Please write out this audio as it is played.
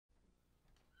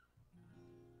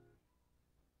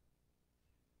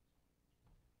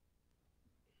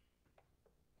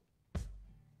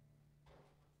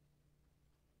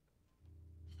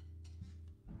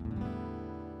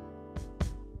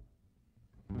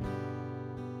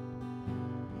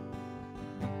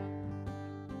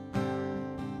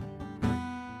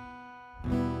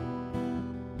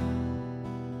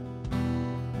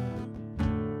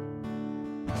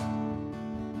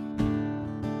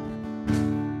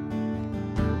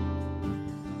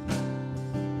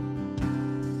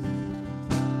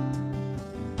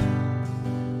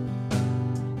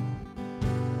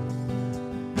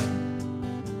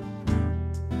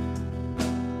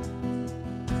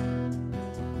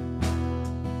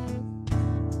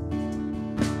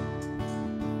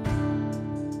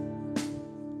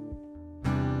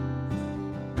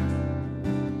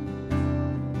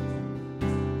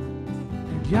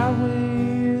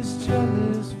Yahweh is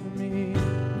jealous for me.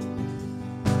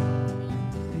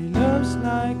 He loves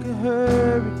like a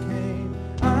hurricane.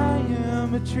 I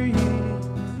am a tree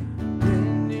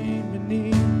bending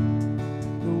beneath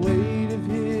the weight of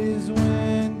his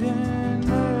wind and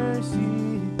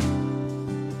mercy.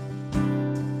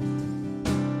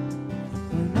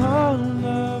 When all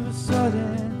of a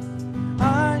sudden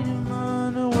I am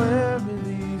unaware of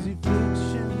these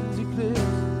afflictions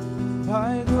eclipsed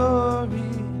by glory,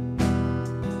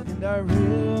 and I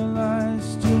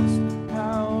realize just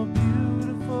how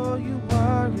beautiful you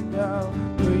are and how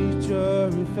great your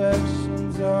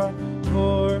affections are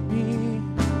for me.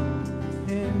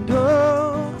 And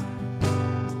oh,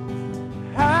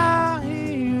 how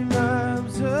he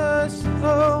loves us,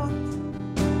 oh,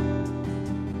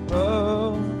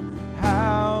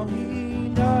 how he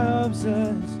loves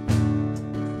us,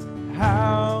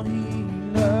 how he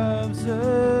loves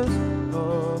us,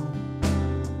 oh.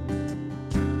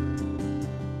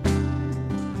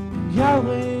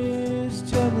 Yahweh is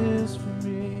jealous for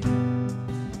me.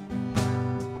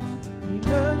 He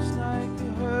loves like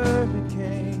a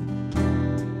hurricane,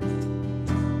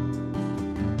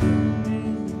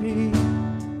 bringing me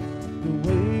the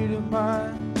weight of my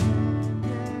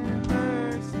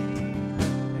mercy.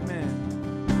 Amen.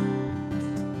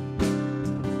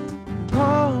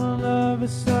 All of a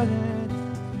sudden,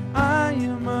 I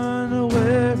am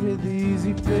unaware of these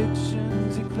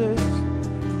afflictions eclipsed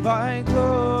by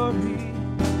glory,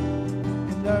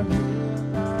 and I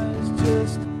realize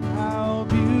just how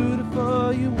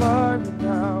beautiful you are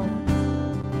now.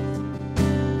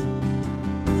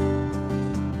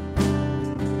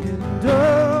 And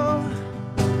oh,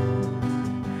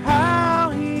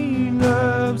 how he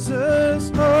loves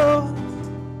us, oh,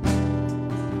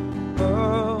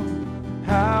 oh,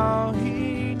 how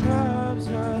he loves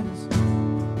us,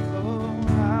 oh,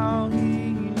 how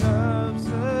he loves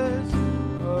us,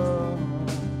 oh.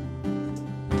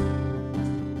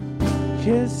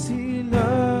 Yes, he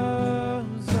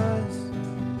loves us.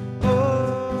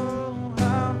 Oh,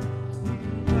 how he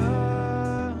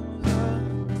loves us.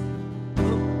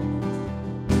 Oh,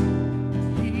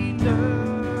 he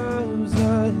loves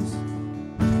us.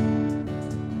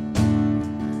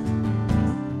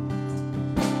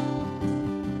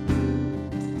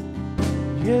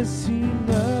 Yes, he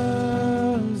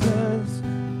loves us.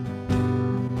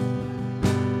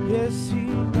 Yes, he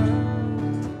loves us.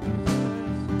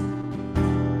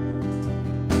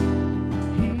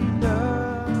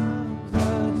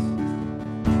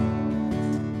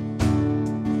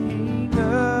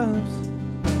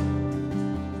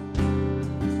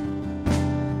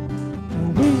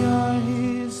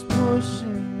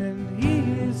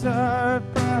 Our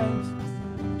prize,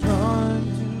 drawn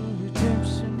to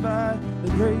redemption by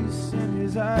the grace in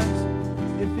his eyes.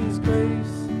 If his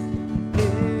grace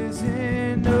is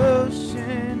an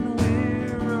ocean,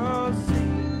 we're all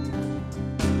sinking.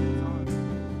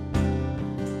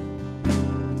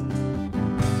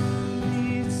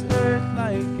 Meets earth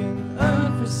like an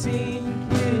unforeseen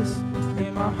kiss.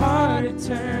 In my heart it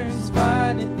turns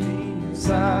violently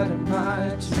inside of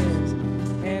my chest,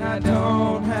 and I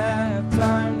don't have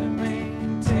time to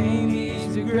maintain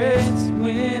these regrets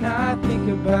when I think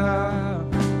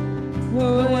about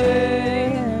the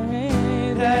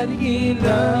way that he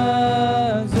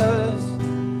loves us.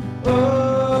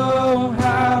 Oh,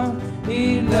 how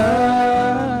he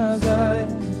loves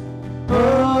us.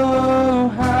 Oh,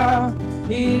 how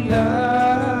he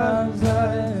loves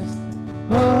us.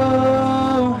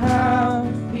 Oh, how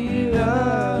he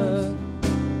loves.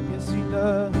 Yes, he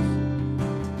loves.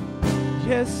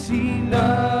 Yes, he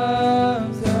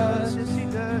loves us. Yes, he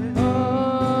does.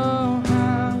 Oh,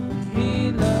 how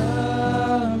he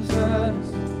loves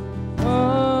us.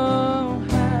 Oh,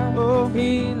 how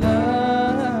he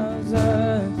loves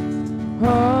us. Oh,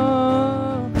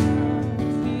 how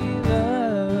he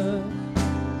loves.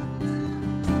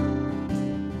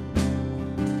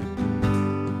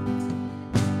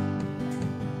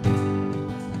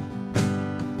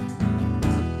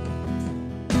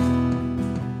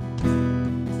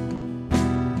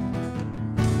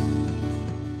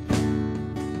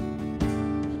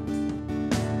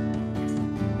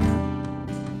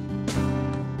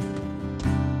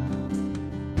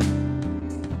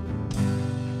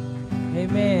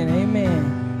 Amen, amen.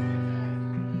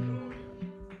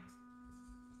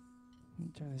 Let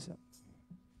me turn this up.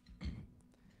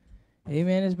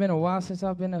 Amen. It's been a while since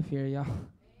I've been up here, y'all.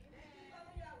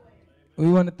 We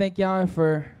want to thank y'all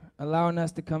for allowing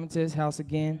us to come into his house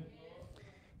again.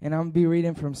 And I'm going to be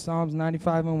reading from Psalms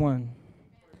 95:1.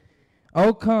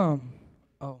 Oh, come.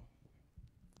 Oh.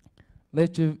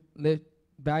 Let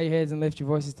bow your heads and lift your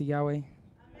voices to Yahweh.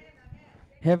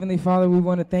 Heavenly Father, we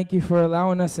want to thank you for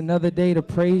allowing us another day to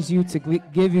praise you, to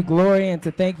give you glory, and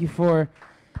to thank you for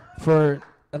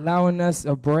allowing us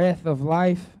a breath of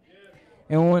life.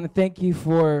 And we want to thank you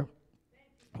for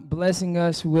blessing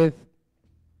us with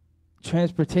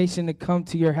transportation to come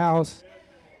to your house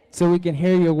so we can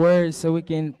hear your words, so we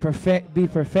can be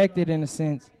perfected in a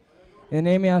sense. In the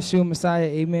name of Yahshua Messiah,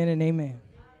 amen and amen.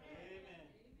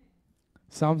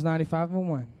 Psalms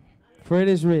 95:1. For it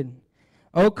is written,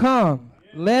 O come,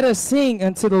 let us sing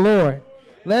unto the Lord.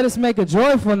 Let us make a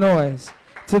joyful noise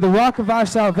to the rock of our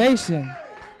salvation.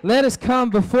 Let us come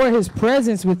before his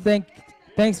presence with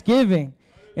thanksgiving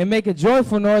and make a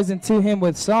joyful noise unto him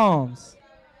with psalms.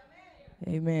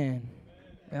 Amen.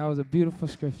 That was a beautiful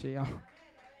scripture, y'all.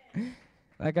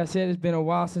 Like I said, it's been a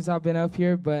while since I've been up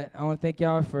here, but I want to thank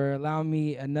y'all for allowing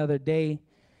me another day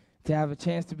to have a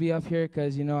chance to be up here,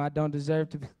 because, you know, I don't deserve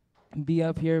to be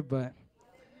up here, but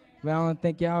I want to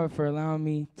thank y'all for allowing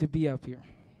me to be up here.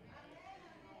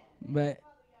 But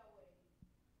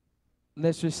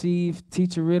let's receive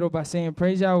Teacher Riddle by saying,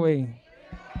 Praise Yahweh.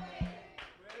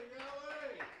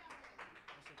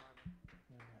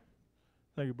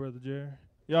 Thank you, Brother Jerry.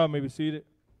 Y'all may be seated.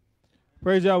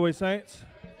 Praise Yahweh, saints.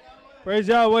 Praise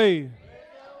Yahweh.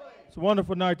 It's a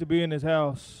wonderful night to be in his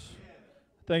house.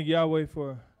 Thank Yahweh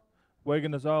for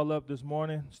waking us all up this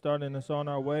morning, starting us on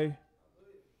our way.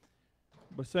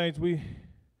 But saints, we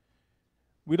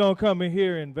don't come in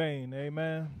here in vain,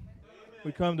 amen.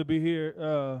 We come to be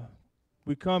here,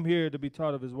 we come here to be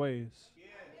taught of his ways.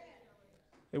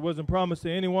 It wasn't promised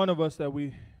to any one of us that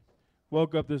we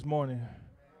woke up this morning,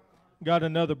 got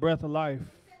another breath of life.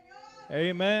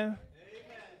 Amen.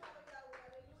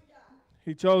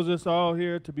 He chose us all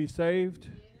here to be saved.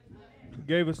 He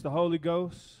gave us the Holy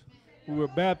Ghost. We were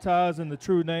baptized in the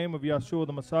true name of Yahshua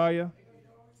the Messiah.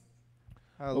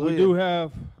 But we do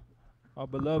have our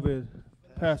beloved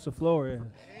Pastor Flores.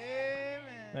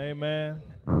 Amen.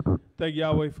 Thank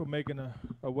Yahweh for making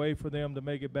a way for them to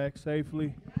make it back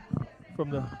safely from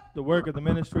the work of the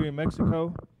ministry in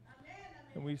Mexico.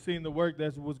 And we've seen the work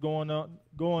that was going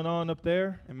on up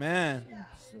there. Amen.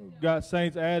 Got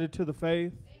saints added to the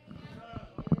faith,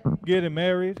 getting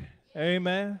married.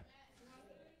 Amen.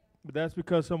 But that's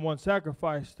because someone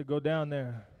sacrificed to go down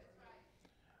there.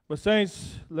 But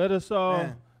saints, let us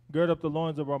all gird up the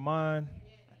loins of our mind,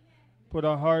 put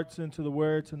our hearts into the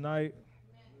word tonight.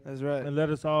 That's right. And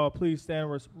let us all please stand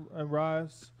and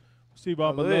rise. Receive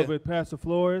our beloved Pastor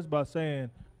Flores by saying,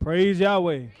 Praise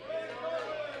Yahweh.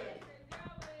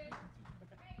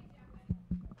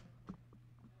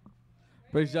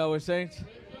 Praise Yahweh, saints.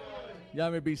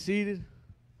 Y'all may be seated.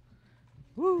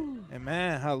 Woo.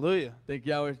 Amen. Hallelujah. Thank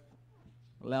Yahweh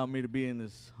for allowing me to be in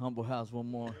this humble house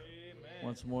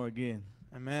once more again.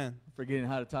 Amen. Forgetting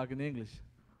how to talk in English.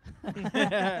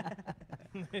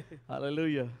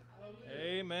 Hallelujah.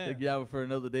 Amen. Thank Yahweh for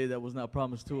another day that was not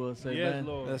promised to us. Amen. Yes,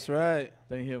 Lord. That's right.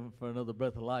 Thank him for another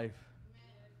breath of life.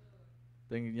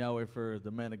 Thanking Yahweh for the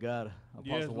man of God,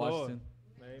 Apostle Yes, Washington.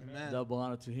 Amen. Double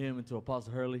honor to him and to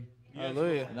Apostle Hurley. Yes,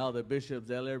 Hallelujah. And all the bishops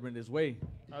that ever in this way.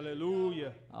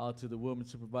 Hallelujah. All to the women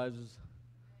supervisors.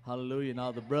 Hallelujah. And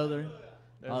all the brethren.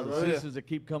 All the Hallelujah. sisters that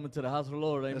keep coming to the house of the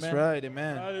Lord. Amen. That's right.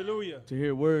 Amen. Hallelujah. To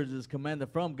hear words is commanded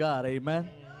from God. Amen.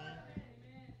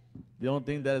 The only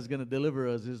thing that is going to deliver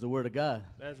us is the word of God.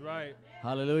 That's right.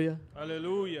 Hallelujah.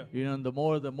 Hallelujah. You know, and the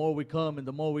more we come and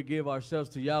the more we give ourselves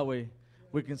to Yahweh,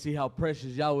 we can see how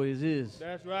precious Yahweh is.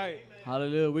 That's right.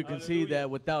 Hallelujah. We can see that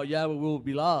without Yahweh we will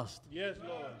be lost. Yes,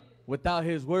 Lord. Without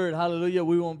his word, hallelujah,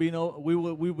 we won't be we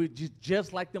would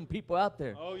just like them people out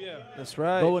there. Oh, yeah. That's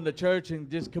right. Going to church and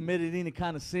just committed any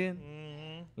kind of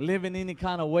sin, living any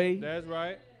kind of way, That's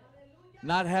right.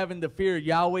 not having the fear of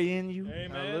Yahweh in you.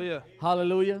 Amen. Hallelujah.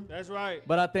 Hallelujah. That's right.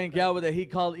 But I thank Yahweh that he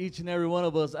called each and every one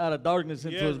of us out of darkness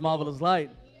into his marvelous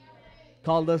light.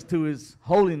 Called us to his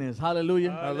holiness. Hallelujah.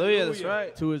 Hallelujah. That's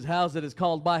right. To his house that is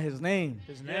called by his name.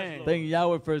 His name. Thanking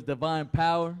Yahweh for his divine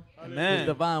power, Amen. his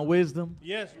divine wisdom.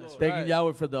 Yes, Lord. Thanking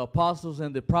Yahweh for the apostles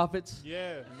and the prophets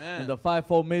Yeah. Amen. and the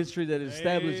fivefold ministry that is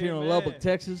established here in Amen. Lubbock,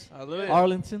 Texas, Hallelujah.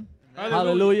 Arlington. Hallelujah.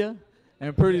 Hallelujah.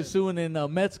 And pretty soon in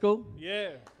Mexico,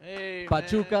 Yeah. Amen.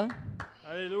 Pachuca,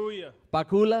 Hallelujah.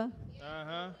 Pacula.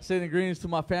 Uh-huh. Sending greetings to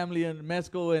my family in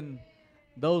Mexico and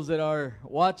those that are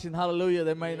watching, hallelujah,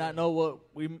 they may not know what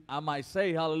I might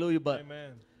say, hallelujah, but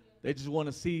Amen. they just want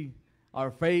to see our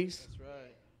face. That's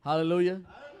right. Hallelujah.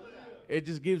 It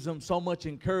just gives them so much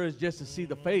encouragement just to see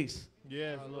the face.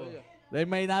 Yes, Lord. They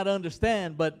may not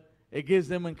understand, but it gives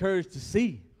them encouragement to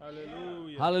see.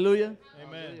 Hallelujah. Hallelujah.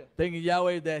 Amen. Thanking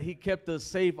Yahweh that he kept us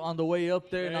safe on the way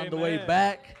up there and on the way Amen.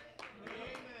 back.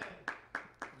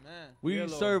 We Yeah,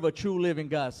 Lord. serve a true living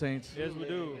God, saints. Yes, we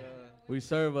do. We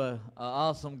serve a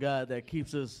awesome God that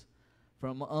keeps us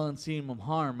from unseen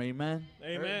harm. Amen.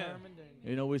 Amen.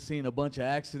 You know, we've seen a bunch of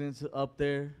accidents up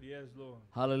there. Yes, Lord.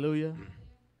 Hallelujah.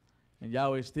 And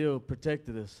Yahweh still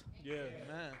protected us. Yes.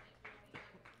 Amen.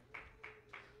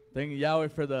 Thank you, Yahweh,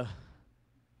 for the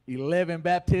 11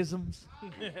 baptisms.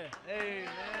 Amen.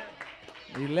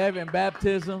 11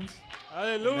 baptisms.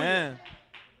 Hallelujah. Amen.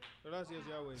 Gracias,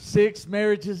 Yahweh. 6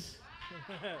 marriages.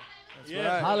 Yes.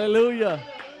 right. Hallelujah.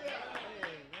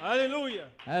 Hallelujah.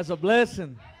 That's a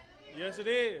blessing. Yes, it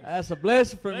is. That's a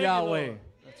blessing from Thank you, Yahweh. Lord.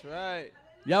 That's right.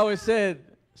 Yahweh said,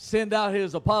 send out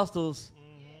his apostles.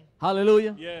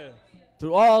 Hallelujah. Yes.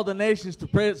 Through all the nations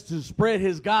to spread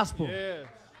his gospel. Yes.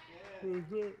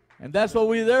 And that's what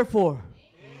we're there for.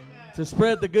 To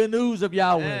spread the good news of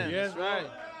Yahweh. Amen. Yes, That's right.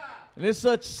 And it's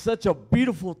such a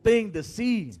beautiful thing to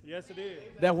see Yes, it is.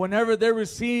 that whenever they're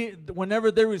receiving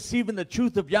the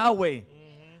truth of Yahweh,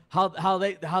 how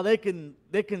they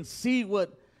can see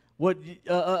what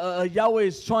Yahweh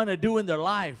is trying to do in their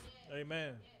life.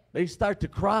 Amen. They start to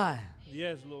cry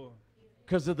Yes, Lord.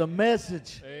 because of the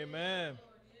message. Amen.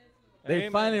 They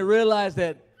Amen. finally realize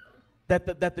that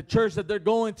the church that they're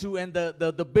going to and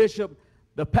the bishop,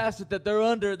 the pastor that they're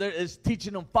under, is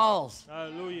teaching them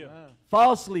Hallelujah.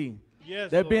 falsely.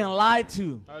 Yes, They're Lord. being lied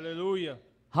to. Hallelujah.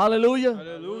 Hallelujah.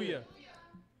 Hallelujah.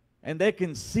 And they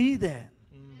can see that.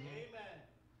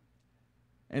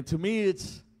 And to me,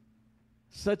 it's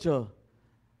such a,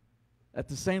 at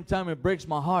the same time, it breaks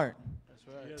my heart That's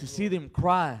right. Yes, to Lord. see them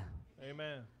cry.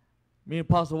 Amen. Me and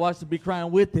Apostle Watson be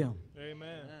crying with them.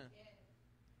 Amen.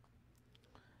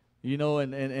 You know,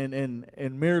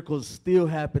 and miracles still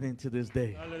happening to this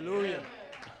day. Hallelujah.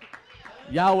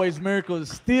 Yahweh's miracles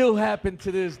still happen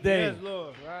to this day. Yes,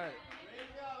 Lord. Right.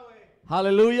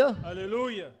 Hallelujah.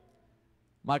 Hallelujah.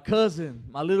 My cousin,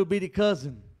 my little bitty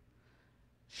cousin,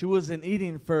 she wasn't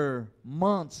eating for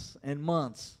months and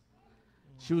months.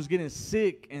 She was getting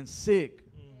sick and sick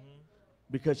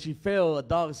because she fell. A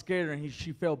dog scared her, and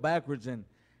she fell backwards and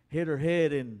hit her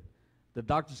head. And the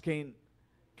doctors the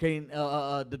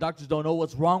doctors don't know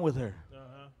what's wrong with her.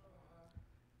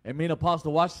 And me and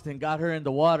Apostle Washington got her in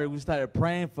the water. We started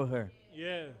praying for her.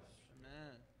 Yes.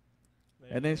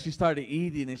 And then she started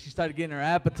eating, and she started getting her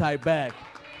appetite back.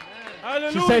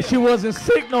 Hallelujah. She said she wasn't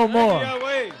sick no Thank you, more.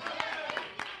 Yahweh.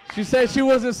 She said she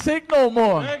wasn't sick no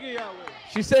more. Thank you, Yahweh.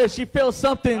 She said she felt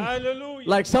something, Hallelujah.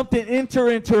 like something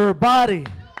enter into her body.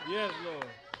 Yes, Lord.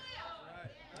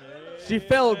 She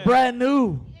felt Amen. brand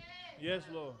new. Yes,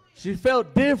 Lord. She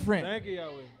felt different. Thank you,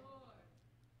 Yahweh.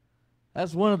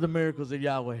 That's one of the miracles of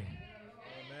Yahweh. Amen.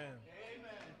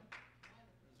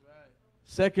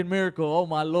 Second miracle, oh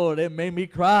my Lord, it made me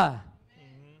cry.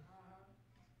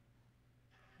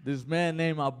 This man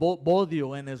named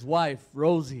Bodio and his wife,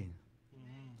 Rosie.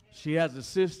 She has a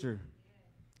sister.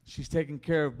 She's taking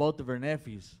care of both of her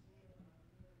nephews.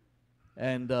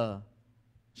 And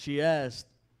she asked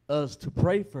us to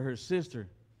pray for her sister.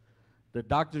 The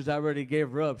doctors already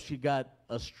gave her up. She got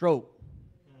a stroke.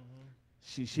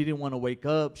 She didn't want to wake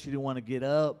up. She didn't want to get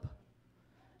up.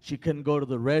 She couldn't go to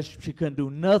the restroom. She couldn't do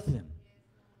nothing.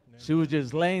 She was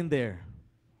just laying there.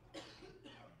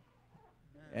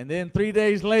 And then 3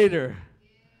 days later,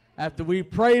 after we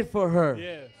prayed for her,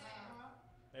 Yes.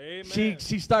 Amen.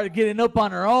 she started getting up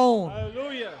on her own.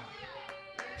 Hallelujah.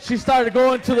 She started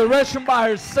going to the restroom by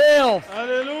herself.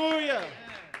 Hallelujah.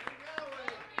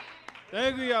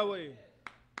 Thank you, Yahweh.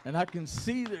 And I can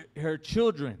see her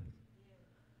children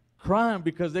crying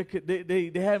because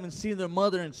they haven't seen their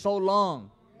mother in so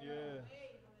long. Yeah.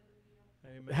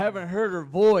 Amen. Haven't heard her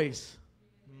voice.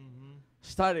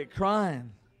 Started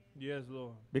crying Yes,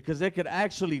 Lord. because they could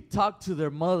actually talk to their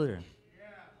mother.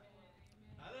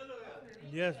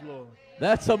 Yes, Lord.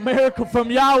 That's a miracle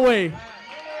from Yahweh.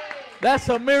 That's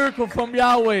a miracle from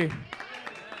Yahweh.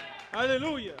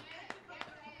 Hallelujah.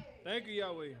 Thank you,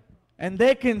 Yahweh. And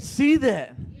they can see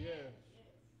that. Yeah.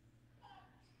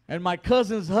 And my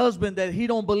cousin's husband, that he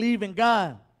don't believe in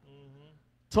God,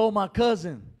 told my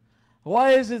cousin,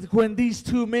 why is it when these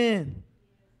two men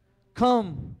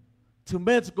come to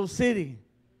Mexico City,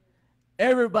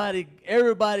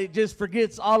 everybody just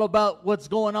forgets all about what's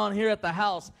going on here at the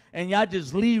house, and y'all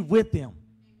just leave with them?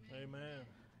 Amen.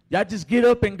 Y'all just get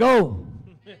up and go.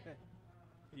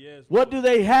 Yes. What do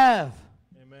they have?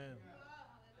 Amen.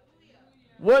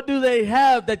 What do they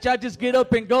have that y'all just get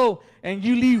up and go, and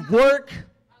you leave work?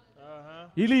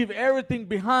 You leave everything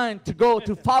behind to go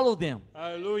to follow them.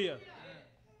 Hallelujah.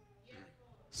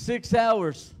 6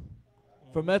 hours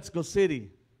from Mexico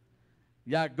City.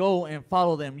 Y'all go and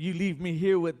follow them. You leave me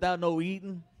here without no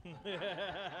eating.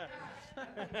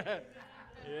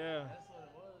 Yeah.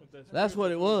 That's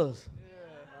what it was.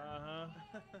 Uh-huh.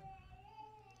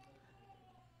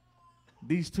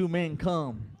 These two men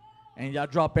come, and y'all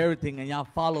drop everything, and y'all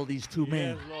follow these two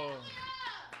men. Yes, Lord.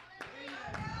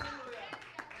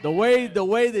 The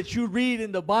way that you read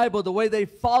in the Bible, the way they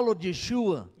followed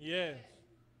Yeshua. Yes.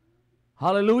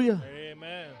 Hallelujah.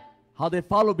 Amen. How they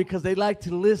follow because they like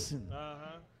to listen. Uh-huh.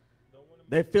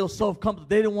 They feel so comfortable.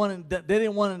 They didn't want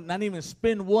to not even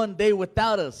spend one day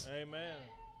without us. Amen.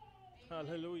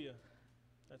 Hallelujah.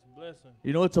 That's a blessing.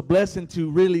 You know, it's a blessing to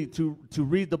really to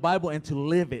read the Bible and to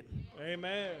live it.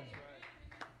 Amen.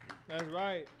 That's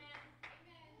right.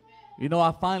 You know,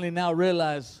 I finally now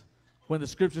realize when the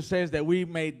scripture says that we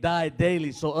may die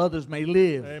daily so others may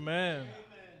live. Amen.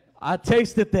 I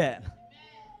tasted that.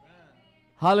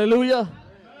 Hallelujah.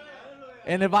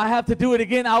 And if I have to do it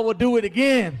again, I will do it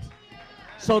again.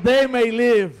 So they may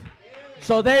live.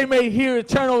 So they may hear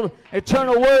eternal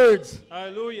words.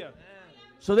 Hallelujah.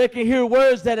 So they can hear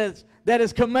words that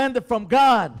is commanded from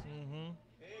God.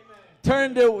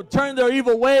 Mm-hmm. Turn their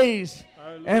evil ways.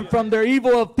 Hallelujah. And from their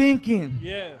evil of thinking.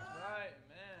 Yes. Right,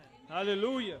 man.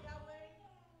 Hallelujah.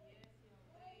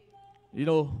 You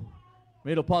know,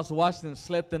 me and Apostle Washington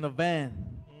slept in a van.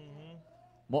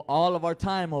 All of our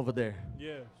time over there.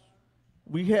 Yes.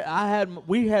 We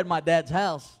had my dad's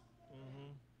house.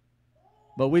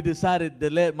 But we decided to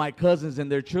let my cousins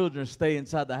and their children stay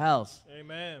inside the house.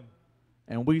 Amen.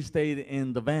 And we stayed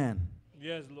in the van.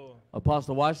 Yes, Lord.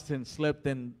 Apostle Washington slept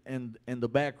in the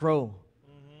back row.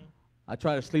 I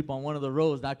tried to sleep on one of the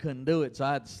rows and I couldn't do it, so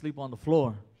I had to sleep on the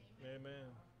floor.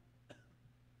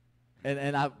 Amen.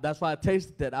 And that's why I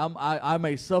tasted that. I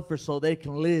may suffer so they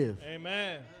can live.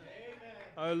 Amen.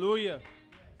 Hallelujah.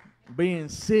 Being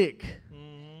sick.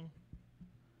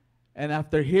 And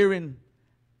after hearing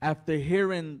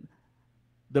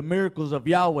the miracles of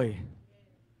Yahweh,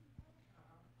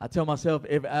 I tell myself,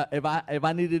 if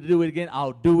I needed to do it again,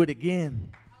 I'll do it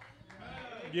again.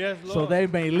 Yes, Lord. So they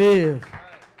may live.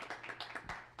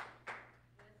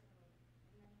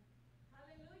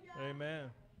 Amen.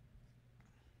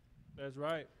 That's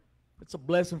right. It's a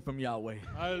blessing from Yahweh.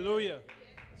 Hallelujah.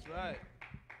 That's right.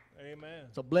 Amen.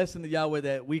 It's a blessing to Yahweh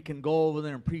that we can go over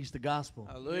there and preach the gospel.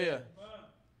 Hallelujah.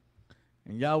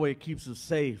 And Yahweh keeps us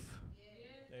safe.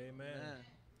 Amen.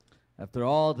 After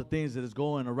all the things that is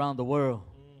going around the world,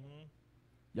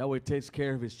 Yahweh takes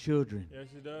care of his children. Yes,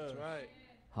 he does. That's right.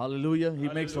 Hallelujah. He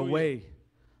makes a way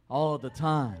all the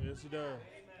time. Yes, he does.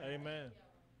 Amen.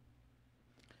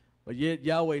 But yet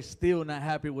Yahweh's still not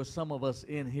happy with some of us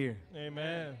in here.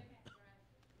 Amen.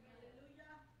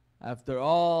 After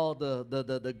all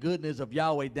the goodness of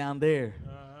Yahweh down there.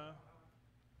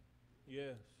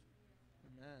 Yes.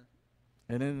 Amen.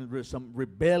 And then some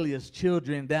rebellious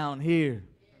children down here.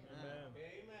 Amen.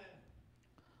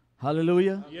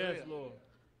 Hallelujah. Yes, Lord.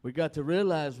 We got to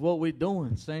realize what we're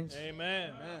doing, saints.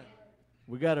 Amen.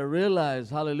 We got to realize,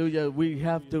 hallelujah,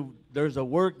 there's a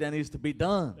work that needs to be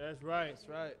done. That's right. That's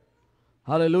right.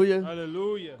 Hallelujah.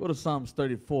 Hallelujah. Go to Psalms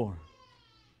 34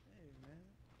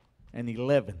 and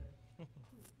 11.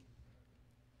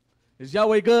 Is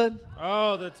Yahweh good?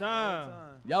 All the time.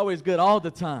 Yahweh's good all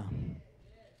the time.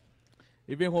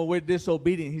 Even when we're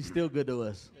disobedient, he's still good to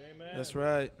us. Amen. That's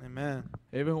right. Amen.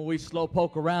 Even when we slow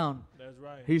poke around, that's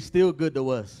right. He's still good to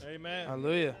us. Amen.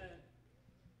 Hallelujah.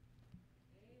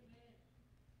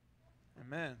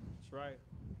 Amen. That's right.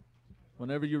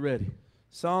 Whenever you're ready.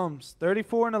 Psalms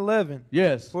 34 and 11.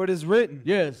 Yes. For it is written.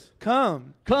 Yes.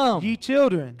 Come. Come. Ye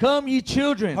children. Come, ye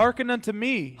children. Hearken unto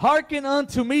me. Hearken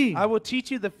unto me. I will teach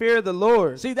you the fear of the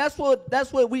Lord. See, that's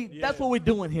what we're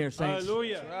doing here, saints.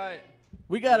 Hallelujah. That's right.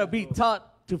 We got to be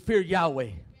taught to fear Yahweh.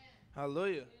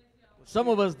 Hallelujah. Some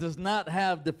of us does not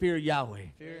have the fear of Yahweh.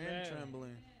 Fear and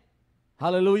trembling.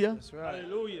 Hallelujah. That's right.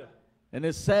 Hallelujah. And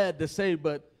it's sad to say,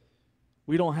 but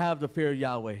we don't have the fear of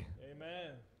Yahweh.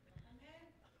 Amen.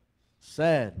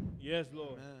 Sad. Yes,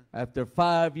 Lord. Amen. After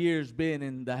 5 years being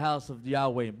in the house of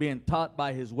Yahweh, being taught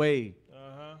by his way,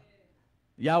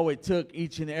 Yahweh took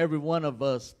each and every one of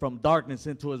us from darkness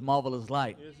into his marvelous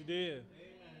light. Yes, he did. Amen.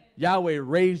 Yahweh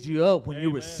raised you up when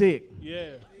you were sick.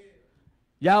 Yeah.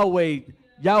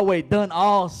 Yahweh done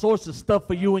all sorts of stuff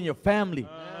for you and your family.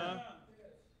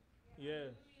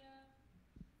 Yes.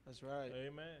 That's right.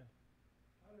 Amen.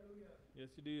 Yes,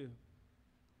 he did.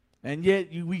 And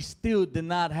yet we still did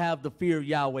not have the fear of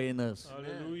Yahweh in us.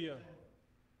 Hallelujah.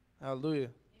 Hallelujah.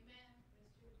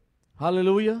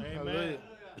 Hallelujah. Amen. Hallelujah.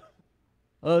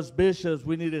 Us bishops,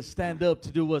 we need to stand up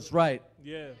to do what's right.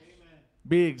 Yes.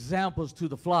 Be examples to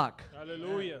the flock.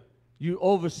 Hallelujah. You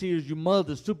overseers, you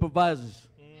mothers, supervisors.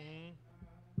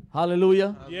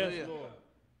 Hallelujah. Yes, Lord.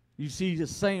 You see the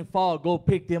same fall, go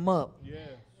pick them up. Yes.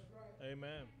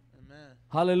 Amen. Amen.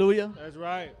 Hallelujah. That's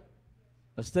right.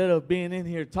 Instead of being in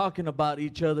here talking about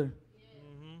each other.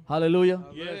 Mm-hmm. Hallelujah.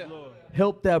 Yes, Lord.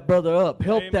 Help that brother up.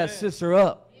 Help Amen. that sister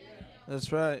up.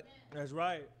 That's right. That's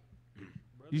right.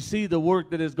 You see the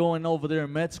work that is going over there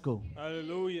in Mexico.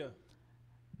 Hallelujah.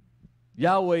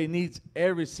 Yahweh needs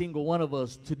every single one of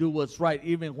us to do what's right,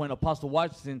 even when Apostle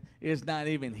Washington is not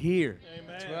even here. Amen.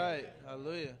 That's right.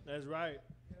 Hallelujah. That's right.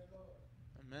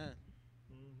 Amen.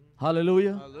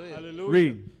 Hallelujah. Hallelujah. Hallelujah.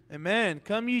 Read. Amen.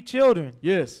 Come ye children,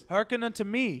 Yes. hearken unto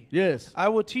me. Yes. I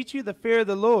will teach you the fear of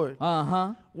the Lord.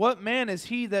 Uh-huh. What man is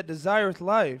he that desireth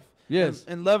life? Yes.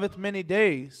 And loveth many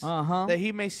days, Uh-huh. that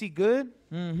he may see good?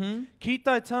 Mm-hmm. Keep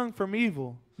thy tongue from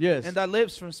evil, Yes. and thy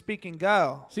lips from speaking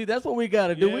guile. See, that's what we got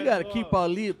to do. We Yes, got to Lord.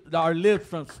 keep our lips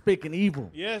from speaking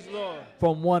evil Yes, Lord.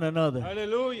 from one another.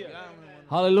 Hallelujah.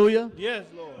 Hallelujah. Yes,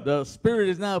 Lord. The Spirit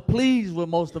is not pleased with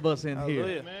most of us in here.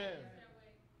 Hallelujah. Amen.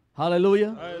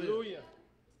 Hallelujah. Hallelujah.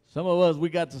 Some of us, we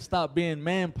got to stop being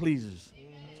man pleasers.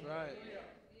 That's right.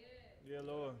 Yeah,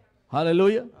 Lord.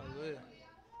 Hallelujah. Hallelujah.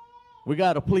 We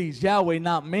got to please Yahweh,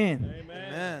 not men.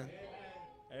 Amen. Amen.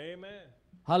 Amen.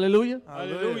 Hallelujah.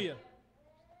 Hallelujah.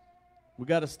 We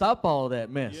got to stop all that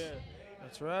mess. Yes.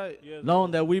 That's right. Yes.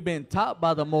 Knowing that we've been taught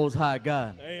by the Most High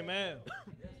God. Amen.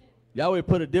 Yahweh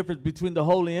put a difference between the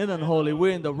holy and unholy.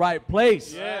 We're in the right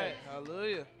place. Yes.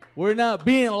 Hallelujah. We're not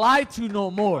being lied to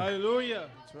no more. Hallelujah.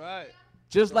 That's right.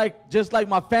 Just like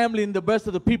my family and the rest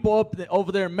of the people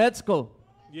over there in Mexico.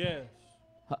 Yes.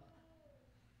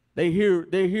 They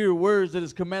hear words that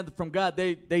is commanded from God.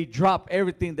 They drop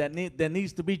everything that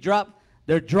needs to be dropped.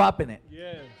 They're dropping it.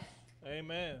 Yes.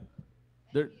 Amen.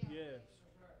 They're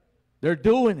Yes.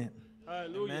 doing it.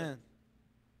 Hallelujah. Amen.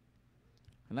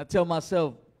 And I tell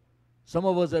myself, some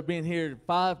of us have been here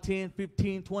 5, 10,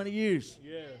 15, 20 years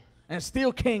Yes. and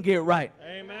still can't get right.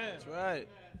 Amen. That's right.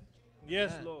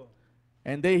 Yes, Amen. Lord.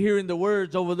 And they hearing the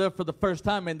words over there for the first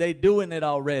time and they doing it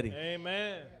already.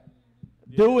 Amen.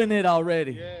 Doing it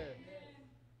already. Yes.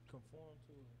 Conform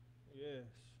to it. Yes.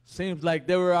 Seems like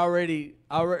they were already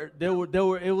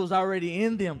it was already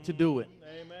in them to do it.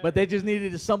 Amen. But they just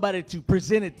needed somebody to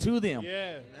present it to them.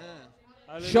 Yes. Amen.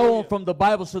 Hallelujah. Show them from the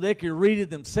Bible so they can read it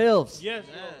themselves. Yes,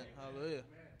 Amen. Lord. Hallelujah.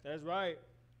 That's right.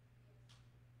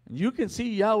 You can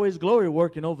see Yahweh's glory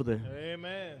working over there.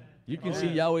 Amen. You can see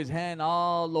Amen. Yahweh's hand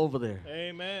all over there.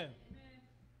 Amen.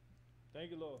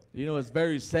 Thank you, Lord. You know, it's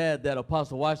very sad that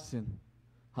Apostle Washington,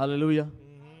 hallelujah,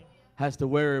 has to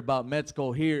worry about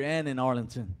Mexico here and in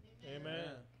Arlington. Amen.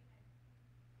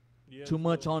 Yes, Too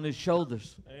much Lord. on his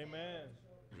shoulders. Amen.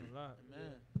 A lot.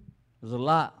 Amen. There's a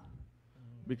lot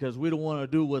because we don't want to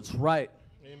do what's right.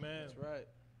 Amen. That's right.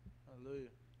 Hallelujah.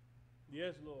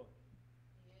 Yes, Lord.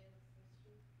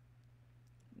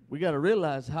 We got to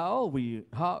realize how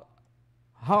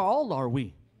old are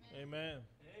we? Amen.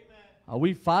 Are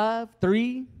we 5,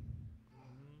 3,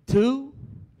 2?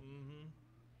 Mm-hmm.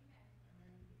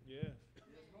 Yes.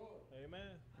 Amen.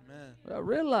 Amen. I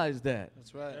realize that.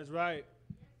 That's right. That's right.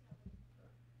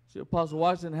 See, Apostle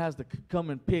Washington has to come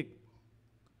and pick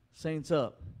saints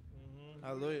up,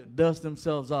 Hallelujah. dust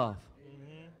themselves off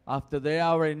after they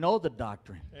already know the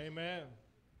doctrine. Amen.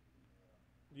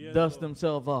 Yes, Dust Lord.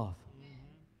 themselves off.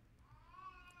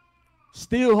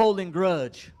 Still holding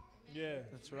grudge. Yeah.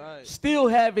 That's right. Still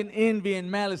having envy and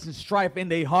malice and strife in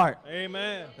their heart.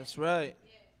 Amen. That's right.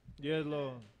 Yes,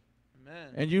 Lord. Amen.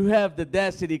 And you have the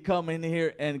audacity to come in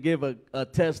here and give a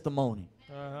testimony.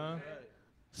 Uh-huh.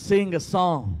 Sing a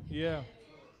song. Yeah.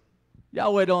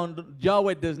 Yahweh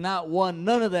does not want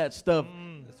none of that stuff.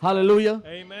 Hallelujah.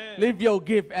 Amen. Leave your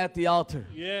gift at the altar.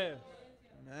 Yeah.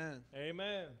 Amen.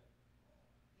 Amen.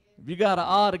 If you got an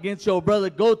odd against your brother,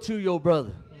 go to your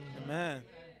brother. Amen.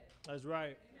 That's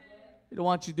right. He don't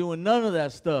want you doing none of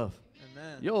that stuff.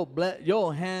 Amen.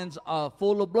 Your hands are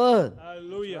full of blood.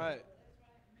 Hallelujah. That's right.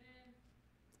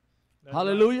 That's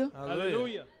Hallelujah. right.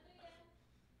 Hallelujah.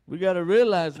 We got to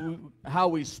realize how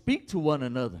we speak to one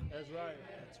another. That's right.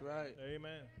 That's right.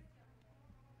 Amen.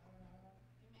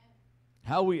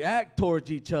 How we act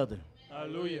towards each other.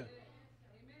 Hallelujah.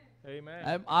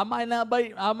 Amen. I might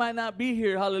not be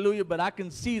here, hallelujah, but I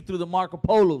can see through the Marco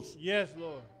Polos. Yes,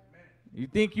 Lord. You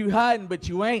think you hiding, but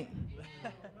you ain't.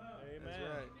 Amen. That's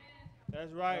right.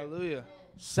 That's right. Hallelujah.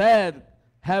 Sad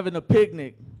having a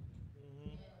picnic.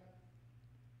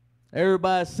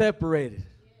 Everybody's separated.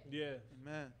 Yeah.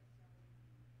 Amen.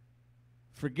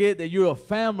 Forget that you're a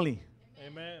family.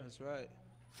 Amen. That's right.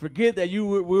 Forget that we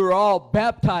were all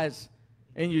baptized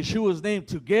in Yeshua's name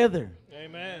together.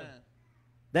 Amen.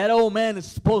 That old man is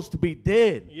supposed to be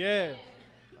dead Yeah.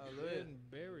 Hallelujah.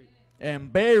 And buried.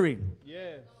 and buried.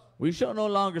 Yes. We shall no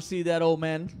longer see that old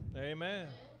man. Amen.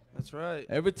 That's right.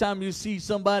 Every time you see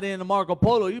somebody in the Marco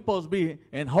Polo, you're supposed to be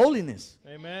in holiness.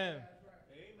 Amen.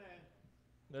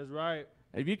 That's right.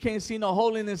 If you can't see no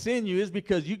holiness in you, it's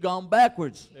because you've gone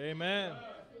backwards. Amen.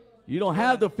 You don't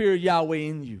have the fear of Yahweh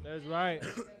in you. That's right.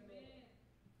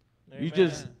 You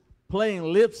just playing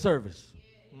lip service.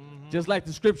 Just like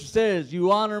the scripture says,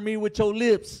 you honor me with your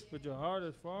lips, but your heart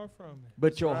is far from me.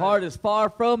 But your heart is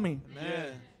far from me.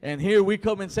 Amen. And here we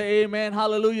come and say amen,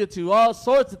 hallelujah to all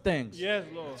sorts of things. Yes,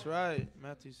 Lord. That's right.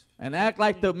 Matthew's. And act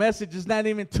like the message is not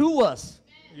even to us.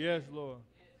 Yes, Lord.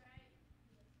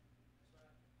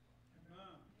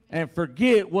 And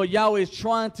forget what Yahweh is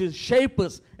trying to shape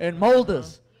us and mold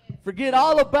us. Forget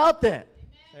all about that.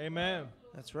 Amen.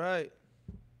 That's right.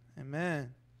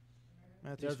 Amen.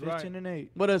 Matthew 15 and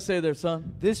 8. What does it say there,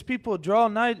 son? This people draw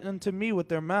nigh unto me with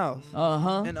their mouth,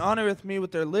 and honoreth me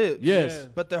with their lips. Yes.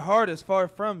 But their heart is far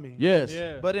from me. Yes.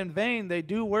 Yeah. But in vain they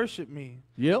do worship me.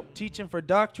 Yep. Teaching for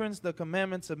doctrines the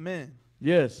commandments of men.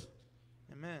 Yes.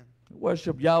 Amen.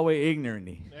 Worship Yahweh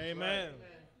ignorantly. Amen.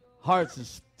 Hearts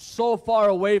is so far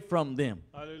away from them.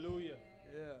 Hallelujah.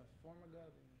 Yeah.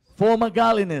 Form of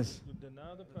godliness.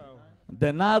 Deny the power.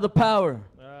 Deny the power.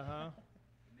 Uh-huh.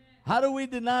 How do we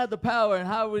deny the power, and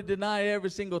how do we deny every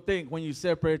single thing when you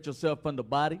separate yourself from the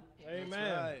body? Amen.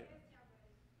 That's right.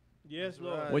 Yes,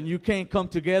 Lord. right. When you can't come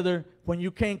together,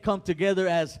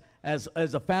 as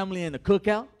a family in a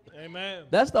cookout. Amen.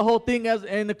 That's the whole thing as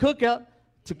in the cookout,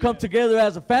 to come together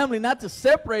as a family, not to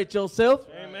separate yourself.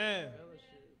 Amen.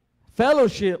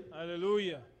 Fellowship.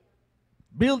 Hallelujah.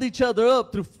 Build each other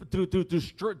up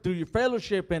through your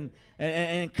fellowship and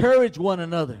encourage one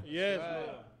another. Yes,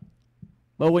 Lord.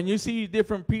 But when you see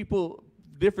different people,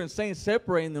 different saints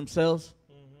separating themselves,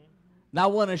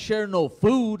 not want to share no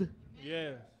food,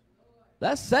 Yes.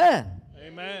 that's sad.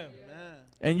 Amen.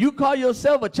 And you call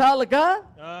yourself a child of God?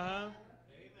 Uh-huh.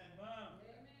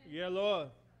 Yeah, Lord.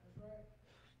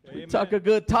 We talk a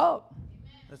good talk.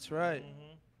 That's right.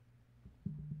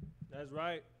 That's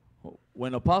right.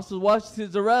 When Apostle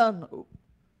Washington's around,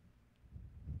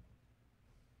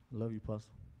 love you, Apostle.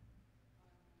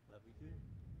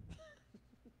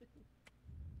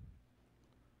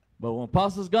 But when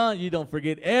Apostle's gone, you don't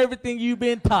forget everything you've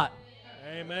been taught.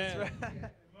 Amen.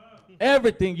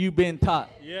 Everything you've been taught.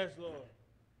 Yes, Lord.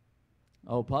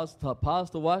 Oh,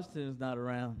 Apostle Washington is not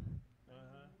around.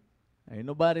 Uh-huh. Ain't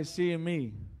nobody seeing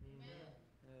me.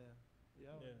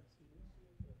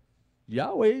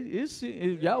 Yahweh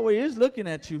is looking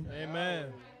at you.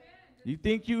 Amen. You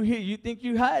think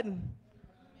you hiding.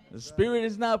 The Spirit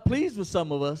is not pleased with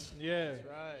some of us. Yes.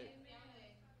 Right.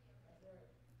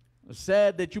 It's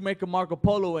sad that you make a Marco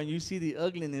Polo and you see the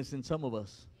ugliness in some of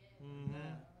us. Mm-hmm.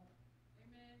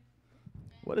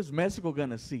 What is Mexico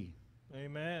going to see?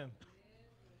 Amen.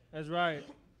 That's right.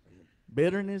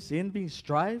 Bitterness, envy,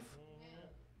 strife,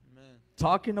 Amen.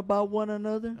 talking about one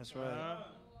another, That's right. Uh-huh.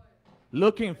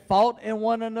 looking fault in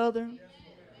one another,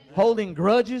 holding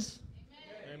grudges.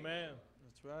 Amen.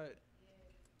 That's right.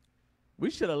 We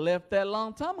should have left that a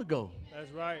long time ago.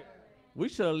 That's right. We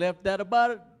should have left that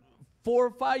about 4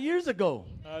 or 5 years ago.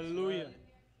 Hallelujah.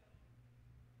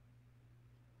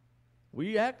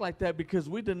 We act like that because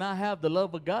we do not have the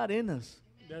love of God in us.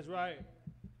 That's right.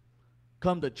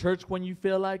 Come to church when you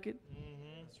feel like it.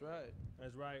 Mm-hmm. That's right.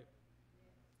 That's right.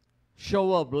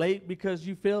 Show up late because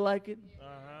you feel like it.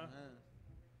 Uh-huh.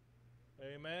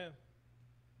 Amen. Amen.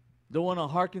 Don't want to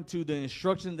hearken to the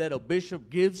instruction that a bishop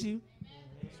gives you.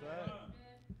 That's right.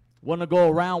 Want to go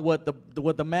around what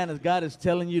the man of God is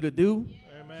telling you to do.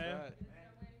 Amen. That's right.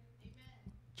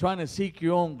 Trying to seek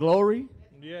your own glory.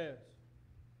 Yes.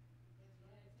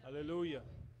 Hallelujah.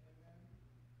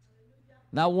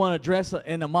 Not want to dress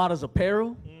in the modest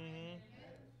apparel. Mm-hmm.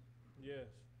 Yes.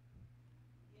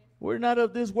 We're not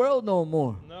of this world no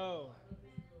more. No.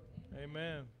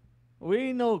 Amen. We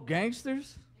ain't no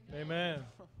gangsters. Amen.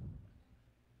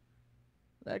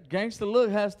 That gangster look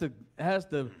has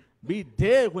to be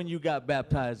dead when you got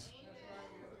baptized.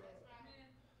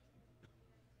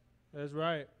 That's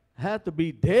right. Had to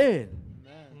be dead.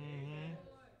 Amen. Mm-hmm.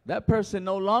 That person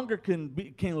no longer can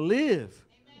live.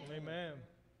 Amen.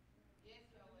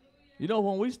 You know,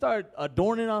 when we start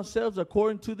adorning ourselves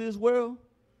according to this world,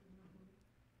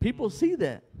 people see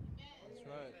that. That's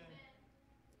right.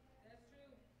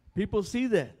 People see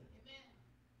that.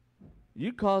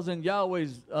 You causing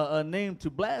Yahweh's name to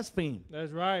blaspheme.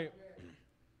 That's right.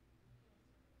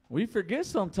 We forget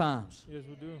sometimes Yes,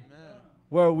 we do. Amen.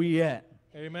 where we at,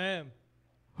 Amen.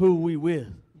 who we with,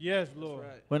 Yes, Lord.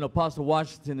 That's right. when Apostle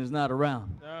Washington is not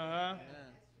around, Uh-huh. Amen.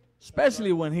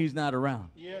 especially when he's not around.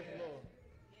 Yes, Lord.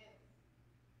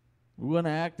 We're going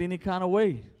to act any kind of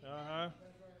way. Uh-huh.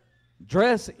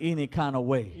 Dress any kind of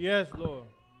way. Yes, Lord.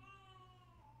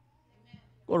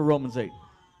 Go to Romans 8.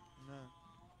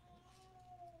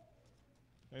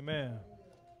 Amen.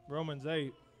 Romans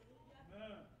 8.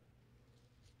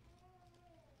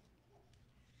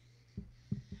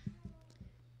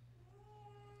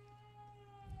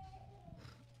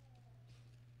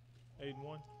 Eight and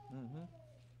 1.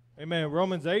 Amen.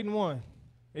 Romans 8 and 1.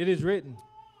 It is written,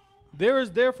 there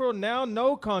is therefore now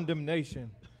no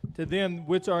condemnation to them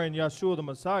which are in Yeshua the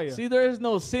Messiah. See, there is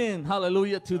no sin,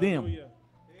 hallelujah, to them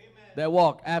that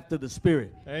walk after the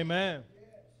Spirit. Amen.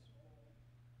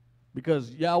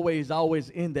 Because Yahweh is always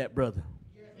in that brother.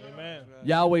 Amen.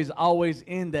 Yahweh is always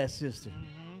in that sister.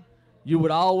 You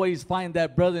would always find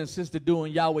that brother and sister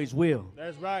doing Yahweh's will.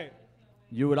 That's right.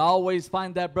 You would always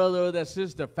find that brother or that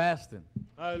sister fasting.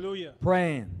 Hallelujah.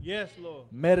 Praying. Yes, Lord.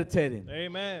 Meditating.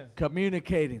 Amen.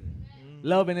 Communicating.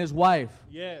 Loving his wife.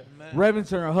 Yes.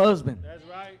 Reverencing her husband. That's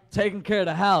right. Taking care of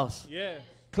the house. Yes.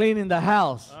 Cleaning the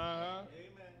house. Uh-huh.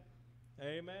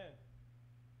 Amen.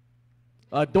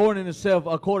 Adorning himself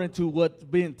according to what's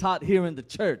being taught here in the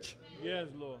church. Yes,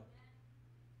 Lord.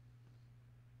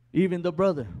 Even the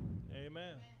brother.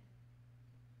 Amen.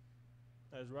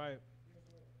 That's right.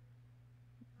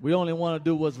 We only want to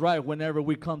do what's right whenever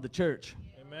we come to church.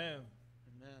 Amen.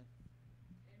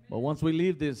 But once we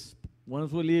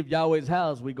leave Yahweh's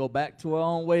house, we go back to our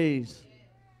own ways.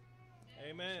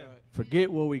 Amen.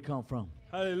 Forget where we come from.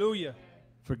 Hallelujah.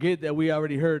 Forget that we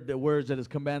already heard the words that is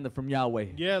commanded from Yahweh.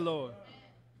 Yeah, Lord.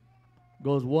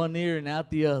 Goes one ear and out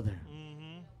the other.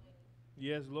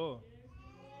 Yes, Lord.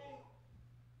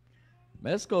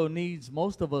 Mesco needs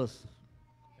most of us.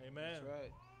 Amen. That's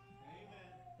right.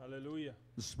 Hallelujah.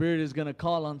 The Spirit is going to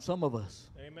call on some of us.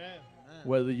 Amen.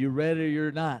 Whether you're ready or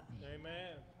you're not.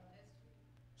 Amen.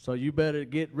 So you better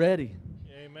get ready.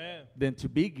 Amen. Than to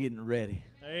be getting ready.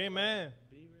 Amen.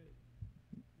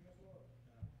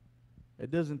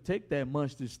 It doesn't take that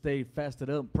much to stay fasted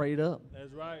up and prayed up.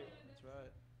 That's right. That's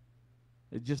right.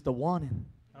 It's just a wanting.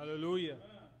 Hallelujah.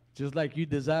 Just like you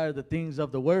desire the things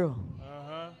of the world.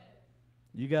 Uh-huh.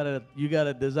 You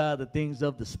gotta desire the things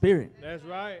of the Spirit. That's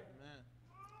right.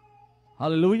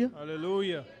 Hallelujah.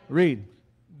 Hallelujah. Read.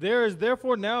 There is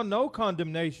therefore now no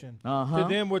condemnation to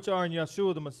them which are in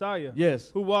Yeshua the Messiah.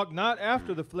 Yes. Who walk not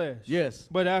after the flesh. Yes.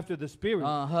 But after the Spirit.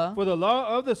 For the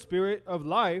law of the Spirit of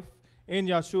life in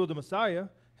Yeshua the Messiah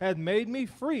hath made me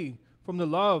free from the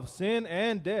law of sin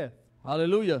and death.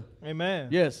 Hallelujah. Amen.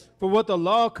 Yes. For what the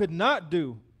law could not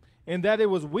do, in that it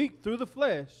was weak through the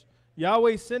flesh,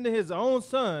 Yahweh sending his own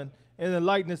Son in the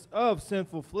likeness of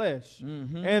sinful flesh,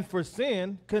 and for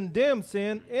sin, condemned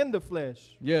sin in the flesh.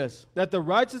 Yes. That the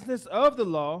righteousness of the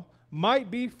law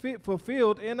might be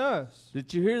fulfilled in us.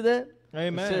 Did you hear that?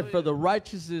 Amen. It said, for the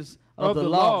righteousness of the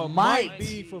law might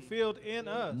be fulfilled in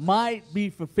us. Might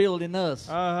be fulfilled in us.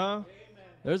 Uh-huh.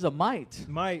 There's a might.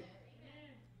 Might.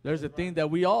 There's a thing that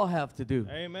we all have to do.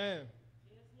 Amen.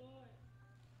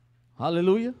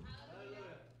 Hallelujah.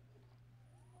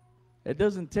 It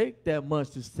doesn't take that much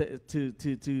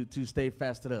to stay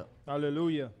fasted up.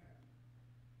 Hallelujah.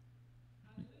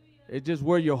 It's just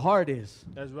where your heart is.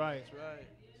 That's right. That's right.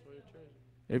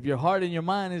 If your heart and your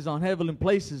mind is on heavenly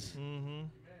places,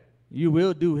 you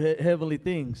will do heavenly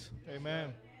things.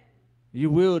 Amen. You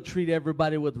will treat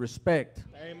everybody with respect.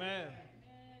 Amen.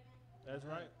 That's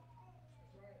right.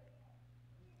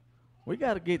 We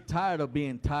got to get tired of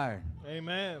being tired.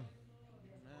 Amen.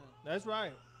 That's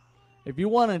right. If you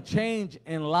want to change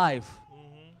in life,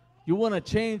 you want to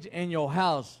change in your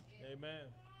house, amen,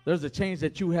 there's a change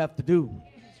that you have to do.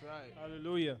 That's right.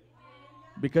 Hallelujah.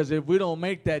 Because if we don't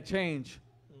make that change,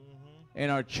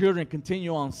 and our children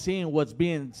continue on seeing what's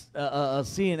being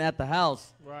seen at the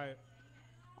house, right,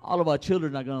 all of our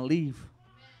children are going to leave.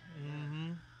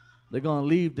 They're going to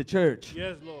leave the church.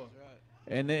 Yes, Lord.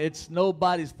 And it's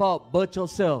nobody's fault but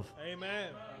yourself. Amen.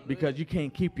 Because you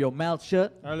can't keep your mouth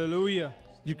shut. Hallelujah.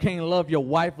 You can't love your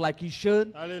wife like you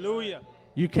should. Hallelujah.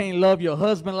 You can't love your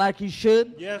husband like he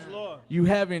should. Yes, Lord. You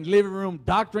having living room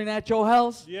doctrine at your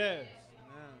house. Yes.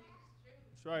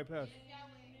 That's right, Pastor.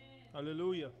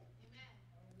 Hallelujah.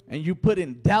 And you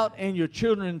putting doubt in your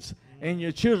children's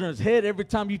head every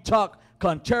time you talk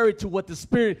contrary to what the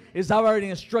Spirit has already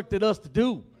instructed us to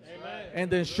do. Amen.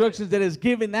 And the instructions that is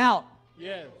given out.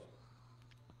 Yes.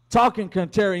 Talking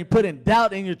contrary and putting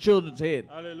doubt in your children's head.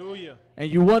 Hallelujah.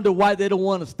 And you wonder why they don't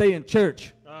want to stay in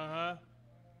church. Uh-huh.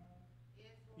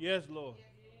 Yes, Lord.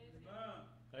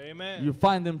 Amen. You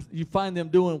find them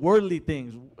doing worldly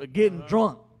things, getting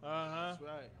drunk. Uh-huh. That's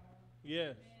right.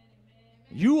 Yes.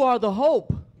 You are the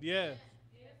hope. Yes.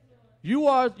 You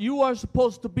are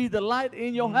supposed to be the light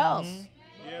in your house.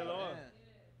 Yeah, Lord.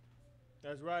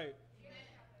 That's right.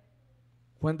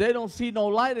 When they don't see no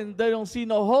light and they don't see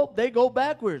no hope, they go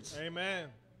backwards. Amen.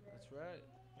 That's right.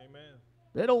 Amen.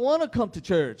 They don't want to come to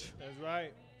church. That's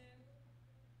right.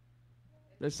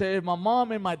 They say, if my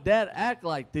mom and my dad act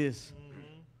like this,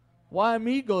 why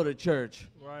me go to church?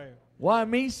 Right. Why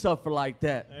me suffer like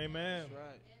that? Amen. That's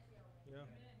right. Yeah.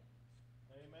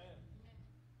 Amen.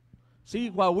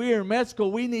 See, while we're in Mexico,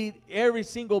 we need every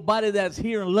single body that's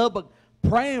here in Lubbock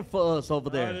praying for us over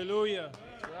there. Hallelujah.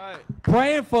 That's right.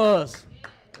 Praying for us.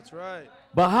 That's right.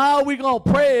 But how are we going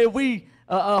to pray if we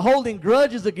holding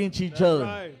grudges against each other?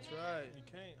 Right. That's right. You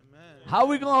can't. Amen. How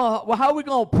we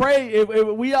going to pray if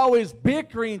we always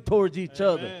bickering towards each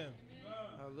other? Amen.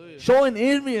 Hallelujah. Showing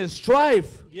envy and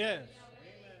strife. Yes.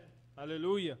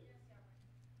 Hallelujah.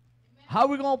 How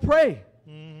we going to pray?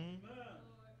 Mm-hmm. Okay.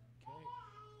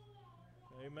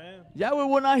 Amen. Yahweh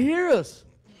will not hear us.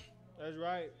 That's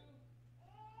right.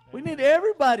 We need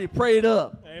everybody prayed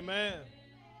up. Amen.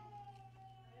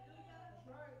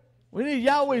 We need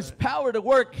Yahweh's power to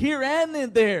work here and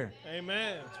in there.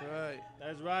 Amen. That's right.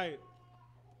 That's right.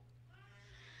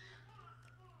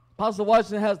 Apostle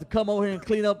Washington has to come over here and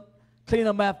clean up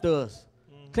after us.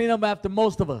 Clean up after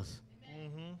most of us.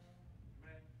 Mm-hmm.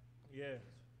 Yes.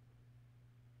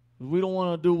 We don't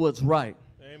want to do what's right.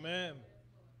 Amen.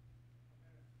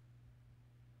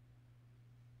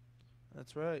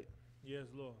 That's right. Yes,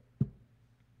 Lord.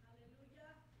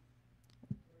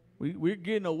 We're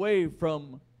getting away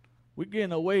from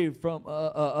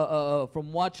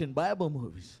watching Bible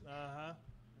movies. Uh-huh.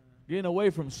 Getting away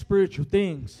from spiritual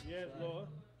things. Yes, Lord.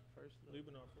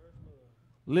 Leaving our first love.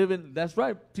 Living, that's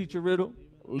right, Teacher Riddle.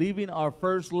 Leaving our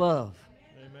first love.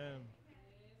 Amen.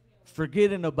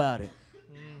 Forgetting about it.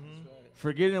 Mm-hmm.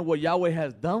 Forgetting what Yahweh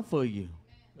has done for you.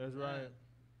 That's right.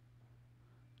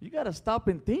 You got to stop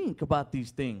and think about these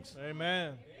things.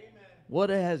 Amen. What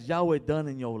has Yahweh done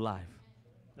in your life?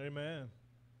 Amen.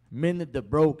 Mended the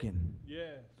broken.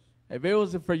 Yes. If it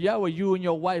wasn't for Yahweh, you and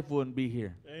your wife wouldn't be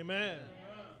here. Amen.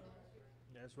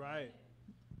 That's right.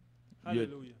 You-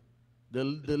 Hallelujah.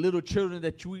 The little children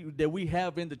that we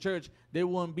have in the church, they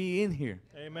wouldn't be in here.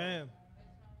 Amen.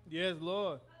 Yes,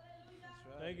 Lord.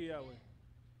 Thank you, Yahweh.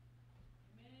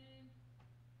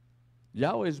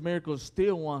 Yahweh's miracle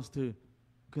still wants to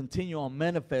continue on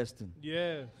manifesting.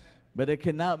 Yes. But it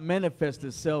cannot manifest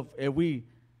itself if we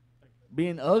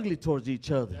being ugly towards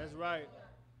each other. That's right.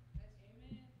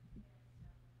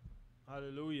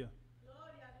 Hallelujah.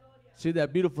 See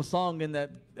that beautiful song in that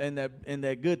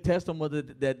good testimony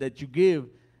that you give.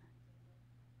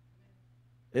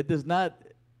 It does not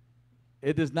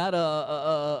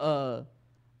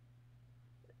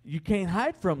you can't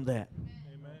hide from that.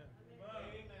 Amen.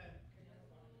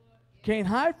 Can't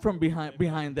hide from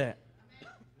behind that.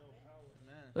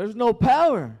 There's no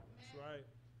power. That's right.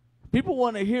 People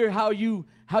want to hear how you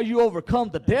overcome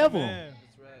the devil. Amen.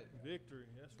 That's right. Victory.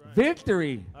 That's right.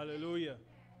 Victory. Hallelujah.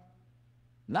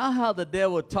 Not how the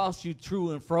devil toss you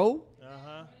to and fro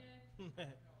Uh-huh.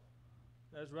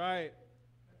 That's right.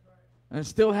 and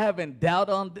still having doubt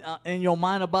in your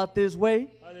mind about this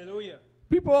way. Hallelujah.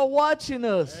 People are watching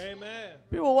us. Amen.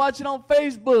 People are watching on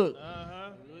Facebook. Uh-huh.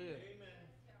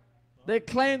 They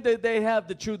claim that they have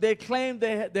the truth. They claim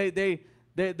that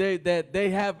they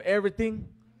have everything.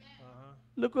 Uh-huh.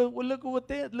 Look what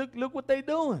they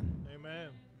doing. Amen. Amen.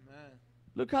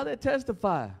 Look how they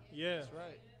testify. Yeah. That's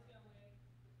right.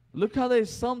 Look how they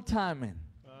sometiming.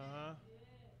 Uh-huh.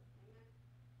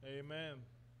 Amen.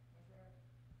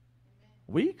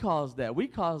 We caused that. We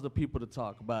caused the people to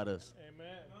talk about us.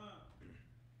 Amen.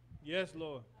 Yes,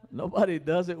 Lord. Nobody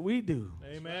does it. We do.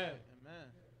 Amen. Amen.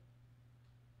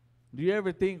 Do you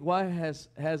ever think why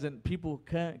hasn't people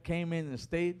came in and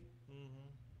stayed? Mm-hmm.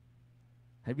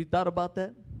 Have you thought about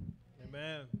that?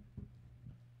 Amen.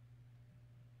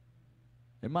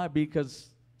 It might be because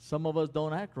some of us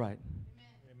don't act right.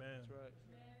 Amen. That's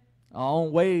right. Our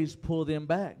own ways pull them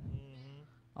back. Mm-hmm.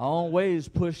 Our own ways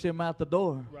push them out the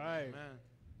door. Right. Amen.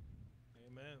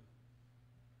 Amen.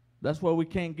 That's why we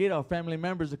can't get our family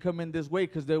members to come in this way,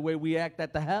 because the way we act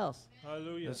at the house.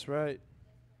 Hallelujah. That's right.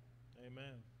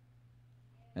 Amen.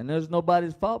 And there's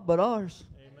nobody's fault but ours.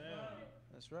 Amen.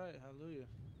 That's right. Hallelujah.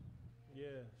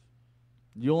 Yes.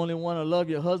 You only want to love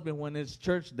your husband when it's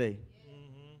church day.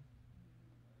 Mm-hmm.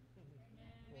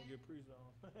 Won't get preached on.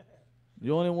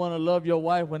 You only want to love your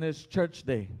wife when it's church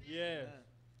day. Yes.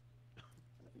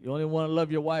 You only want to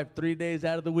love your wife 3 days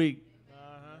out of the week.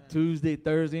 Uh-huh. Tuesday,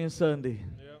 Thursday, and Sunday.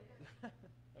 Yep.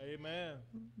 Amen.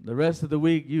 The rest of the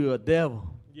week, you a devil.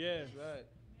 Yes. That's right.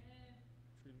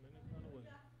 Treat him any kind of way.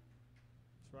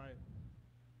 That's right.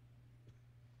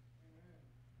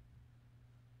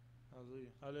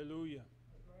 Hallelujah.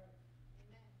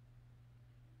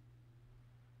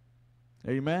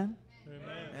 Amen.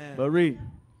 Amen. But read.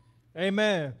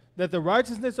 Amen. That the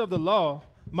righteousness of the law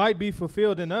might be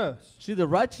fulfilled in us. See, the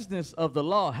righteousness of the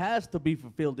law has to be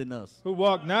fulfilled in us. Who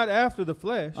walk not after the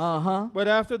flesh, but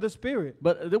after the Spirit.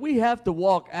 But we have to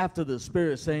walk after the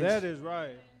Spirit, saints. That is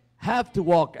right. Have to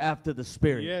walk after the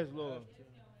Spirit. Yes, Lord.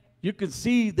 You can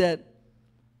see that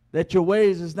your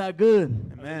ways is not good.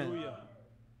 Amen. Hallelujah.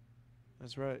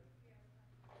 That's right.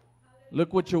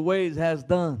 Look what your ways has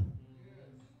done.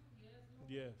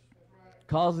 Yes.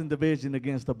 Causing division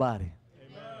against the body.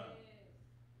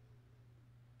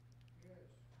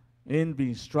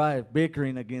 Envy, strife,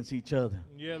 bickering against each other.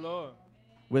 Yeah, Lord.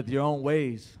 With your own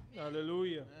ways.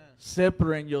 Hallelujah.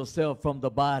 Separating yourself from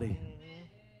the body.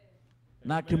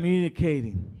 Not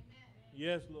communicating.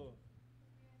 Yes, Lord.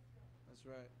 That's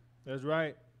right. That's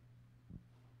right.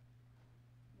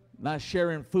 Not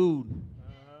sharing food.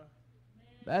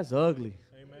 That's ugly.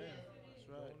 Amen. That's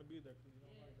right. Want to be there because you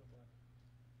don't like nobody.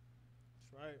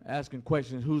 That's right. Asking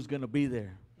questions, who's going to be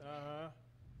there?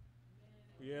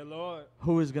 Yeah, Lord.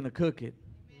 Who is going to cook it?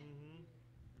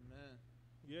 Amen.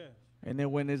 Yes. And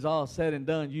then when it's all said and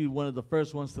done, you one of the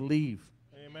first ones to leave.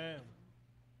 Amen.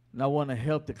 And I want to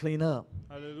help to clean up.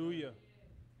 Hallelujah.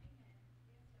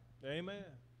 Amen.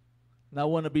 And I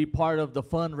want to be part of the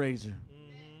fundraiser.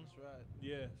 That's right.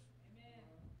 Yes.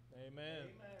 Amen.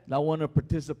 And I want to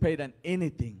participate in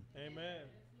anything. Amen.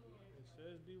 It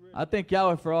says be ready. I thank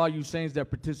Yahweh for all you saints that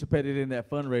participated in that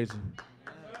fundraiser.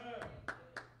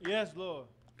 Yes, Lord.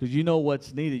 Because you know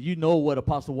what's needed. You know what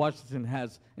Apostle Washington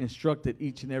has instructed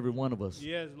each and every one of us.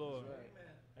 Yes, Lord.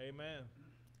 Amen.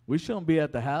 We shouldn't be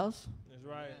at the house. That's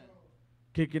right.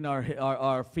 Kicking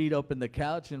our feet up in the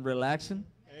couch and relaxing.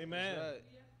 Amen. Right.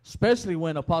 Especially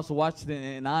when Apostle Washington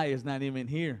and I is not even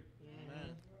here. Amen.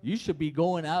 You should be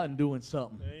going out and doing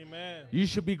something. Amen. You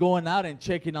should be going out and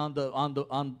checking on the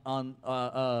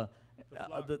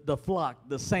flock,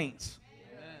 the saints.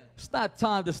 It's not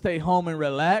time to stay home and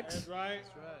relax. That's right.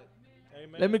 That's right.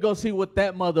 Amen. Let me go see what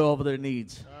that mother over there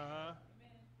needs.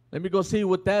 Let me go see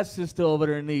what that sister over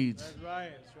there needs. That's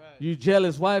right. That's right. You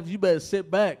jealous wife, you better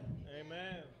sit back.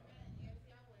 Amen.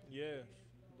 Yes.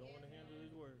 Don't want to handle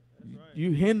his word. That's right.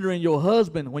 You hindering your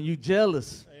husband when you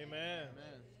jealous. Amen.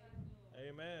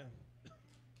 Amen.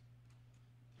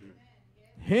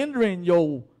 Hindering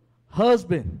your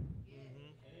husband.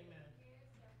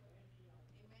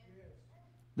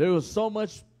 There was so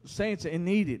much saints in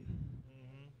needed.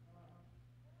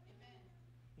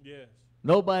 Yes.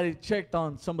 Nobody checked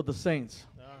on some of the saints.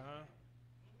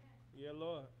 Yeah,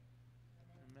 Lord.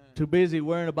 Too busy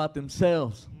worrying about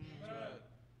themselves.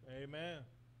 Right. Amen.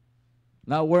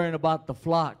 Not worrying about the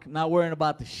flock. Not worrying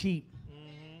about the sheep.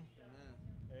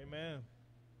 Amen.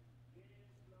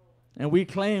 And we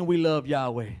claim we love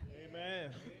Yahweh.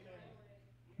 Amen.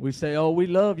 We say, oh, we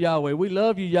love Yahweh. We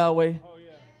love you, Yahweh. Oh,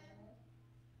 yeah.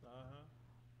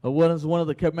 But what is one of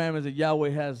the commandments that Yahweh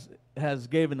has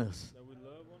given us? That we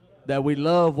love one another. That we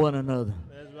love one another.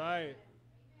 That's right.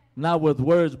 Not with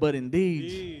words, but in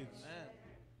deeds. Deeds.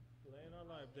 Laying our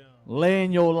life down.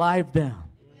 Laying your life down.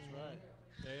 That's right.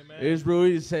 Amen. It's real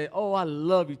easy to say, oh, I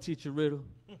love you, Teacher Riddle.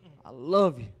 I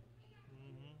love you.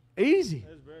 Easy.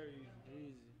 That's very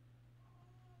easy.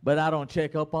 But I don't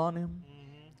check up on him.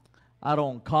 I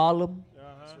don't call him.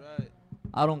 That's right.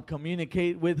 I don't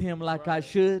communicate with him like I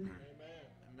should.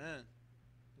 Amen.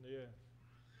 Yeah.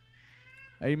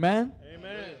 Amen?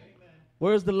 Amen.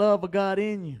 Where's the love of God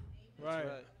in you? Right.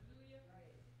 Right.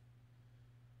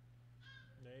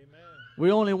 Amen.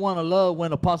 We only want to love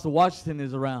when Apostle Washington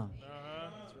is around.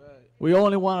 That's right. We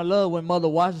only want to love when Mother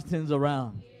Washington's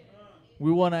around.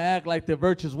 We want to act like the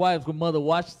virtuous wives when Mother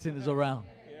Washington is around.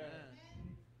 Yeah.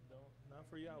 Not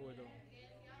for Yahweh, though.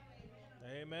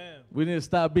 Amen. We need to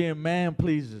stop being man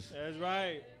pleasers. That's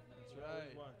right. That's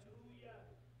right.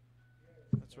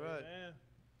 That's right. Amen.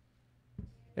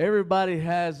 Everybody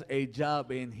has a job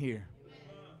in here.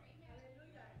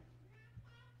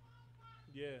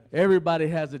 Yeah. Everybody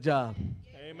has a job.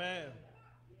 Amen.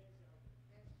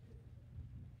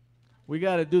 We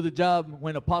got to do the job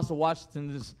when Apostle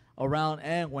Washington is around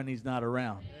and when he's not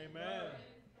around. Amen.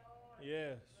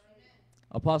 Yes.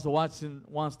 Apostle Washington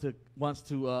wants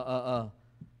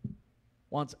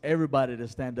everybody to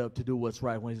stand up to do what's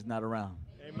right when he's not around.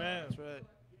 Amen. That's right.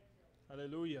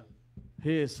 Hallelujah.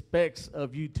 He expects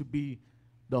of you to be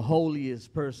the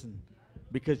holiest person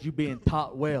because you're being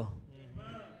taught well,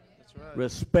 That's right.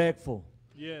 respectful.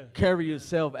 Yes. Carry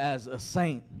yourself as a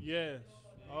saint. Yes.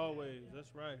 Always. That's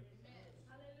right.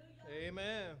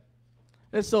 Amen.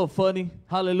 It's so funny.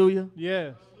 Hallelujah.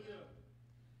 Yes.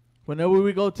 Whenever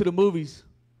we go to the movies,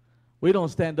 We don't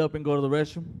stand up and go to the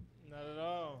restroom. Not at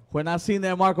all. When I seen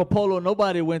that Marco Polo,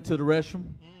 nobody went to the restroom.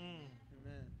 Amen.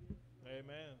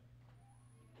 Amen.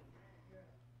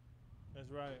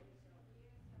 That's right.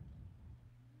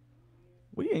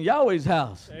 We in Yahweh's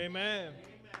house. Amen.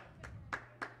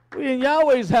 We in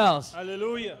Yahweh's house.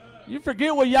 Hallelujah. You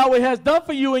forget what Yahweh has done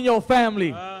for you and your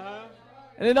family. Uh-huh.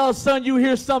 And then all of a sudden you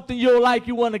hear something you don't like,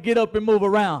 you want to get up and move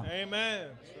around. Amen.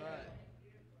 That's right.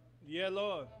 Yeah,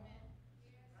 Lord.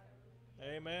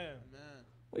 Amen.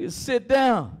 We just sit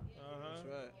down. That's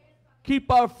right.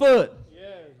 Keep our foot.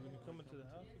 Yes, when you come into the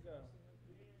house of God.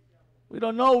 We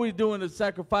don't know we're doing the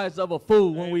sacrifice of a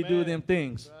fool when we do Amen. them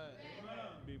things. Right.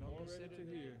 Be more ready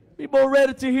to hear. Be more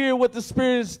ready to hear what the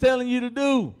Spirit is telling you to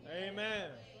do. Amen.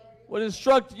 What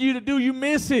instructed you to do, you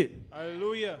miss it.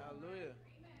 Hallelujah.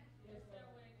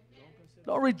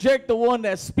 Don't reject the one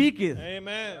that speaketh.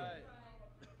 Amen.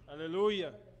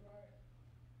 Hallelujah.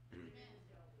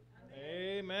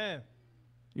 Amen.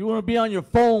 You want to be on your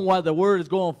phone while the word is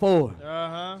going forward.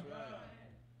 Uh-huh.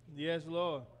 Yes,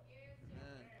 Lord.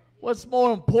 What's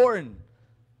more important?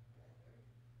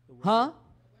 Huh?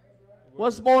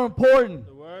 What's more important?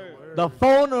 The word. The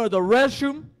phone or the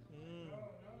restroom?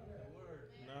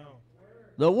 No.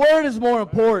 The word is more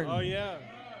important. Oh, yeah.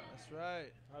 That's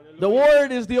right. Hallelujah. The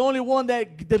word is the only one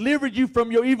that delivered you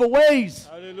from your evil ways.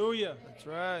 Hallelujah. That's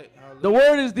right. Hallelujah. The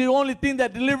word is the only thing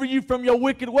that delivered you from your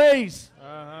wicked ways.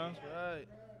 Uh-huh. That's right.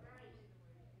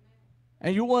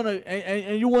 And you want to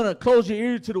and you want to close your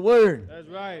ear to the word. That's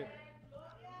right.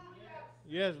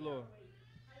 Yes, Lord.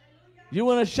 You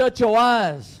want to shut your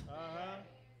eyes. Uh-huh.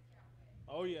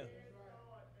 Oh, yeah.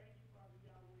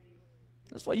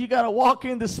 That's why you got to walk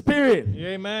in the Spirit.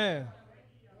 Amen.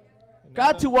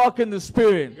 Got to walk in the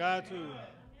Spirit. Got to.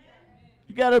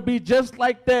 You got to be just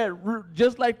like that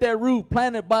root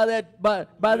planted by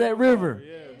that river.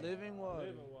 Yeah. Living water.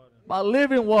 By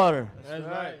living water. That's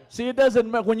right. See, it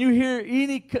doesn't matter when you hear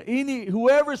any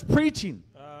whoever's preaching.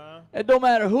 Uh-huh. It don't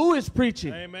matter who is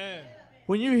preaching. Amen.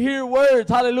 When you hear words,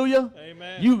 hallelujah,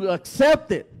 Amen. you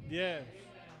accept it. Yes.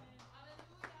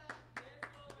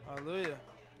 Hallelujah.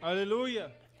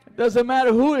 Hallelujah. It doesn't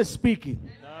matter who is speaking.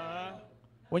 Uh-huh.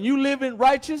 When you live in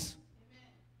righteous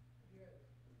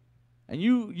and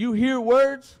you hear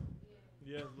words,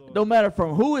 Yes, Lord. it don't matter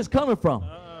from who it's coming from.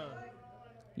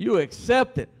 You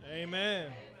accept it.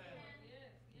 Amen.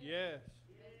 Yes.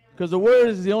 Because the word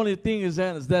is the only thing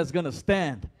that's going to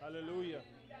stand. Hallelujah.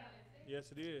 Yes,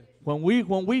 it is. When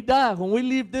we die, when we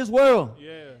leave this world,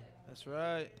 Yeah. That's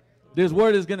right. this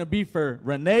word is going to be for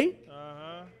Renee,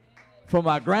 Uh-huh. for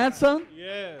my grandson,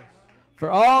 Yes.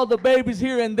 for all the babies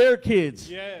here and their kids.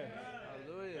 Yes.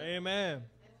 Hallelujah. Amen.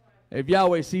 If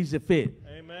Yahweh sees it fit.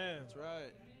 Amen. That's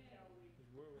right.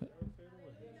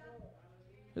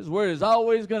 His word is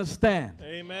always going to stand.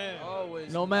 Amen.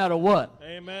 Always. No matter what.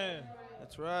 Amen.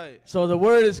 That's right. So the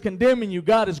word is condemning you.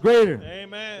 God is greater.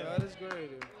 Amen. God is greater.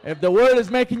 If the word is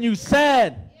making you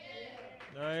sad,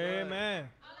 Amen.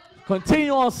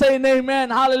 continue on saying amen.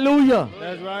 Hallelujah.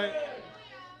 That's right.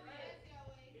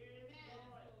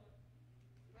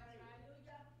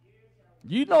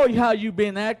 You know how you've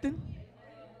been acting.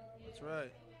 That's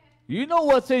right. You know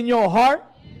what's in your heart.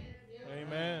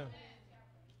 Amen.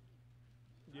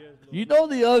 Yes, Lord. You know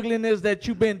the ugliness that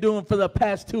you've been doing for the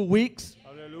past 2 weeks.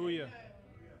 Hallelujah.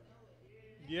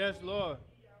 Yes, Lord.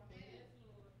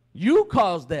 You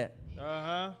caused that.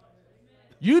 Uh-huh.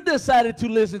 You decided to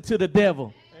listen to the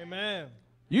devil. Amen.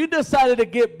 You decided to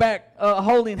get back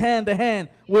holding hand to hand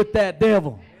with that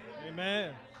devil.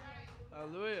 Amen.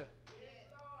 Hallelujah.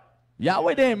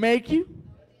 Yahweh didn't make you.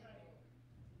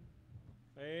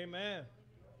 Amen.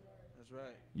 That's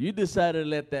right. You decided to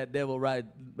let that devil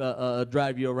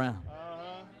drive you around.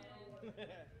 Uh-huh.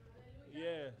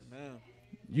 Yes. Man.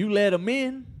 You let him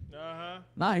in. Uh-huh.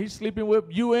 Now he's sleeping with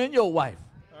you and your wife.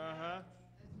 Uh-huh.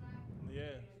 Yeah.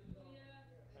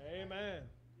 Amen.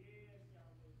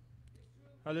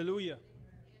 Hallelujah.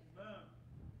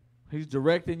 He's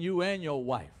directing you and your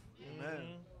wife. Amen.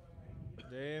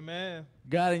 Amen.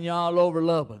 Guiding you all over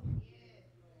Lubbock.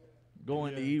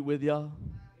 Going to Yeah. eat with y'all.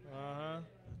 Uh-huh.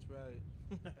 That's right.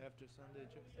 After Sunday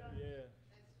church.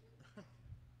 Yeah.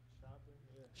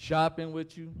 Shopping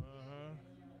with you. Uh-huh.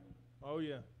 Oh,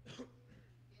 yeah.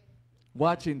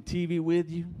 Watching TV with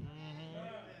you.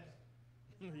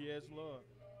 Mm-hmm. Yes, Lord.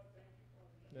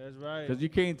 That's right. Because you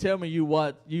can't tell me you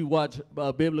watch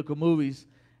biblical movies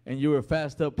and you were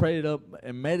fast up, prayed up,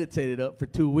 and meditated up for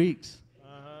 2 weeks.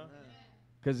 Uh-huh.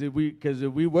 Because if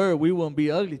we were, we wouldn't be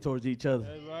ugly towards each other.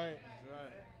 That's right.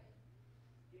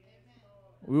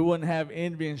 We wouldn't have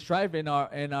envy and strife in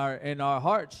our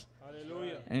hearts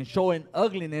Hallelujah. and showing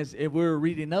ugliness if we were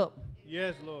reading up.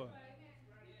 Yes, Lord.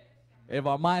 If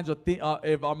our minds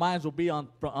will be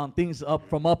on things up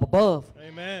from up above,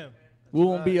 Amen. We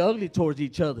won't be ugly towards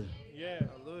each other. Yeah.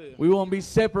 Hallelujah. We won't be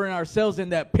separating ourselves in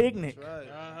that picnic. That's right.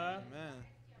 Amen.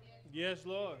 Yes,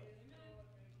 Lord.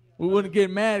 We wouldn't get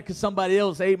mad because somebody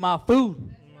else ate my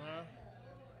food.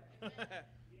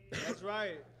 That's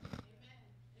right.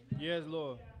 Yes,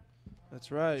 Lord. That's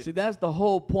right. See, that's the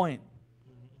whole point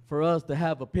for us to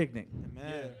have a picnic. Amen.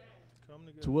 Yeah. Come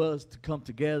together. To us to come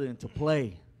together and to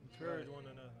play. Encourage one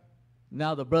another.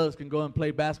 Now the brothers can go and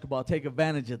play basketball. Take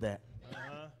advantage of that.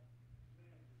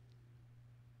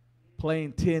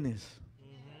 Playing tennis.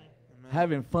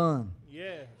 Having fun.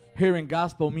 Yeah. Hearing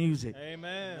gospel music.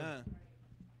 Amen.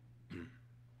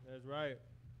 That's right.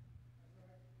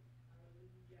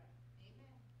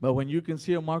 But when you can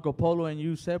see a Marco Polo and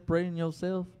you separating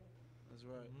yourself, that's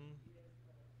right.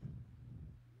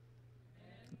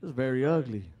 It's very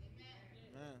ugly.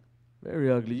 Amen.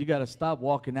 Very ugly. You got to stop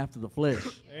walking after the flesh.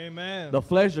 Amen. The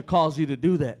flesh will cause you to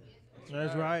do that.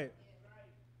 That's right.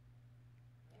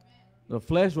 The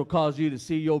flesh will cause you to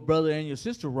see your brother and your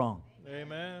sister wrong.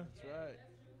 Amen. That's right.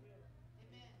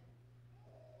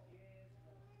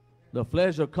 The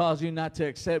flesh will cause you not to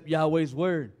accept Yahweh's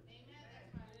word.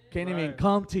 Can't even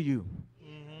come to you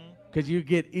because you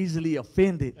get easily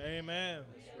offended. Amen.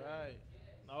 That's right.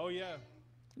 Oh, yeah.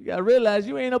 You got to realize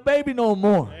you ain't a baby no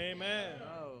more. Amen.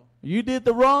 Oh. You did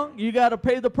the wrong, you got to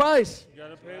pay the price. You got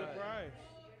to pay the price.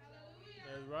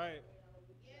 That's right.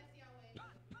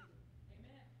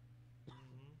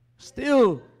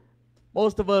 Still,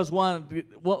 most of us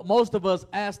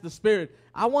ask the Spirit,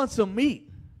 I want some meat.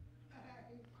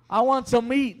 I want some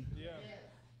meat. Yeah.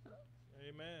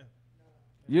 Amen.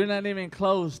 You're not even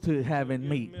close to having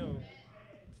meat. Milk.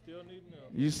 Still need milk.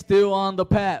 You're still on the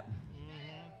pap.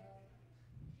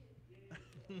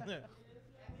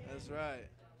 That's right.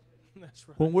 That's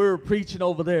right. When we were preaching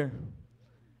over there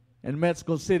in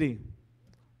Mexico City,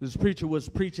 this preacher was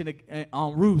preaching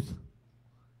on Ruth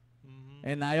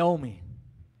and Naomi.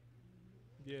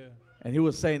 Yeah. And he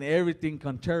was saying everything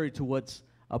contrary to what's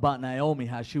about Naomi,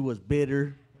 how she was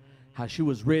bitter, how she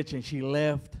was rich and she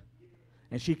left,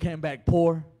 and she came back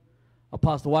poor.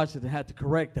 Apostle Washington had to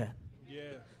correct that. Yeah.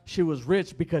 She was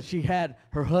rich because she had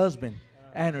her husband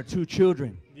and her 2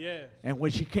 children. Yeah. And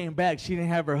when she came back, she didn't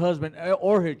have her husband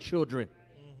or her children.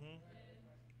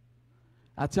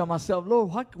 I tell myself,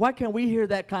 Lord, why can't we hear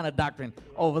that kind of doctrine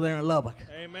over there in Lubbock?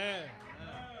 Amen.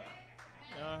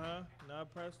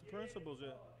 Not press the principles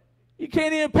yet. You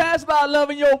can't even pass by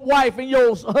loving your wife and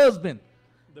your husband,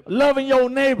 loving your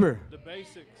neighbor. The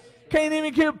basics. Can't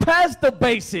even get past the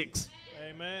basics.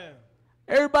 Amen.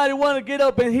 Everybody want to get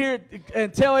up and hear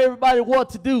and tell everybody what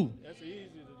to do. That's easy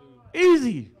to do.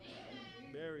 Easy.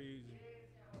 Very easy.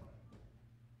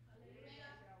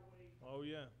 Oh,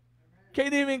 yeah.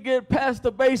 Can't even get past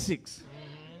the basics.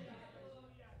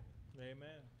 Amen.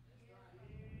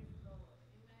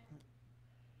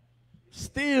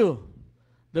 Still,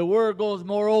 the word goes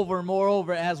moreover and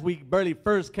moreover as we barely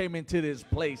first came into this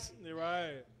place. You're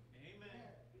right.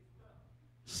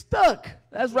 Stuck.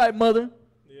 That's right, mother.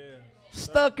 Yeah.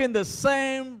 Stuck in the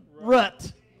same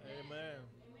rut. Amen.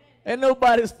 And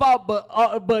nobody's fault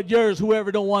but yours,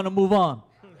 whoever don't want to move on.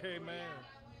 Amen.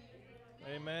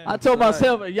 Amen. I told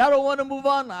myself, y'all don't want to move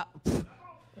on?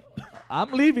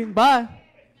 I'm leaving. Bye.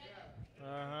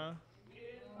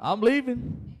 I'm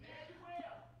leaving.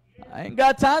 I ain't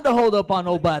got time to hold up on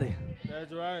nobody.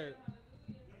 That's right.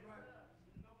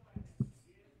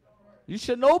 You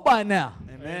should know by now.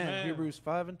 Amen. Hebrews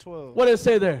 5:12. What does it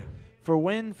say there? For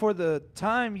when for the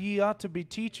time ye ought to be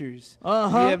teachers, ye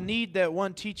have need that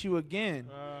one teach you again,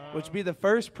 which be the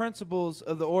first principles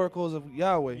of the oracles of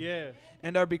Yahweh, Yes.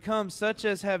 and are become such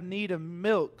as have need of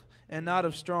milk and not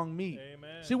of strong meat.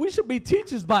 Amen. See, we should be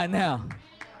teachers by now.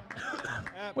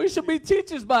 We should be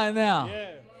teachers by now.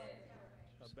 Yeah.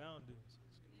 Abounding.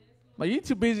 But you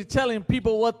too busy telling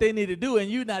people what they need to do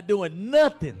and you not doing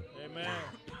nothing. Amen.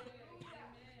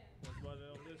 That's why they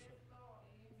don't listen.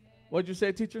 What'd you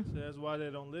say, teacher? That's why they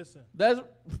don't listen.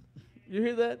 You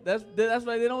hear that? That's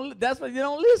why they don't. That's why they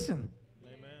don't listen.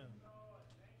 Amen.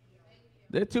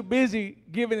 They're too busy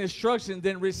giving instructions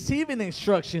than receiving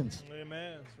instructions.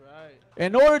 Amen. That's right.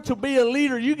 In order to be a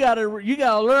leader, you gotta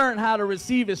learn how to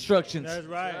receive instructions. That's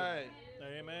right.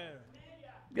 Amen.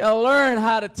 You gotta learn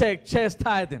how to take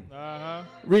chastising,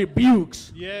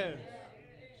 rebukes, Yes.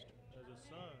 As a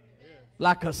son. Yeah.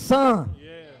 like a son.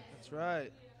 Yeah. That's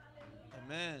right.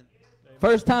 Amen.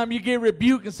 First time you get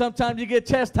rebuked and sometimes you get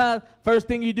chastised, first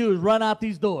thing you do is run out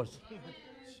these doors.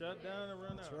 Shut down and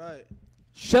run out. That's right.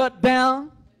 Shut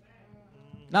down.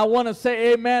 Not want to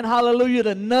say amen, hallelujah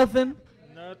to nothing.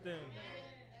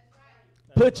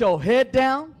 Put your head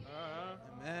down.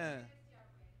 Amen.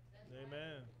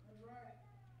 Amen.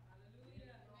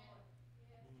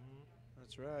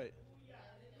 That's right.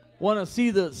 Want to see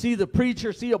the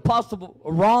preacher, see apostle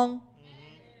wrong?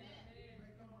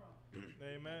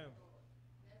 Amen.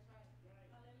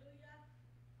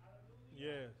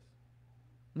 Yes.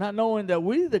 Not knowing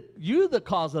that you're the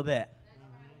cause of that.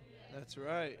 That's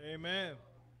right. Amen.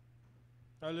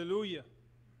 Hallelujah.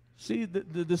 See,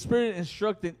 the Spirit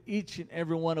instructing each and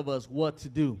every one of us what to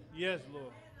do. Yes, Lord.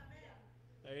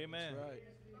 Amen. That's right.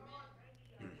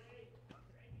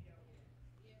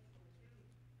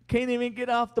 Can't even get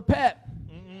off the pap.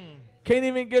 Can't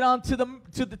even get on to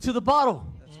the bottle.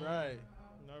 That's right.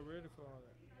 Not ready for all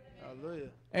that. Hallelujah.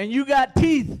 And you got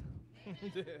teeth.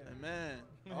 Amen.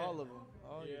 All of them.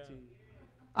 All your teeth.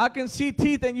 I can see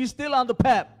teeth and you still on the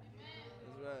pap.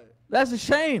 That's right. That's a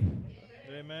shame.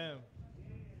 Amen.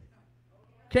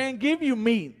 Can't give you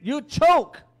meat. You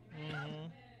choke.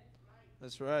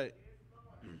 That's right.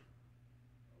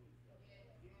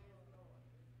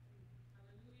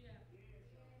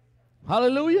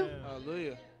 Hallelujah.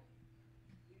 Hallelujah.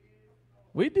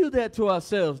 We do that to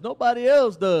ourselves. Nobody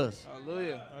else does.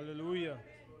 Hallelujah. Hallelujah.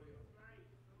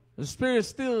 The Spirit's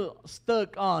still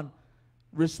stuck on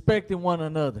respecting one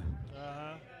another.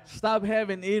 Stop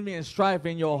having envy and strife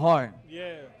in your heart.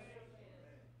 Yeah.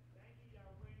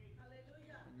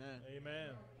 Amen. Amen.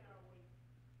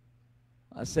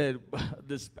 I said,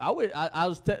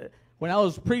 when I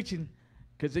was preaching,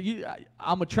 because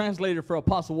I'm a translator for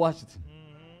Apostle Washington.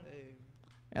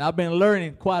 And I've been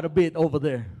learning quite a bit over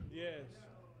there. Yes.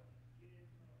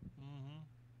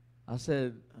 I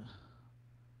said,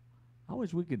 I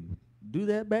wish we could do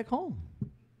that back home.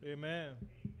 Amen.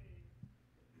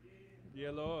 Yeah,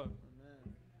 Lord.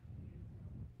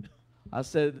 I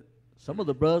said, some of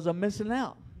the brothers are missing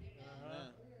out.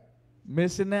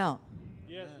 Missing out.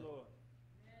 Yes, Lord.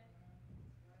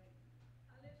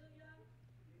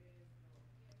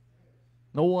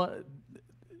 No one.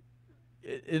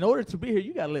 In order to be here,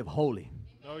 you got to live holy.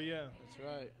 Oh, yeah. That's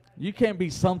right. You can't be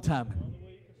sometime.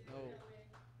 No.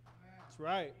 That's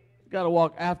right. You got to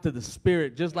walk after the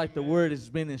Spirit, just like the Word has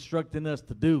been instructing us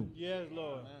to do. Yes,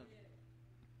 Lord.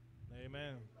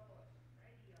 Amen.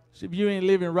 So if you ain't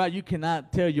living right, you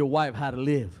cannot tell your wife how to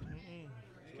live.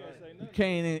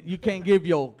 You can't give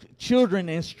your children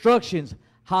instructions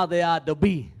how they ought to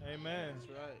be. Amen.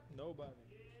 That's right.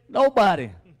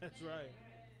 Nobody. That's right.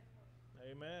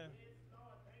 Amen.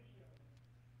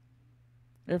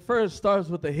 It first starts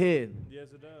with the head. Yes,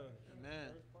 it does. Amen.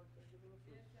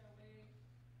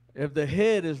 If the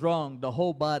head is wrong, the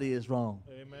whole body is wrong.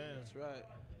 Amen. That's right.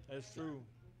 That's true.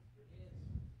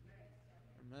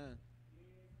 Amen.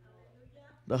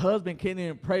 The husband can't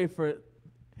even pray for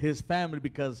his family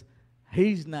because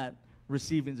he's not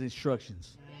receiving his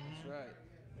instructions. That's right.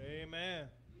 Amen.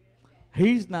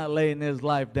 He's not laying his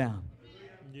life down.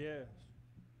 Yes.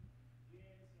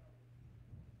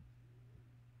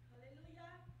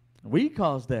 We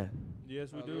cause that.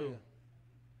 Yes, we do. Hallelujah.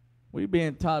 We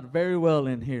being taught very well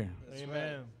in here. That's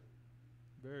Amen. right.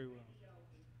 Very well.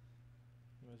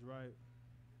 That's right.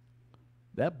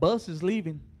 That bus is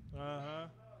leaving. Uh-huh.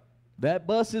 That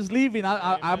bus is leaving.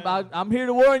 I'm here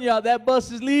to warn y'all. That bus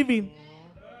is leaving.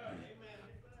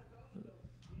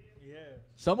 Yeah.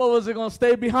 Some of us are going to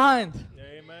stay behind.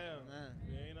 Amen. Amen.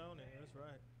 We ain't on it. That's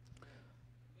right.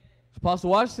 Apostle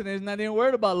Washington is not even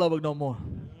worried about Lubbock no more.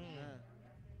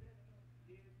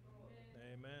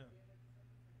 Amen.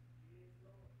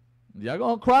 Y'all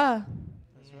going to cry.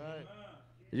 That's right.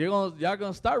 Y'all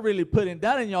gonna start really putting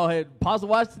that in y'all head. Apostle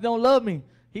Washington don't love me.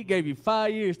 He gave you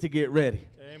 5 years to get ready.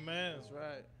 Amen. That's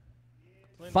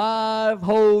right. 5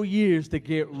 whole years to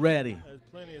get ready. There's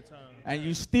plenty of time. And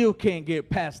you still can't get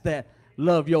past that.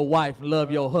 Love your wife,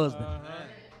 love your husband.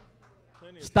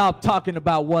 Plenty of Stop talking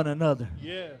about one another.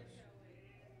 Yes.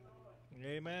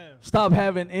 Amen. Stop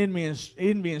having envy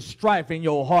and strife in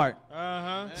your heart.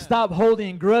 Uh-huh. Stop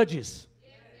holding grudges.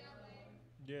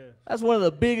 Yes. That's one of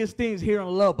the biggest things here in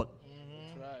Lubbock.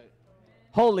 That's right.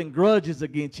 Holding grudges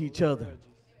against each other.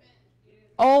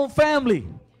 Own family.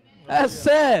 That's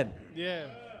sad. Yeah.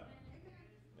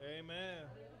 Amen.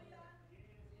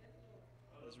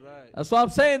 That's right. That's why I'm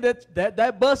saying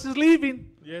that bus is leaving.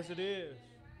 Yes, it is.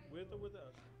 With or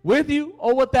without. With you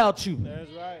or without you.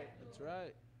 That's right. That's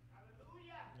right.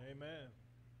 Amen.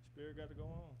 Spirit got to go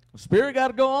on. Spirit got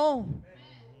to go on.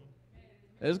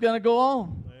 It's going to go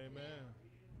on. Amen.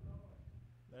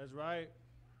 That's right.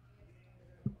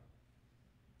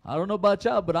 I don't know about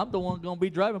y'all, but I'm the one going to be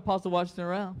driving Apostle Washington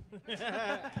around.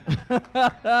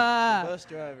 Bus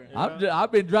driver.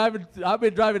 I've been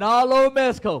driving all over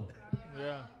Mexico.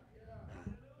 Yeah.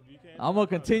 I'm going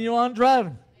to continue on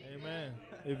driving. Amen.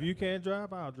 If you can't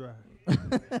drive, I'll drive.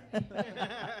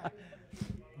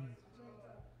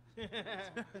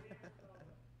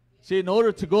 See, in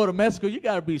order to go to Mexico, you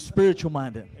got to be spiritual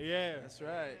minded. Yeah. That's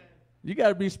right. You got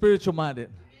to be spiritual minded.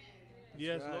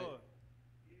 Yes, right. Lord.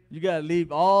 You got to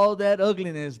leave all that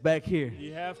ugliness back here.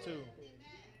 You have to.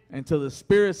 Until the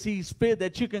Spirit sees fit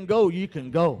that you can go, you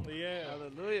can go. Yeah.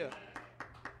 Hallelujah.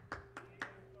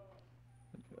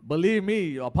 Believe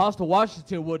me, Apostle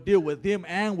Washington will deal with them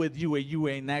and with you when you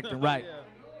ain't acting right. Yeah.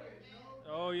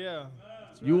 Oh, yeah.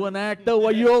 You want to act up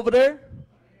while you over there?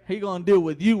 He going to deal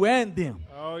with you and them.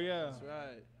 Oh, yeah. That's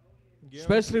right.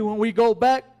 Especially when we go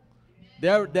back.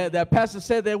 That pastor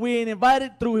said that we ain't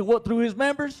invited through his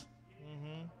members.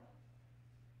 Mm-hmm.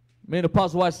 Me and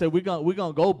Apostle White said we're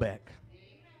gonna go back.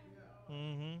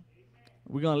 Mm-hmm.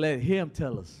 We're gonna let him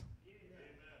tell us,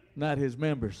 not his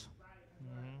members.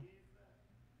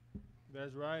 Mm-hmm.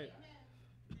 That's right.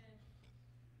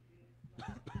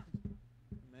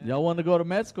 Y'all want to go to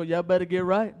Mexico? Y'all better get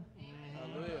right.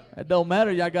 Hallelujah. It don't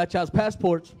matter. Y'all got y'all's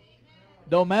passports.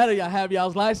 Don't matter. Y'all have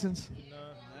y'all's license.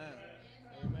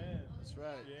 Amen. That's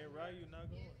right. You ain't right, you're not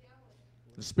going.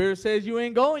 The Spirit says you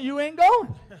ain't going. You ain't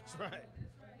going. That's right.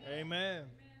 Amen.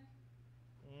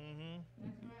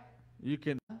 Mm-hmm. You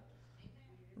can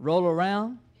roll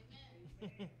around,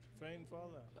 Faint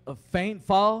fall out. a faint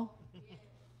fall,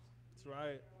 That's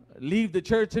right. leave the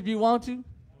church if you want to.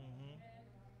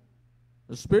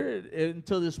 The Spirit,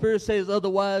 until the Spirit says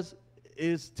otherwise,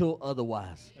 is till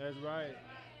otherwise. That's right.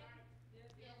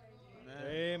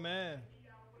 Amen.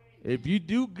 If you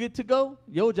do get to go,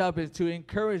 your job is to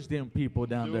encourage them people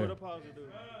down Do there. what Apostle do.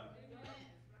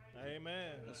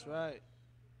 Amen. That's right.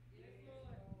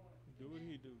 Do what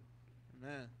he do.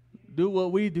 Amen. Do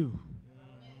what we do.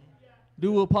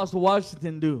 Do what Apostle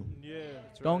Washington do. Yeah.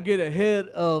 Don't get ahead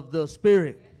of the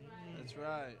Spirit. That's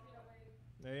right.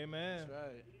 Amen. That's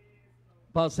right.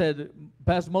 Paul said,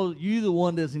 Pastor Moses, you the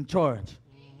one that's in charge.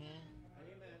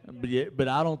 But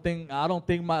I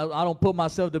don't put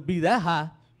myself to be that high.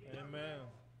 Amen.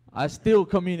 I still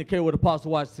communicate with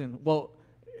Apostle Washington. Well,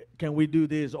 can we do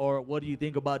this, or what do you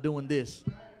think about doing this?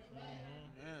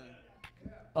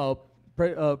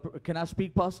 Can I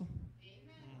speak, Apostle?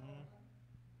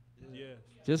 Yes.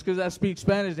 Just because I speak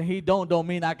Spanish and he don't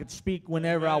mean I can speak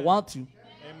whenever I want to.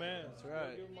 Amen. That's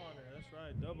right. Give him honor. That's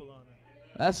right. Double honor.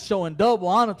 That's showing double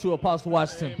honor to Apostle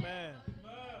Washington. Amen.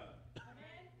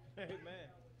 Amen.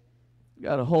 You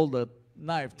got to hold a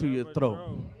knife to your Never throat.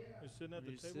 throw. You're sitting at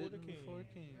the You're table with the sitting king. before a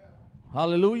king.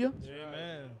 Hallelujah.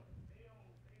 Amen.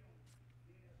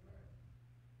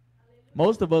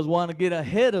 Most of us want to get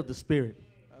ahead of the Spirit.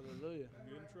 Hallelujah.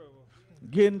 Get in trouble.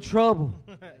 Get in trouble.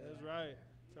 That's right.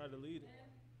 Try to lead it.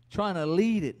 Trying to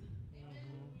lead it.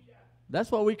 That's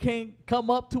why we can't come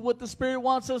up to what the Spirit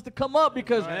wants us to come up,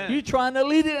 because Amen. you're trying to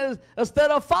lead it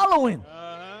instead of following.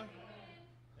 Uh-huh.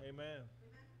 Amen.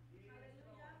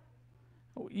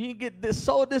 You get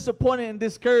so disappointed and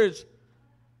discouraged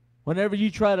whenever you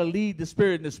try to lead the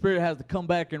Spirit and the Spirit has to come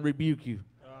back and rebuke you.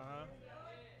 Uh-huh.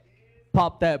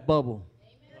 Pop that bubble.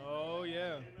 Oh,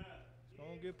 yeah. It's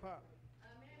going to get popped.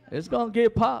 It's going to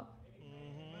get popped.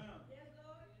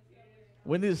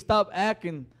 We need to stop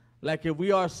acting like if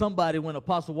we are somebody when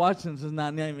Apostle Washington is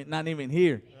not even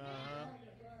here. Uh-huh.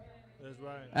 That's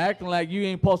right. Acting like you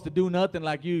ain't supposed to do nothing,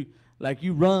 like you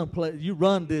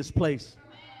run this place.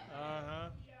 Uh-huh.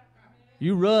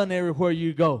 You run everywhere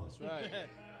you go. That's right.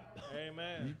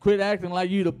 Amen. You quit acting like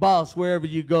you the boss wherever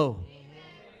you go.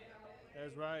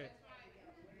 That's right.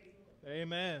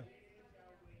 Amen.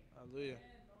 Hallelujah.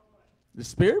 The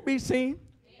Spirit be seen.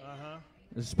 Uh-huh.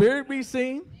 The Spirit be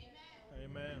seen.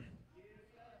 Amen.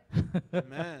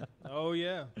 Amen. Oh,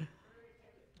 yeah.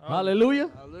 Hallelujah.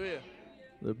 Hallelujah.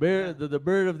 The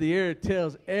bird of the air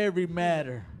tells every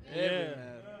matter. Yeah.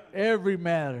 Every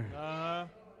matter. Uh-huh.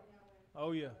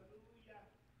 Oh, yeah.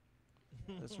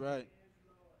 That's right.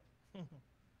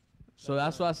 So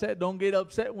that's why I said don't get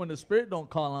upset when the Spirit don't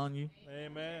call on you.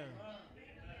 Amen.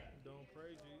 Don't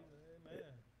praise you. Amen.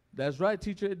 That's right,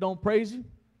 teacher. It don't praise you.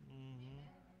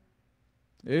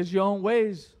 It's your own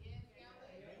ways.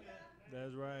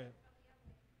 That's right.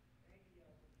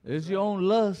 It's your own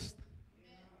lust.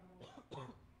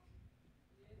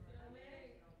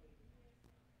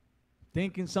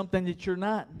 Thinking something that you're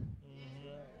not.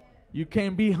 You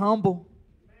can't be humble.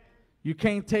 You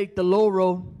can't take the low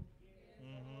road.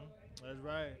 That's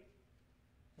right.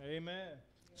 Amen.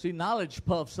 See, knowledge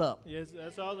puffs up. Yes,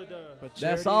 that's all it does. But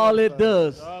That's charity all it edifies.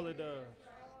 does. That's all it does.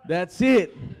 That's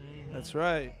it. That's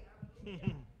right.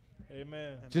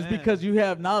 Amen. Just Amen. because you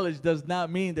have knowledge does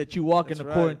not mean that you walking That's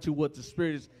according right. to what the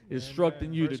Spirit is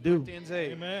instructing you to 1 do. Corinthians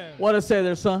 8. Amen. What I say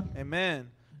there, son? Amen.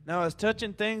 Now, as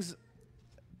touching things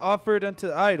offered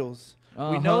unto idols,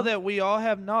 we know that we all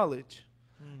have knowledge.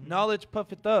 Knowledge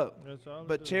puffeth up, That's all it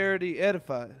but does. charity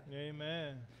edifieth.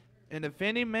 Amen. And if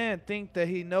any man think that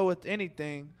he knoweth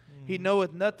anything, he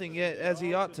knoweth nothing yet as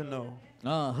he ought to know.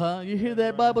 You hear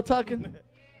that Bible talking?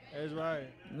 That's right.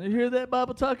 You hear that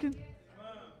Bible talking?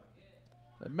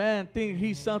 The man think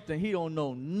he's something, he don't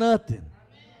know nothing.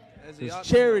 As he ought Because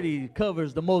to know. charity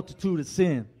covers the multitude of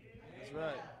sin. That's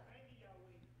right.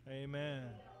 Amen.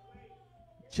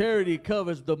 Charity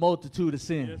covers the multitude of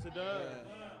sin. Yes, it does.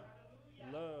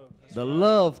 Love. The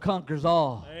love conquers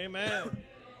all. Amen.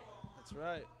 That's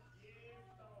right.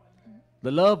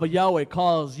 The love of Yahweh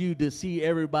calls you to see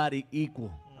everybody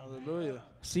equal. Hallelujah.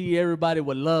 See everybody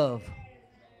with love,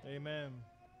 Amen.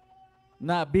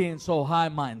 not being so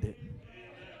high-minded.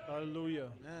 Hallelujah.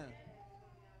 Man.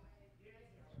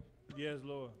 Yes,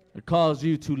 Lord. It calls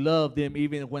you to love them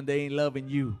even when they ain't loving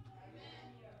you.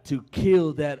 To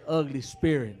kill that ugly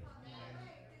spirit.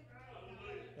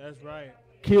 That's right.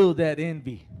 Kill that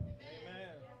envy. Amen.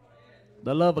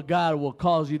 The love of God will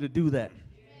cause you to do that.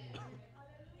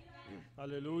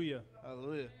 Hallelujah.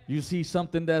 Hallelujah. You see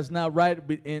something that's not right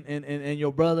in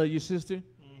your brother, your sister,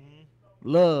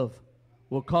 love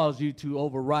will cause you to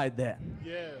override that.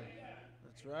 Yeah.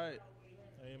 That's right.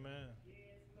 Amen.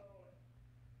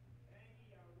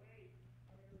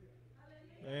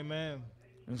 Amen.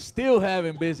 And still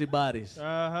having busybodies.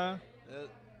 Uh-huh.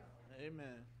 Amen.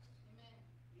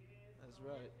 That's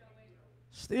right.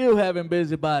 Still having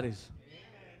busybodies.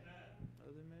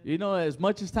 You know, as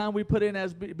much as time we put in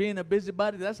as being a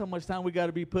busybody, that's how much time we got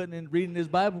to be putting in reading this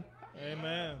Bible.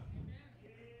 Amen.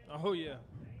 Oh, yeah.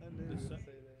 I knew you would say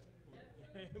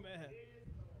that. Amen.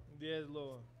 Yes,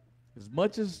 Lord. As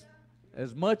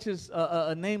much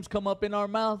as names come up in our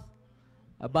mouth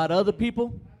about other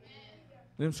people,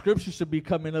 them scriptures should be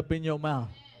coming up in your mouth.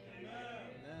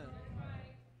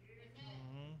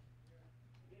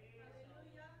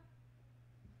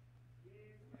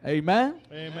 Amen.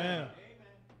 Amen.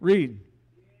 Read.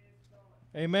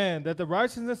 Amen. That the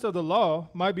righteousness of the law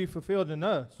might be fulfilled in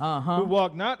us, who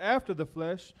walk not after the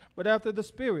flesh, but after the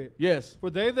Spirit. Yes. For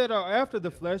they that are after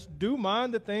the flesh do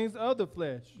mind the things of the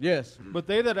flesh. Yes. But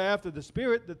they that are after the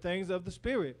Spirit, the things of the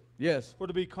Spirit. Yes. For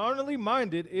to be carnally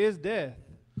minded is death.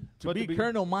 To be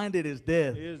carnal-minded is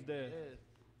death. Is death.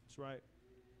 That's right.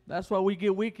 That's why we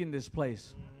get weak in this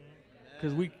place.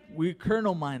 Because we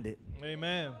carnal-minded.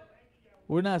 Amen.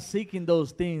 We're not seeking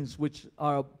those things which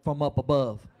are from up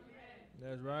above.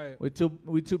 That's right.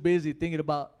 We're too busy thinking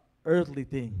about earthly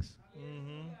things.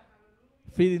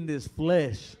 Feeding this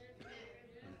flesh.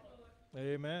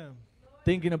 Amen.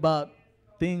 Thinking about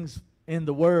things in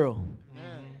the world.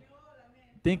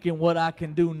 Thinking what I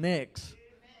can do next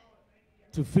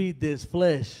to feed this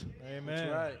flesh. Amen.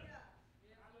 That's right.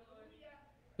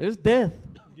 There's death.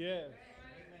 Yes.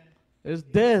 There's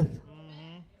death.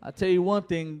 I tell you one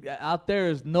thing, out there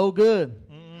is no good.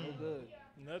 No good.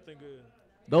 Nothing good.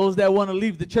 Those that want to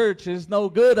leave the church, it's no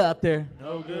good out there.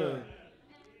 No good.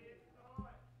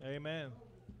 Amen.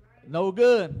 No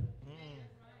good.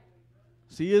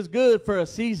 See, it's good for a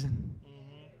season.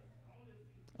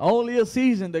 Only a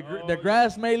season. The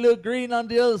grass may look green on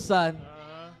the other side.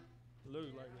 Looks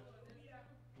like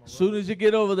it. As soon as you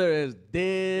get over there, it's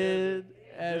dead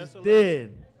as Desolation.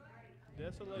 dead.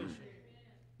 Desolation.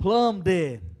 Plumb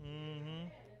dead.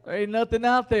 There ain't nothing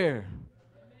out there.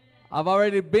 I've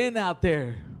already been out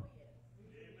there.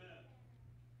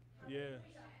 Yeah.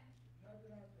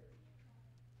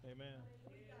 Amen.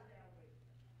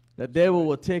 The devil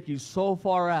will take you so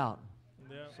far out.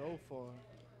 Yeah. So far.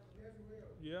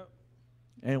 Yep.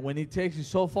 And when he takes you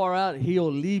so far out,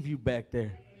 he'll leave you back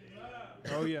there.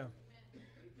 Oh, yeah.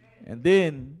 And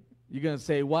then you're going to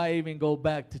say, why even go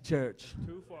back to church?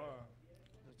 Too far.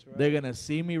 That's right. They're going to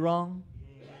see me wrong.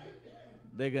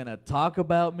 They're going to talk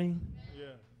about me. Yeah.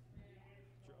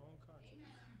 Your own conscience.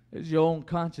 It's your own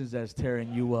conscience that's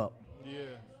tearing you up. Yeah.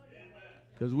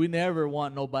 Because we never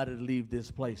want nobody to leave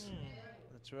this place.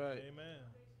 That's right.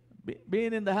 Amen.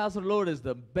 Being in the house of the Lord is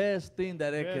the best thing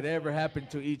that it could Yes. ever happen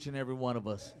to each and every one of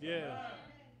us. Yeah.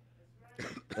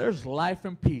 There's life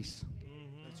and peace.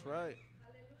 That's right.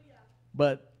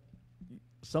 But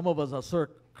some of us are so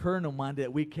carnal-minded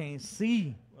that we can't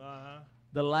see Uh-huh.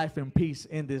 the life and peace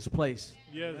in this place.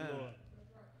 Yes, Amen. Lord.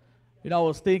 You know, I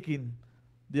was thinking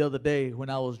the other day when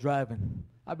I was driving.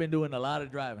 I've been doing a lot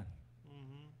of driving.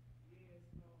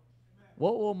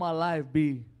 What will my life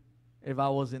be if I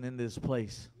wasn't in this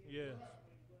place? Yes.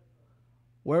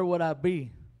 Where would I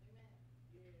be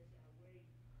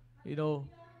You know,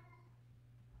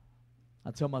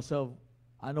 I tell myself,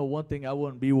 I know one thing, I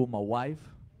wouldn't be with my wife.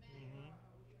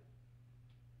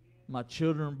 My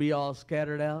children be all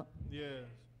scattered out. Yes.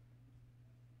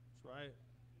 That's right.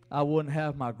 I wouldn't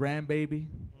have my grandbaby.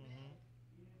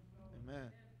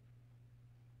 Amen.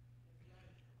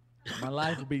 My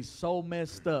life would be so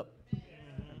messed up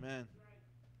Amen.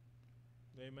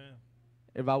 Amen.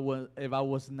 if I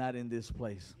was not in this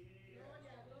place.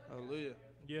 Hallelujah.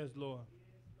 Yes, Lord.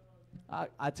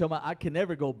 I tell I can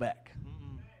never go back.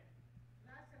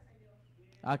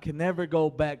 I can never go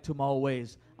back to my old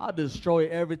ways. I'll destroy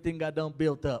everything I done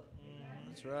built up.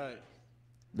 That's right.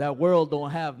 That world don't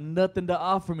have nothing to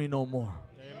offer me no more.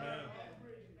 Amen.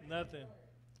 Nothing.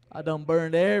 I done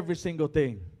burned every single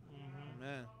thing.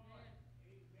 Amen.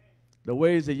 The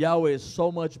ways of Yahweh is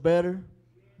so much better.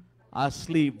 I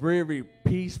sleep very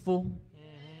peaceful.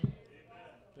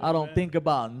 I don't think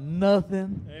about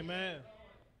nothing. Amen.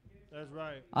 That's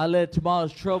right. I let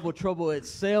tomorrow's trouble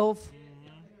itself.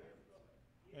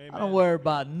 Amen. I don't worry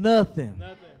about nothing.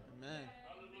 Nothing. Amen.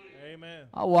 Amen.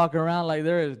 I walk around like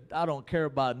I don't care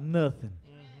about nothing.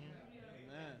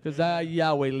 Because I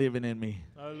Yahweh living in me.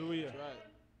 Hallelujah. That's right.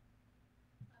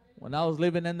 When I was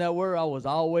living in that world, I was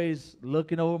always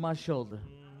looking over my shoulder.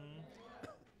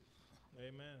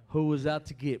 Amen. Who was out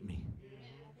to get me?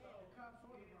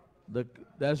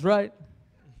 That's right.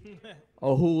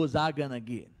 Or who was I going to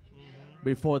get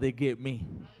before they get me?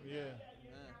 Yeah.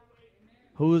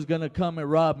 Who was going to come and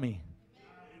rob me?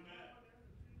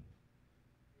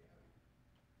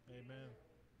 Amen.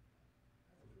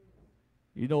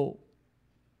 You know,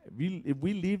 if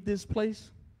we leave this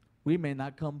place, we may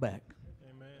not come back.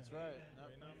 Amen. That's right. May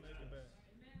not make it back.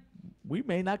 We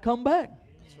may not come back.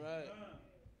 That's right.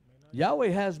 Yahweh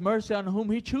has mercy on whom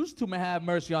he chooses to have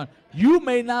mercy on. You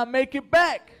may not make it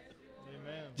back.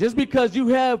 Amen. Just because you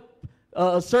have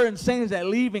certain saints that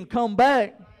leave and come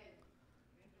back,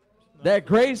 that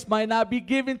grace might not be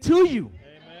given to you.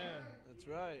 Amen. That's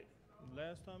right.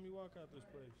 Last time you walk out this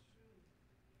place.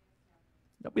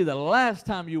 That'll be the last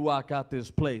time you walk out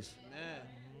this place.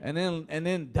 Amen. And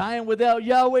then dying without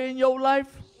Yahweh in your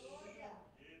life.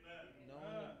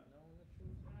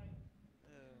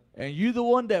 And you the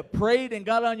one that prayed and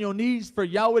got on your knees for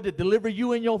Yahweh to deliver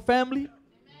you and your family.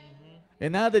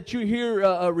 And now that you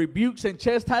hear rebukes and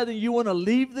chastising, you want to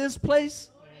leave this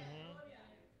place?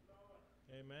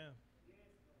 Amen.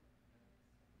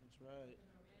 That's right.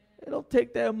 It don't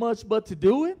take that much but to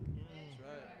do it.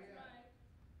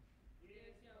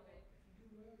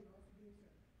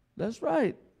 That's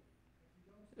right.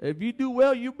 That's right. If you do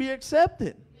well, you'll be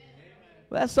accepted.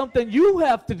 That's something you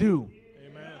have to do.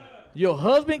 Amen. Your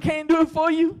husband can't do it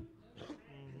for you.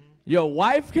 Your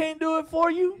wife can't do it for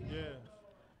you. Yeah.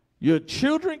 Your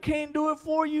children can't do it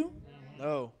for you.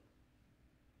 No.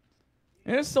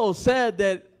 And it's so sad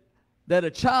that a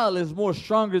child is more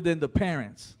stronger than the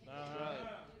parents.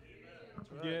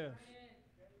 Yeah.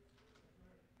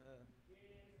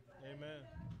 Amen.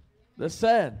 That's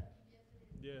sad.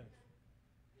 Yeah.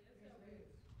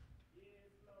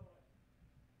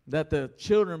 That the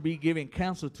children be giving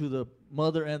counsel to the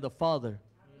mother and the father.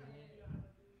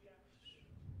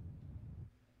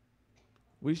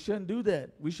 We shouldn't do that.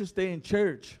 We should stay in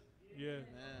church. Yeah. Amen.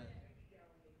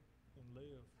 And live.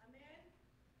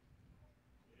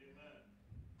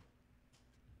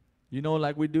 You know,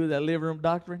 like we do that living room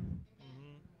doctrine.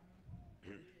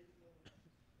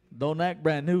 Don't act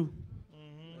brand new.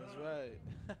 That's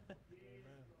right.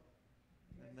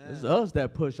 Amen. It's us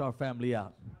that push our family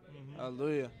out.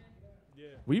 Hallelujah. Yeah.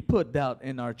 We put doubt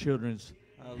in our children's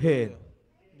Hallelujah. head.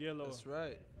 Yeah, Lord. That's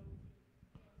right.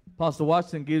 Pastor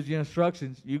Watson gives you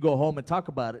instructions. You go home and talk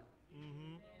about it.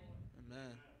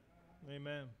 Amen.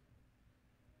 Amen.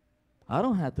 I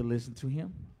don't have to listen to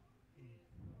him.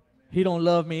 He don't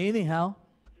love me anyhow.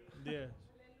 Yeah.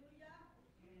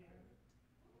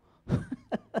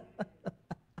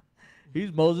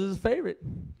 He's Moses' favorite.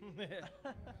 Yeah.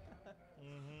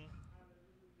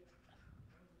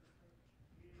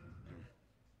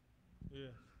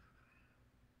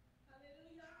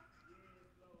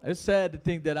 It's sad to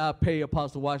think that I pay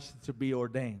Apostle Washington to be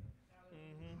ordained.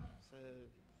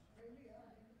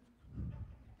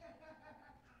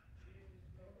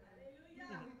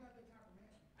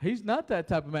 He's not that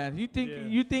type of man. You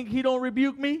think he don't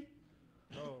rebuke me?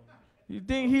 No. You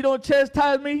think he don't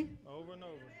chastise me? Over and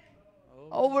over.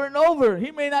 Over and over. He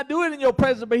may not do it in your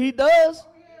presence, but he does.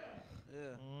 Yeah.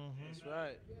 That's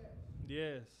right.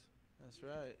 Yes. That's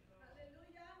right.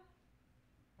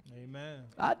 Amen.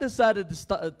 I decided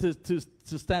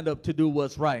to stand up to do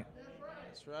what's right.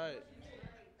 That's right.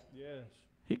 Yes.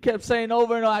 He kept saying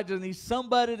over and over, I just need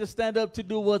somebody to stand up to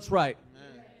do what's right.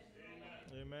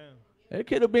 Amen. It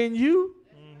could have been you.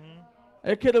 Mm-hmm.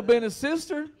 It could have been a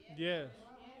sister. Yes.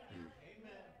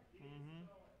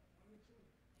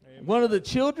 One of the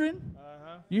children.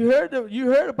 Uh-huh. You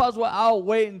heard Apostle. I'll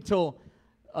wait until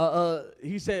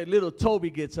he said little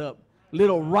Toby gets up,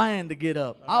 little Ryan to get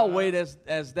up. I'll wait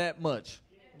as that much.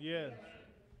 Yes.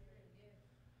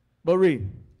 But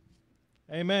read.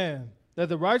 Amen. That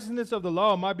the righteousness of the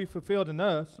law might be fulfilled in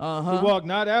us, Uh-huh. who walk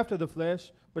not after the flesh,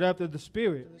 but after the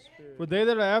Spirit. For they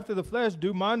that are after the flesh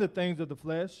do mind the things of the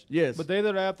flesh, Yes. but they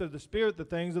that are after the Spirit, the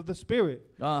things of the Spirit.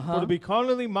 Uh-huh. For to be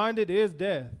carnally minded is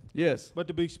death, Yes. but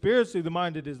to be spiritually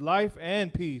minded is life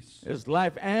and peace. It's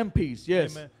life and peace.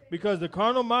 Yes. Amen. Because the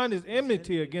carnal mind is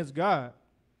enmity against God,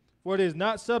 for it is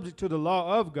not subject to the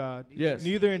law of God, Yes.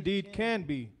 neither indeed can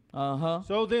be. Uh-huh.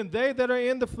 So then they that are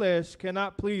in the flesh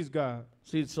cannot please God.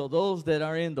 See, so those that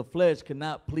are in the flesh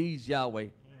cannot please Yahweh.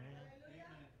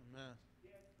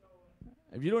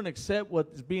 If you don't accept what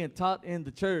is being taught in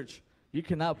the church, you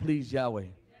cannot please Yahweh.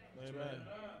 Amen.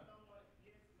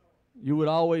 You would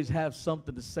always have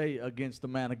something to say against the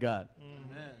man of God.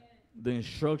 Amen. The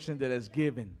instruction that is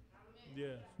given,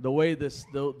 Yeah. the way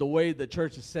the way the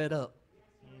church is set up,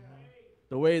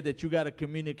 the way that you got to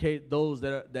communicate those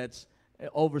that's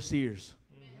overseers,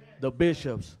 the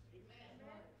bishops.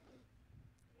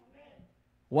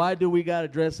 Why do we got to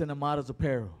dress in a modest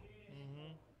apparel?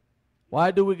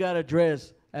 Why do we got to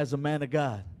dress as a man of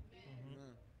God?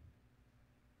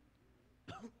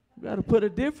 We got to put a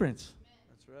difference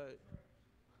That's right.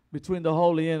 between the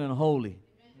holy and unholy.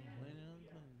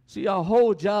 See, our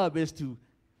whole job is to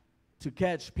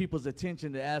catch people's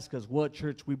attention to ask us what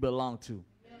church we belong to.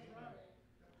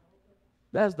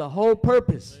 That's the whole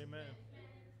purpose. Amen.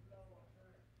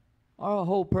 Our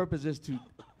whole purpose is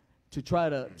to try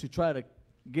to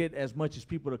get as much as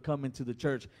people to come into the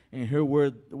church and hear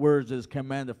words is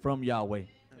commanded from Yahweh.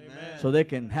 Amen. So they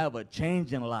can have a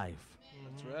change in life.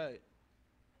 That's right.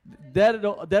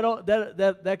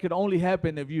 That could only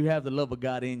happen if you have the love of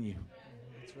God in you.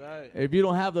 That's right. If you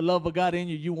don't have the love of God in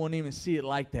you, you won't even see it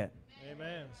like that.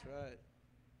 Amen. That's right.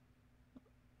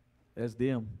 That's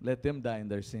them. Let them die in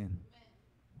their sin.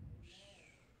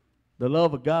 The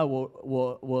love of God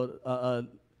will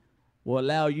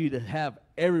allow you to have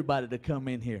everybody to come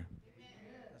in here.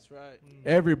 That's right.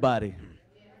 Everybody.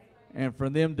 And for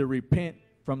them to repent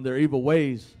from their evil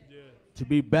ways, to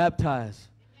be baptized.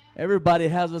 Everybody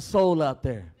has a soul out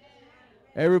there.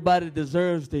 Everybody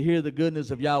deserves to hear the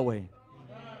goodness of Yahweh.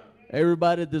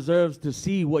 Everybody deserves to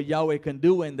see what Yahweh can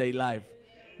do in their life.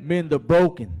 Mend the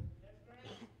broken.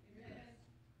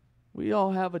 We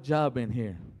all have a job in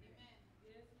here.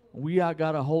 We all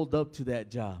got to hold up to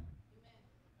that job.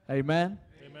 Amen?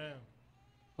 Amen.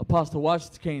 Apostle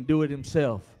Washington can't do it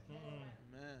himself.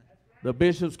 Amen. The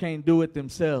bishops can't do it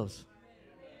themselves.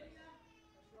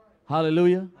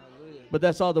 Hallelujah. Hallelujah. But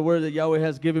that's all the word that Yahweh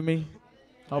has given me.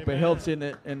 Hope it Amen. helps in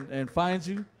it and finds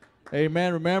you.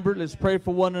 Amen. Remember, let's pray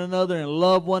for one another and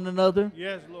love one another.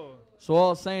 Yes, Lord. So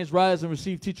all saints rise and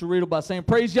receive teacher Rito by saying,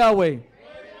 praise Yahweh.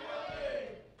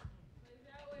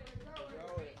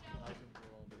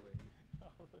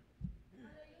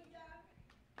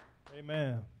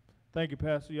 Amen. Thank you,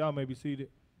 Pastor. Y'all may be seated.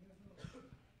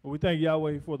 Well, we thank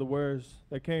Yahweh for the words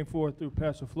that came forth through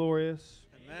Pastor Flores.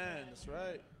 Amen. That's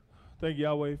right. Thank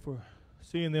Yahweh for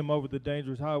seeing them over the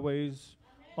dangerous highways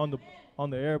on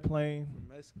the airplane,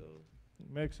 From Mexico.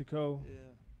 Mexico.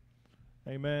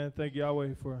 Yeah. Amen. Thank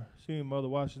Yahweh for seeing Mother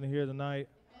Washington here tonight.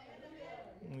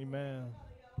 Amen.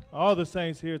 All the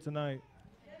saints here tonight.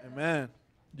 Amen.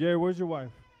 Jerry, where's your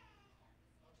wife?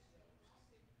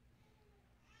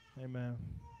 Amen.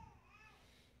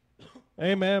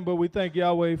 Amen. But we thank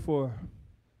Yahweh for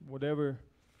whatever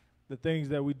the things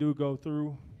that we do go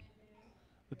through,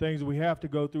 the things we have to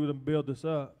go through to build us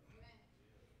up.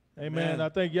 Amen. Amen. I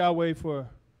thank Yahweh for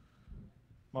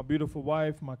my beautiful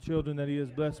wife, my children that He has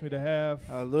blessed me to have,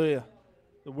 Hallelujah.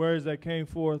 the words that came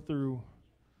forth through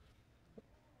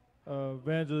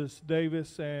Evangelist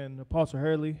Davis and Apostle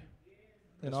Hurley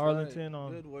in That's Arlington right.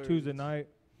 on Good words. Tuesday night.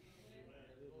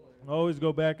 I always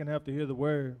go back and have to hear the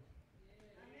word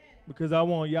because I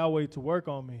want Yahweh to work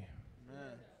on me.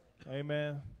 Amen.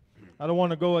 Amen. I don't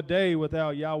want to go a day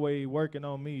without Yahweh working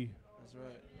on me That's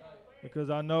right. because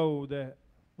I know that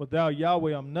without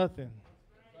Yahweh, I'm nothing.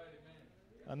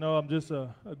 I know I'm just a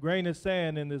grain of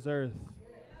sand in this earth.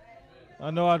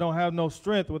 I know I don't have no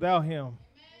strength without Him.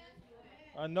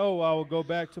 I know I will go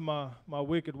back to my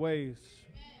wicked ways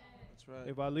That's right.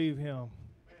 if I leave Him.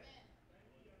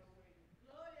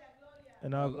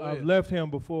 And I've Hallelujah. left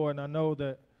Him before, and I know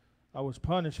that I was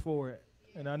punished for it.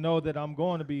 And I know that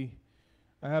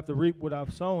I have to reap what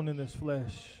I've sown in this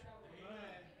flesh.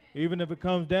 Even if it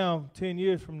comes down 10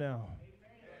 years from now.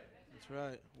 That's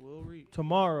right. We'll reap.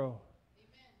 Tomorrow.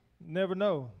 Never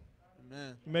know.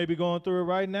 Amen. You may be going through it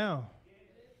right now.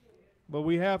 But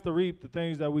we have to reap the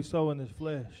things that we sow in this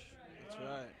flesh. That's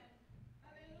right.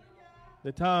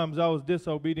 The times I was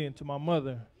disobedient to my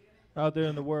mother out there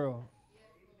in the world.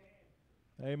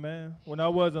 Amen. When I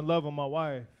wasn't loving my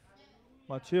wife,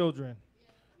 my children,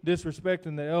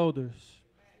 disrespecting the elders.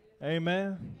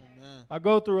 Amen. Amen. I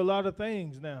go through a lot of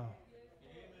things now.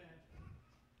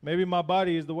 Maybe my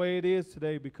body is the way it is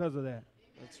today because of that.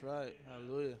 That's right.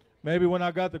 Hallelujah. Maybe when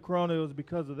I got the corona, it was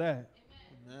because of that.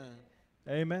 Amen.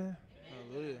 Amen.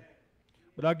 Hallelujah.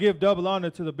 But I give double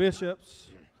honor to the bishops,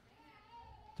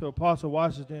 to Apostle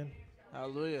Washington,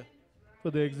 Hallelujah.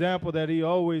 for the example that he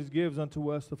always gives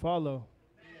unto us to follow.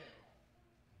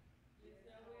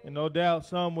 And no doubt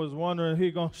some was wondering if he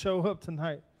going to show up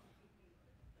tonight.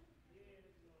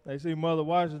 They see Mother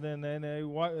Washington and they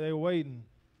waiting.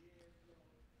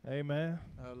 Amen.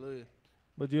 Hallelujah.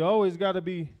 But you always got to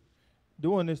be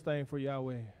doing this thing for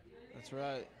Yahweh. That's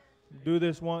right. Do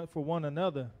this one for one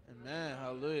another. Amen.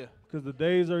 Hallelujah. Because the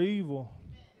days are evil.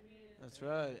 That's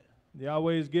right.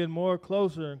 Yahweh is getting more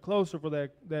closer and closer for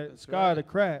that sky right. to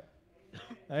crack.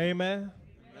 Amen. Amen.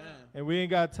 And we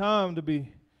ain't got time to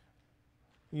be,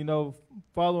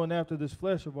 following after this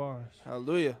flesh of ours.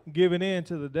 Hallelujah. Giving in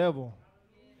to the devil.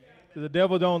 The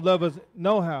devil don't love us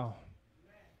no how.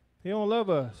 He don't love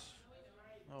us.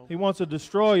 Oh. He wants to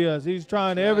destroy us. He's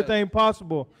trying everything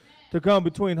possible to come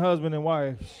between husband and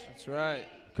wives. That's right.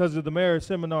 Because of the marriage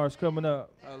seminars coming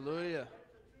up. Hallelujah.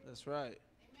 That's right.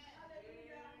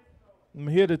 I'm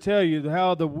here to tell you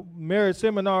how the marriage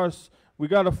seminars, we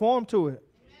got a form to it.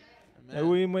 Amen. And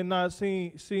we may not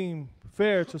seem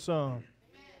fair to some.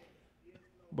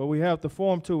 But we have to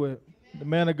form to it. The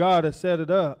man of God has set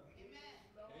it up.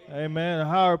 Amen. A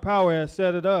higher power has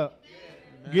set it up.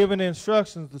 Amen. Giving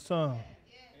instructions to some.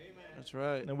 That's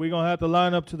right. And we're going to have to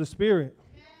line up to the Spirit.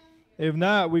 If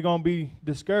not, we're going to be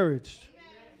discouraged.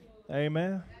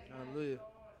 Amen. Hallelujah.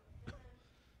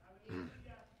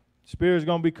 Spirit's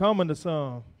going to be coming to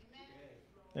some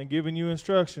and giving you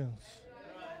instructions.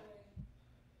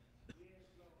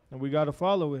 And we got to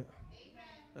follow it.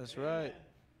 That's right.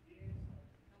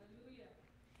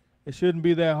 It shouldn't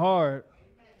be that hard.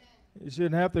 You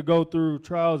shouldn't have to go through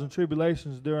trials and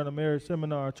tribulations during a marriage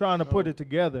seminar trying to put it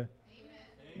together.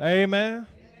 Amen.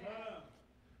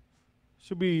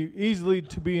 Should be easily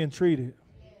to be entreated.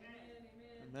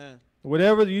 Amen.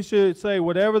 Whatever you should say,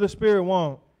 whatever the Spirit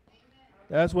wants,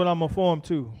 that's what I'm going to form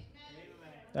to.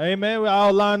 Amen.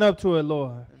 I'll line up to it,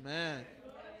 Lord. Amen.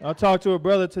 I talked to a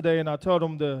brother today, and I told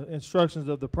him the instructions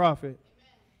of the prophet.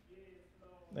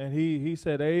 And he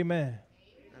said, amen.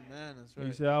 Amen. That's right.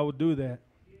 He said, I will do that.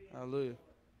 Hallelujah.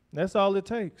 That's all it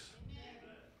takes.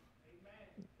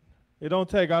 It don't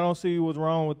take, I don't see what's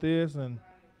wrong with this, and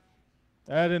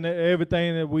adding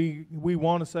everything that we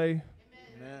want to say.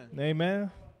 Amen.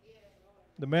 Amen.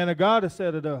 The man of God has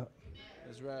set it up.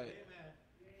 That's right.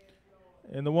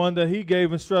 And the one that he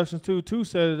gave instructions to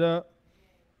set it up,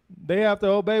 they have to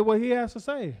obey what he has to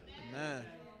say. Amen.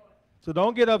 So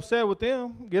don't get upset with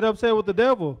them. Get upset with the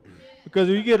devil. Because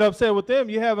if you get upset with them,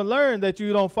 you haven't learned that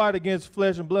you don't fight against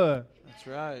flesh and blood. That's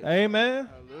right. Amen.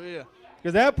 Hallelujah.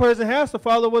 Because that person has to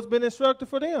follow what's been instructed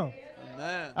for them.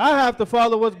 Amen. I have to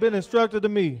follow what's been instructed to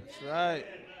me. That's right.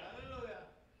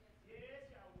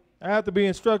 I have to be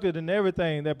instructed in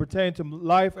everything that pertains to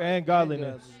life and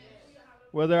godliness.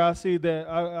 Whether I see that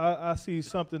I see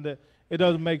something that it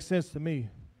doesn't make sense to me.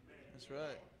 That's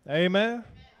right. Amen.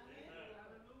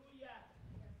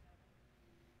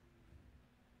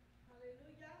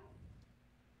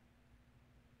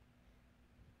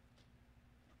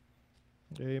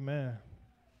 Amen.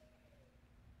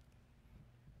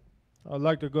 I'd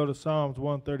like to go to Psalms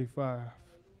 135.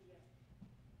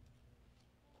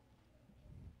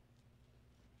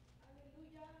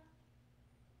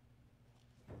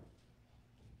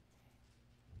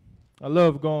 I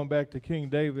love going back to King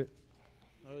David.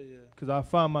 Oh, yeah. Because I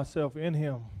find myself in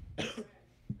him.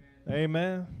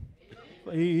 Amen.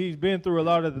 He's been through a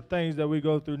lot of the things that we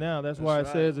go through now. That's why it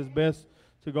says it's best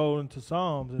to go into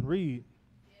Psalms and read.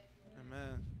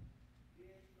 Amen.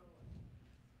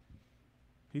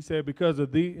 He said, because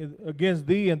of thee, against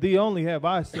thee and thee only have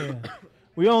I sinned.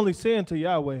 We only sin to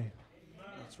Yahweh.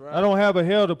 That's right. I don't have a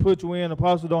hell to put you in.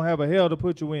 Apostle don't have a hell to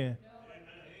put you in.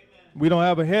 We don't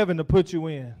have a heaven to put you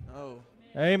in. No.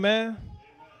 Amen.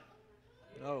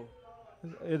 No.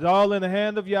 It's all in the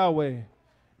hand of Yahweh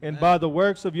and by the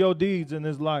works of your deeds in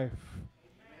this life.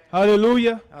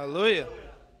 Hallelujah. Hallelujah.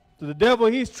 So the devil,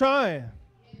 he's trying.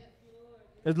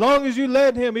 As long as you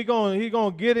let him, he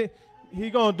gonna get it.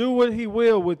 He gonna do what he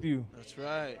will with you. That's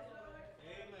right.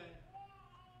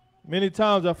 Many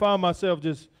times I find myself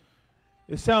just,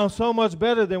 it sounds so much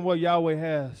better than what Yahweh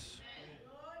has.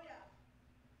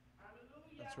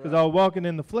 Because I was walking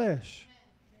in the flesh.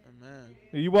 Amen.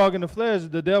 You walk in the flesh,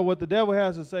 what the devil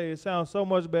has to say, it sounds so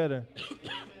much better.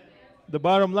 The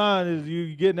bottom line is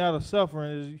you getting out of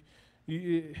suffering.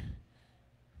 You're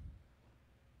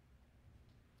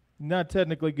not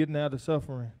technically getting out of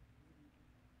suffering.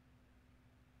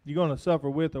 You're going to suffer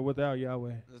with or without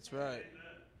Yahweh. That's right.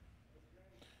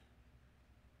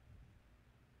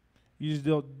 You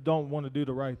just don't want to do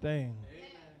the right thing.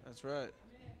 That's right.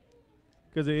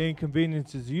 Because it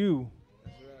inconveniences you.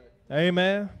 That's right.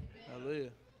 Amen. Hallelujah.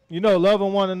 You know,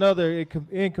 loving one another, it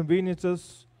inconveniences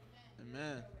us.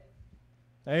 Amen.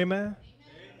 Amen.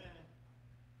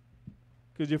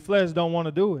 Because your flesh don't want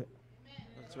to do it.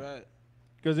 That's right.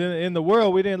 Because in the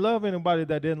world, we didn't love anybody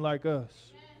that didn't like us.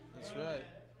 That's right.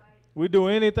 We do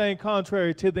anything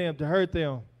contrary to them to hurt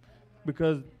them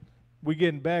because we're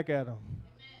getting back at them.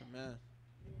 Amen.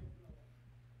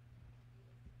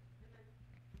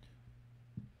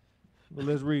 But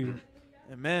let's read.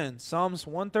 Amen. Psalms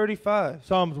 135.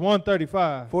 Psalms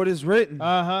 135. For it is written,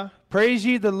 Praise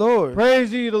ye the Lord.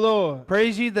 Praise ye the Lord.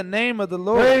 Praise ye the name of the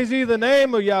Lord. Praise ye the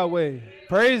name of Yahweh.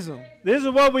 Praise him. This is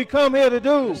what we come here to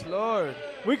do. Yes, Lord.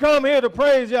 We come here to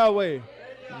praise Yahweh.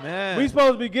 Amen. We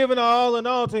supposed to be giving our all in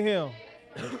all to him.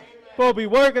 Supposed to be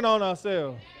working on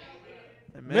ourselves.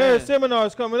 Amen. Marriage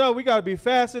seminars coming up. We got to be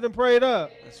fasted and prayed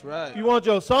up. That's right. You want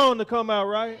your song to come out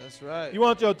right. That's right. You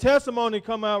want your testimony to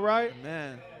come out right.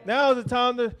 Amen. Now is the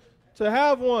time to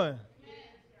have one.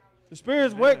 The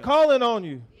Spirit's calling on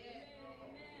you.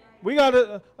 We got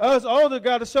to, us older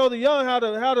got to show the young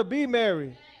how to be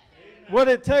married. What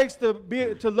it takes to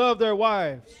love their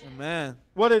wives. Amen.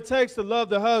 What it takes to love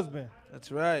the husband.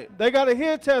 That's right. They got to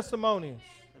hear testimonies.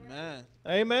 Amen.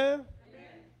 Amen.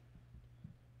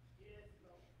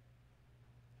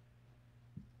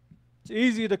 It's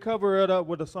easy to cover it up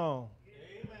with a song.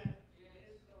 You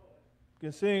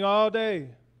can sing all day.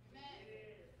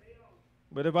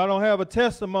 But if I don't have a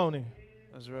testimony.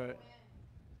 That's right.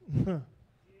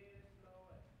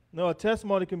 No, a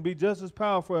testimony can be just as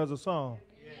powerful as a song.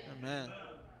 Amen.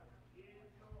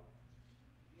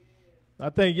 I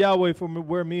thank Yahweh for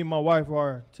where me and my wife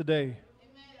are today.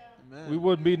 Amen. We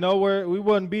wouldn't be nowhere. We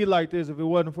wouldn't be like this if it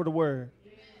wasn't for the word.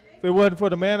 If it wasn't for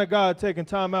the man of God taking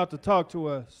time out to talk to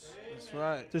us. That's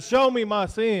right. To show me my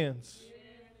sins.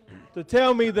 To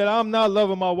tell me that I'm not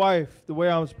loving my wife the way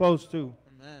I'm supposed to.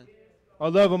 Amen. Or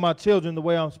loving my children the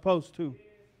way I'm supposed to.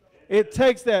 It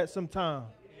takes that sometimes.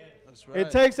 That's right.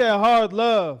 It takes that hard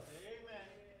love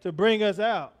to bring us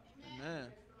out. Amen.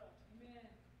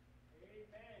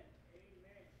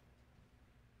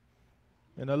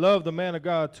 And I love the man of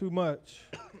God too much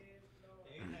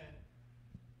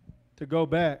to go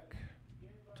back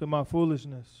to my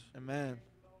foolishness. Amen.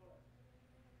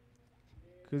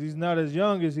 Because he's not as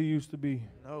young as he used to be.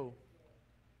 No.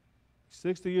 He's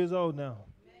 60 years old now.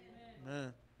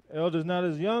 Amen. Elder's not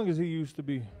as young as he used to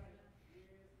be.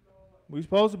 We're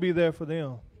supposed to be there for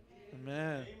them.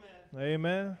 Amen.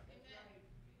 Amen.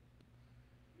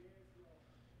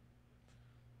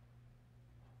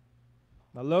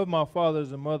 I love my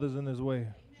fathers and mothers in this way.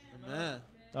 Amen.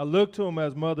 I look to them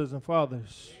as mothers and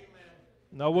fathers.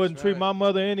 And I wouldn't treat my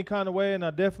mother any kind of way, and I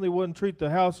definitely wouldn't treat the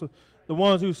house of the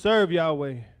ones who serve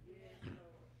Yahweh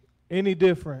any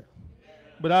different.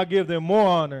 But I give them more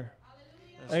honor.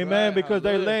 That's Amen. right. Because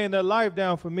they're Hallelujah. laying their life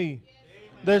down for me.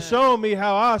 They're showing me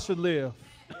how I should live.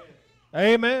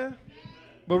 Amen.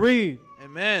 But read.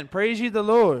 Amen. Praise ye the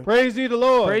Lord. Praise ye the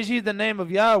Lord. Praise ye the name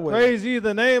of Yahweh. Praise ye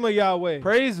the name of Yahweh.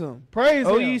 Praise him. Praise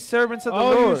O him. ye servants of the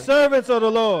All Lord. you servants of the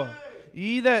Lord.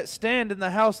 Ye that stand in the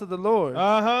house of the Lord.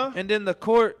 And in the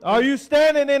court. Are you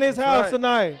standing in his house right.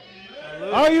 tonight?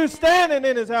 Hallelujah. Are you standing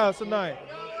in his house tonight?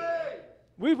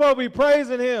 We supposed to be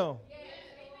praising him.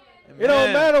 It don't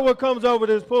Amen. matter what comes over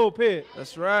this pulpit.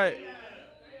 That's right.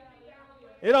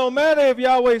 It don't matter if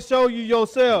Yahweh show you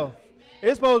yourself.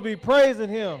 It's supposed to be praising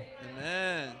him.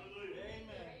 Amen.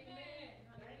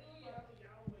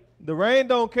 The rain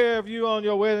don't care if you on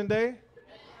your wedding day.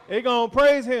 It gonna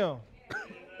praise him.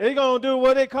 It gonna do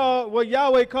what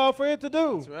Yahweh called for it to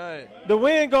do. That's right. The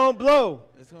wind gonna blow,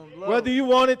 It's going to blow. whether you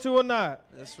want it to or not.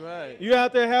 That's right. You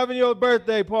out there having your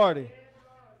birthday party.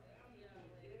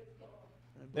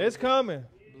 It's coming.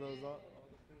 Blows off.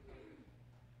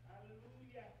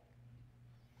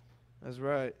 That's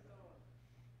right.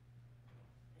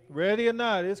 Ready or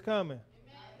not, it's coming.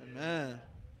 Amen.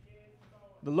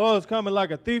 The Lord's coming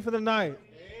like a thief in the night.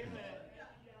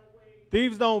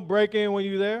 Thieves don't break in when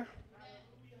you're there.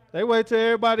 They wait till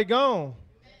everybody gone.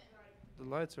 The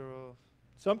lights are off.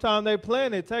 Sometimes they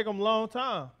plan it. Take them a long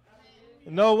time.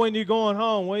 You know when you're going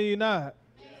home, when you're not.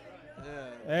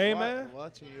 Yeah. Amen.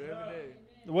 Watching you every day.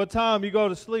 What time you go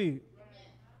to sleep.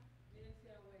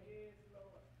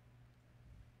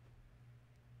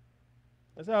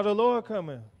 That's how the Lord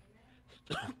coming.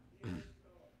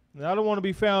 And I don't want to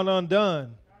be found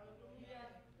undone.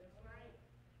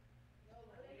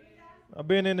 I've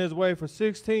been in His way for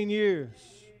 16 years.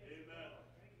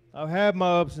 I've had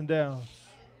my ups and downs.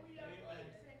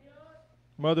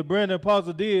 Mother Brenda and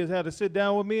Apostle Diaz had to sit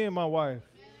down with me and my wife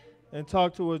and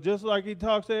talk to us just like He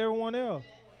talks to everyone else.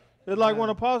 It's like when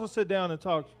apostles sit down and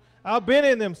talk. I've been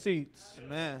in them seats.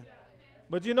 Amen.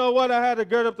 But you know what? I had to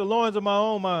gird up the loins of my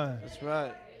own mind. That's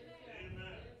right.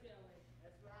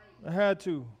 I had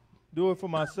to do it for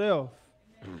myself.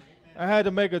 I had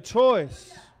to make a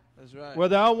choice. That's right.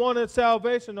 Whether I wanted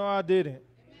salvation or I didn't.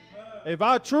 If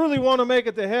I truly want to make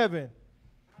it to heaven,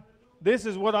 this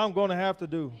is what I'm going to have to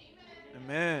do.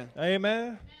 Amen.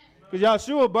 Amen. Because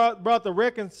Yahshua brought the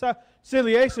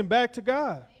reconciliation back to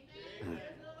God.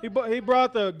 He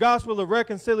brought the gospel of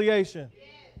reconciliation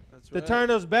to turn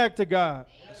us back to God.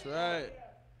 That's right.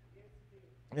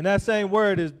 And that same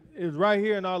word is right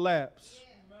here in our laps.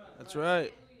 That's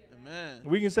right. Amen.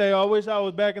 We can say, oh, I wish I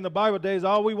was back in the Bible days,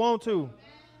 all we want to.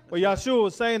 But Yahshua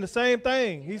was saying the same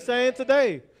thing. He's saying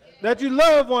today that you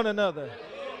love one another.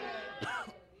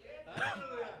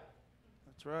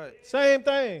 That's right. Same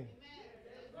thing.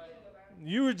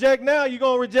 You reject now, you're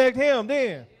going to reject Him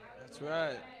then. That's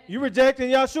right. You rejecting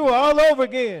Yahshua all over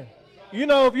again. You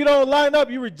know, if you don't line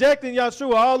up, you're rejecting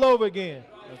Yahshua all over again.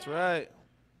 That's right.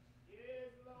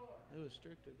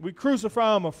 We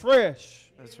crucify Him afresh.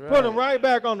 That's right. Put Him right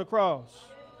back on the cross.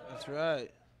 That's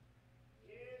right.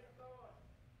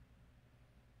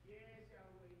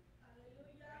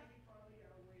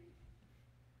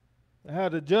 I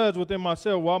had to judge within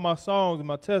myself why my songs and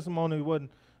my testimony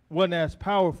wasn't as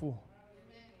powerful.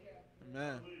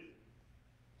 Amen.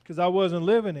 Because I wasn't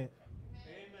living it.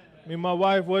 Me and my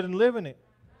wife wasn't living it.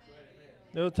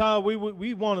 There was times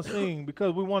we want to sing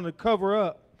because we want to cover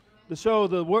up to show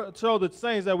the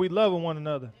saints that we love one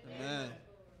another. Amen.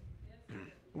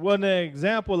 It wasn't an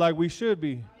example like we should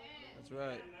be. That's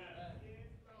right.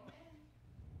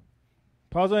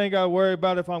 Pastor ain't got to worry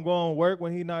about if I'm going to work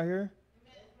when he's not here.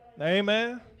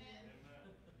 Amen.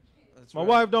 That's My right.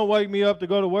 wife don't wake me up to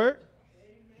go to work.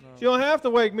 No. She don't have to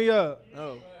wake me up.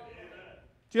 No.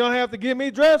 She don't have to get me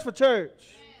dressed for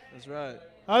church. That's right.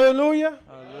 Hallelujah.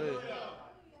 Hallelujah.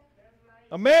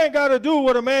 A man got to do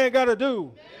what a man got to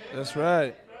do. That's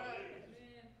right.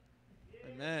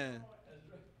 Amen.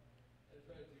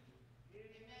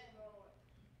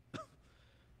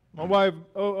 My wife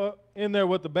in there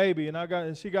with the baby,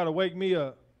 and she got to wake me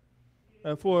up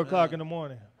at 4 o'clock in the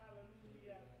morning.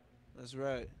 That's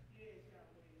right.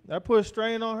 That puts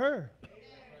strain on her.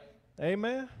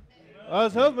 Amen.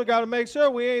 Us husbands got to make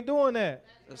sure we ain't doing that.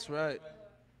 That's right.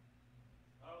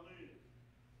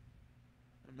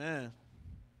 Amen.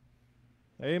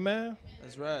 Amen.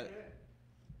 That's right.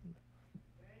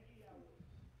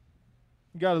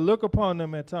 You got to look upon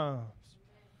them at times.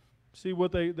 See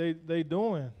what they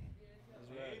doing.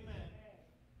 That's right.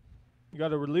 You got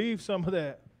to relieve some of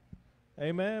that.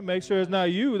 Amen. Make sure it's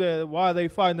not you that why they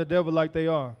fighting the devil like they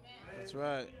are. That's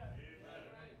right.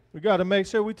 We got to make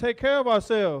sure we take care of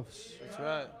ourselves. That's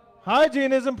right.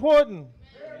 Hygiene is important.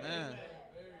 Amen.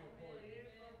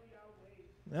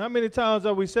 How many times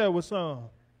have we said with some?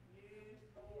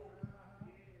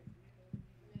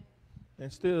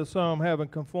 And still some haven't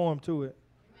conformed to it.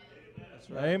 That's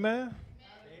right. Amen.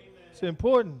 It's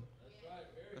important.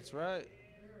 That's right.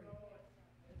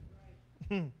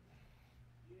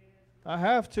 I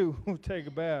have to take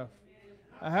a bath.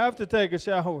 I have to take a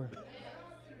shower.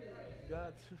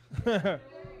 Got to.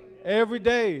 Every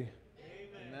day.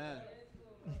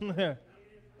 Amen.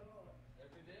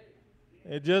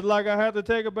 And just like I have to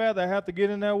take a bath, I have to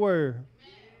get in that word.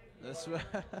 That's right.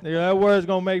 Yeah, that word's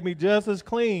gonna make me just as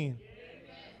clean.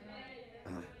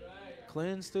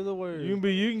 Cleanse through the word. You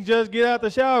can just get out the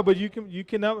shower, but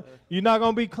you're not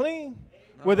gonna be clean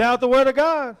without the word of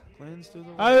God. Cleanse through the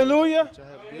word. Hallelujah. Which I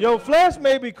have given. Your flesh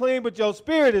may be clean, but your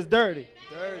spirit is dirty.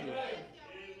 Dirty.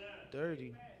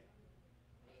 Dirty.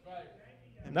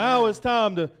 Now it's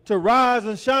time to rise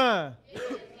and shine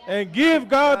and give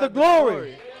God the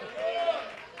glory.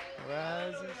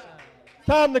 Rise and shine.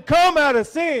 Time to come out of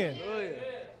sin. Hallelujah.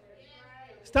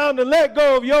 It's time to let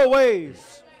go of your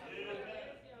ways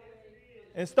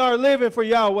and start living for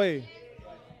Yahweh.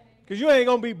 Because you ain't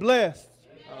going to be blessed.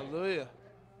 Hallelujah.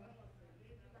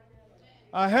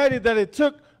 I heard it that it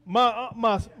took my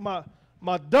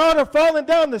daughter falling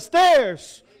down the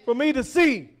stairs for me to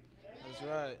see. That's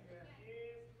right.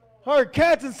 Her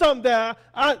catching something that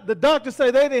the doctors say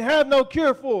they didn't have no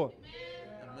cure for.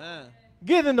 Amen.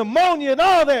 Getting pneumonia and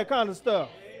all that kind of stuff.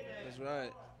 That's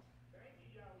right.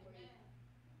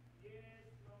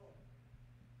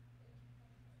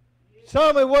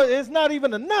 Tell me what, it's not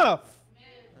even enough.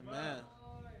 Amen.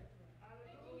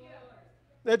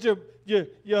 That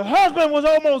your husband was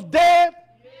almost dead.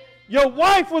 Your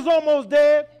wife was almost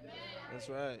dead. That's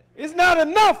right. It's not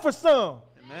enough for some.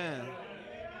 Amen.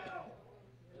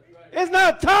 It's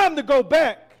not time to go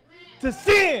back to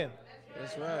sin.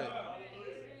 That's right.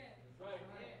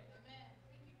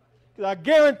 Because I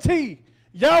guarantee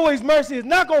Yahweh's mercy is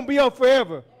not going to be up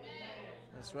forever.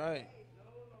 That's right.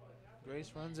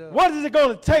 Grace runs out. What is it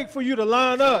going to take for you to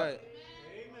line That's up? right.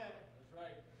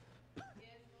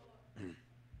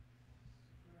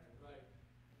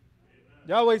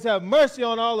 Yahweh's have mercy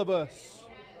on all of us.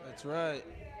 That's right.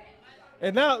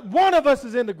 And now one of us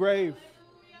is in the grave.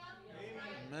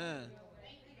 Amen.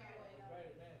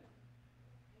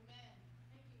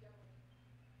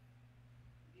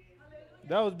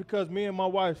 That was because me and my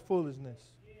wife's foolishness.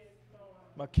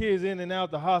 My kids in and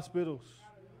out the hospitals.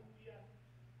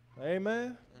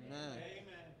 Amen. Amen.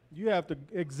 You have to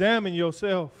examine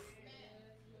yourself.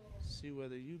 See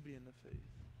whether you be in the faith.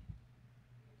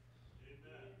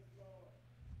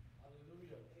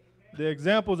 The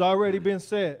example's already been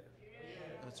set.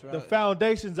 That's right. The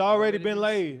foundation's already been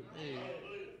laid. Hey.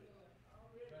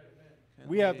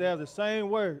 We have to have the same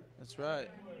word. That's right.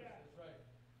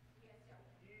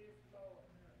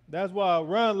 That's why I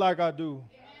run like I do.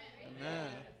 Amen.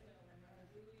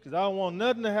 Because I don't want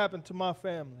nothing to happen to my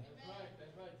family.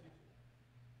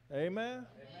 Amen.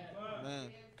 Amen.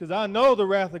 Because I know the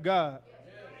wrath of God.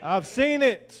 I've seen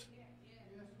it.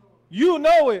 You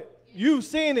know it. You've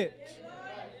seen it.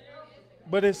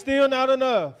 But it's still not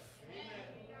enough.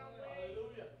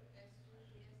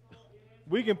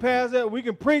 We can pass out. We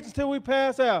can preach until we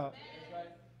pass out.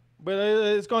 But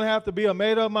it's going to have to be a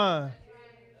made up mind.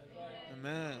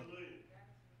 Amen.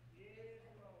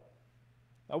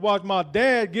 I watched my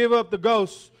dad give up the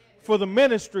ghost for the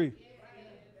ministry.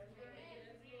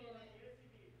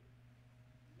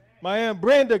 My Aunt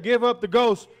Brenda gave up the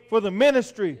ghost for the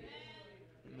ministry.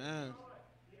 Amen.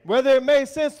 Whether it made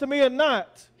sense to me or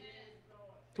not.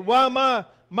 To why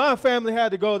my family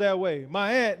had to go that way.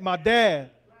 My aunt, my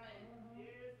dad.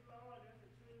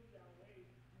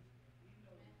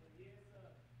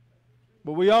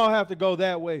 But we all have to go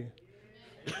that way.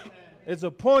 It's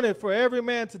appointed for every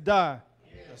man to die.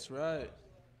 That's right.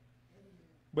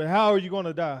 But how are you going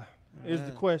to die is the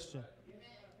Amen. question.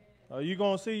 Are you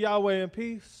going to see Yahweh in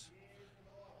peace?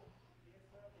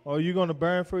 Or are you going to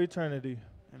burn for eternity?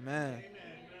 Amen.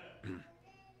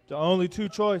 The only two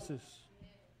choices.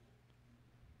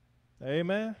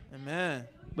 Amen. Amen.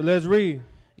 But let's read.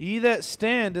 Ye that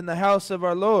stand in the house of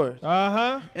our Lord,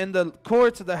 Uh-huh. in the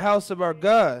courts of the house of our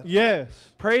God, Yes.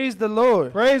 praise the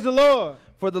Lord, Praise the Lord.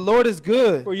 for the Lord is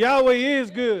good. For Yahweh is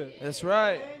good. That's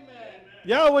right.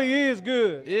 Yahweh is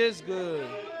good. Is good.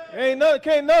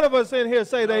 Can't none of us in here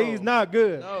say that No. he's not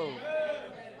good. No.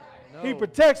 No. He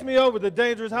protects me over the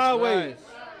dangerous highways.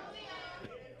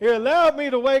 He allowed me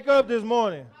to wake up this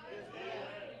morning,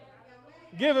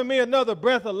 giving me another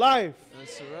breath of life.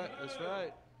 That's right. That's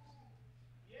right.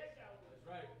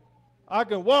 I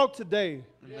can walk today.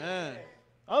 Amen.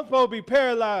 I'm supposed to be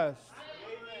paralyzed.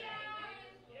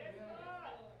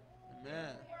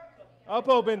 Amen. I'm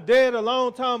supposed to have been dead a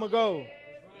long time ago.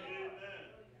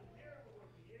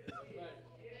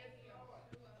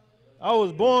 I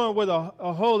was born with a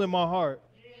hole in my heart.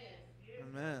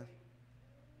 Amen.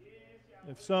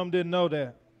 If some didn't know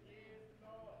that.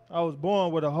 I was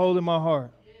born with a hole in my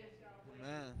heart.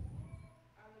 Amen.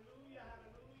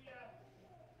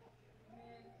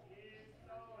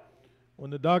 When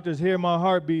the doctors hear my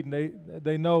heart beating,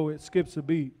 they know it skips a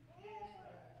beat.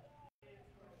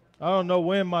 I don't know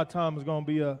when my time is going to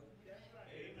be up.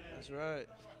 That's right.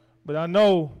 But I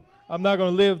know I'm not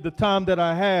going to live the time that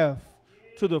I have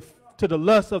to the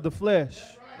lust of the flesh.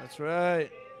 That's right.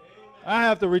 I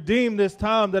have to redeem this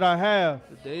time that I have.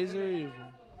 The days are evil.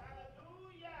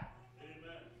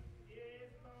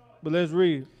 But let's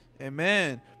read.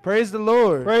 Amen. Praise the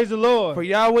Lord. Praise the Lord. For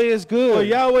Yahweh is good. For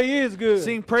Yahweh is good.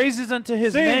 Sing praises unto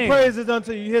his Sing name. praises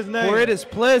unto his name. For it is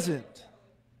pleasant.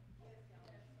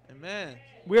 Amen.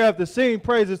 We have to sing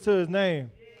praises to his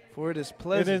name. For it is And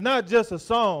pleasant. it's not just a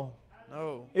song.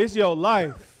 No. It's your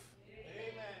life.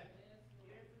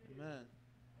 Amen.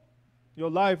 Your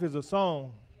life is a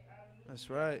song. That's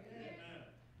right.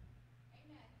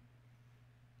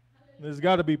 It's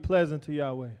got to be pleasant to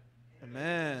Yahweh.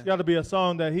 Amen. It's got to be a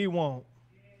song that he wants.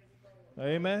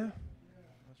 Amen.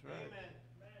 That's right.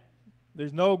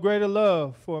 There's no greater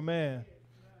love for a man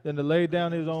than to lay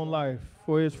down his own life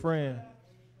for his friend.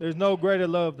 There's no greater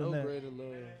love than that. No greater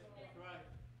love.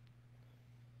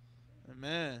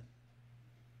 Amen.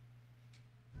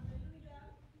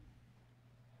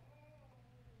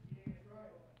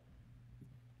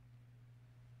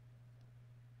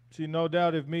 See, no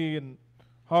doubt if me and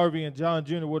Harvey and John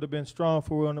Jr. would have been strong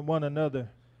for one another,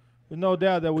 there's no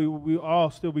doubt that we all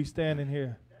still be standing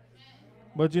here.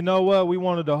 But you know what? We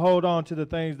wanted to hold on to the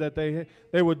things that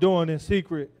they were doing in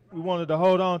secret. We wanted to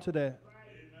hold on to that.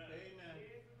 Amen.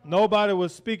 Nobody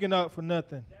was speaking up for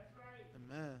nothing.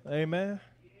 Amen. Amen.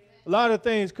 A lot of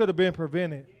things could have been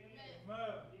prevented.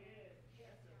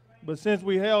 But since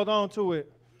we held on to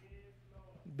it,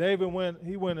 David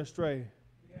went astray.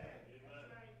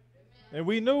 And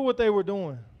we knew what they were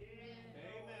doing.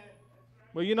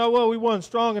 But you know what? We wasn't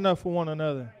strong enough for one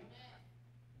another.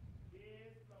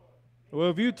 Well,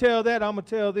 if you tell that, I'm going to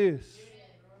tell this.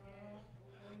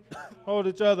 Hold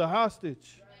each other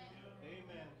hostage.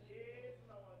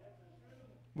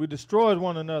 We destroyed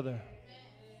one another.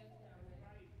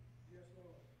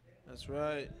 That's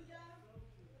right.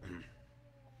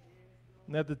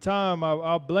 And at the time,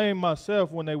 I blamed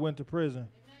myself when they went to prison,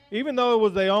 even though it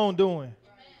was their own doing.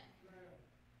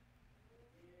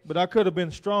 But I could have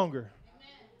been stronger.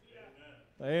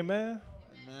 Amen.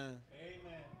 Amen.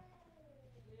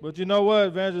 But you know what,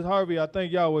 Evangelist Harvey, I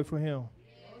thank Yahweh for him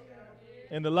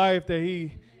and the life that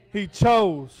he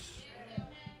chose.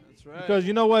 That's right. Because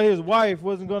you know what, his wife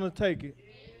wasn't going to take it.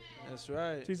 That's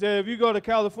right. She said, if you go to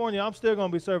California, I'm still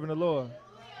going to be serving the Lord.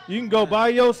 You can go by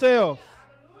yourself.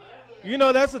 You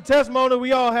know, that's a testimony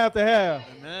we all have to have.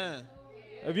 Amen.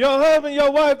 If your husband,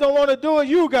 your wife don't want to do it,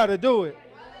 you got to do it.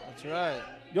 That's right.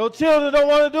 Your children don't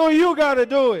want to do it, you got to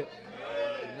do it.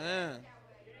 Amen.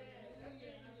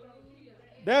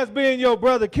 That's being your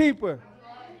brother keeper.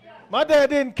 My dad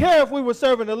didn't care if we were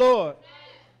serving the Lord.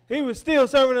 He was still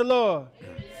serving the Lord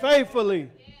faithfully.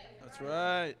 That's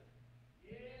right.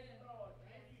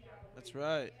 That's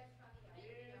right.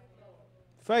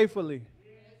 Faithfully.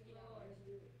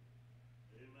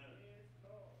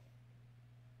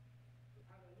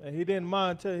 And he didn't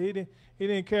mind he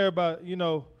didn't care about,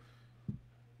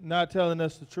 not telling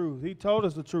us the truth. He told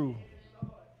us the truth.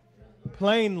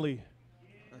 Plainly.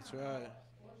 That's right.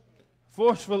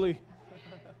 Forcefully.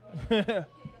 If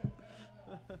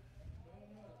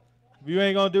you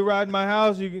ain't going to do right in my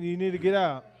house, you need to get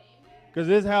out. Because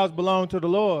this house belongs to the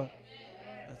Lord.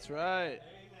 That's right.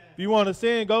 If you want to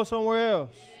sin, go somewhere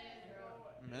else.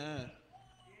 Amen.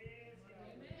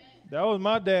 That was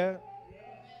my dad.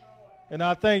 And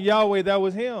I thank Yahweh that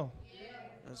was him.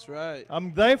 That's right.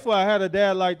 I'm thankful I had a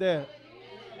dad like that.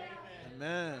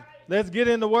 Amen. Let's get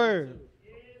in the Word.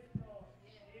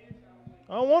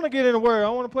 I don't want to get in the Word. I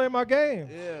want to play my game.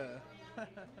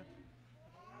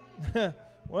 Yeah.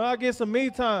 Well, I get some me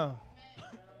time.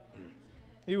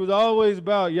 He was always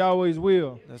about Yahweh's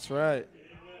will. That's right.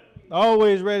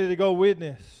 Always ready to go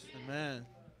witness. Amen.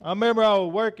 I remember I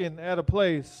was working at a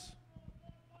place.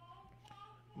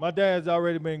 My dad's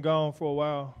already been gone for a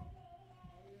while.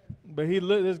 But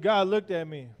this guy looked at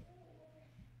me.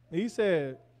 He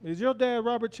said, "Is your dad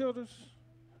Robert Childers?"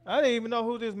 I didn't even know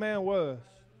who this man was.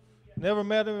 Never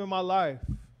met him in my life.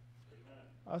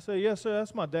 I said, "Yes, sir,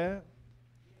 that's my dad."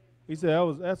 He said,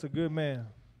 "That's a good man.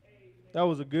 That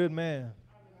was a good man."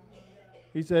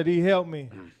 He said he helped me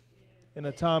in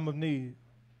a time of need.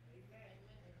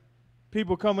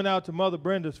 People coming out to Mother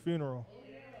Brenda's funeral.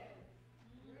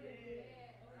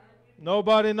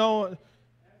 Nobody knowing.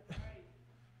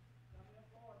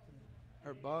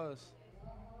 Her boss.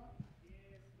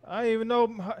 I didn't even know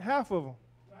half of them.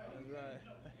 That's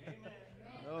right.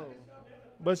 No.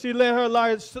 But she let her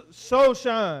light so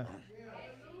shine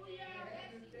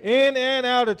in and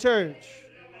out of church.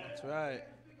 That's right.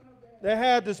 They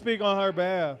had to speak on her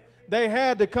behalf. They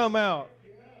had to come out.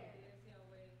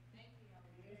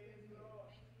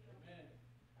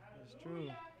 That's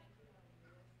true.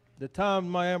 The time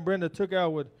my Aunt Brenda took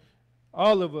out with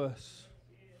all of us.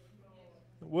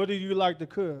 What do you like to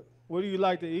cook? What do you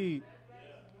like to eat?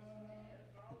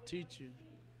 Teach you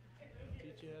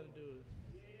how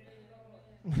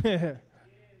to do it.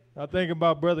 I think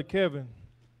about Brother Kevin.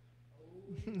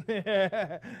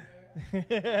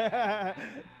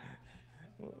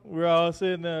 We're all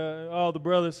sitting, all the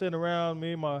brothers sitting around,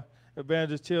 me, my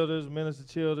Evangelist Childers, Minister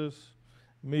Childers,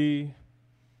 me.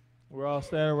 We're all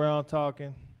standing around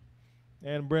talking.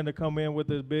 And Brenda come in with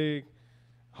this big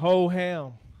whole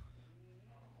ham.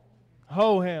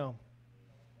 Whole ham.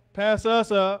 Pass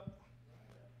us up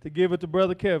to give it to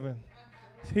Brother Kevin.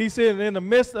 He's sitting in the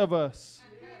midst of us.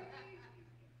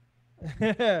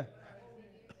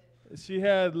 She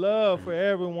had love for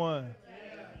everyone.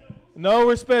 No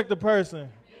respect to person.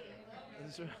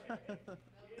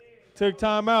 Took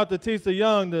time out to teach the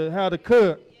young how to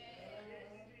cook,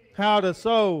 how to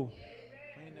sew,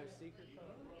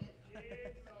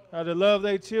 how to love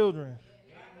their children.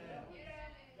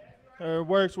 Her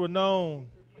works were known.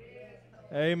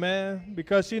 Amen.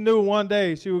 Because she knew one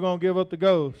day she was going to give up the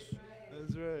ghost.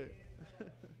 That's right.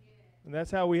 And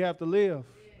that's how we have to live.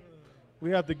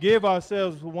 We have to give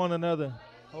ourselves for one another.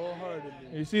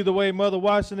 Wholeheartedly. You see the way Mother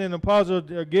Washington and Apostle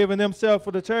are giving themselves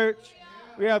for the church?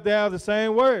 We have to have the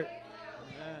same word.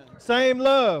 Amen. Same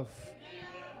love.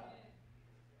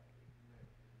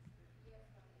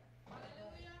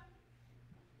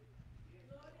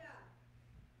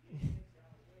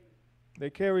 They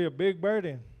carry a big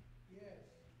burden.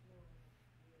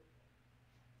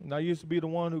 And I used to be the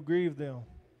one who grieved them.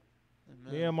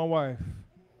 Amen. Me and my wife.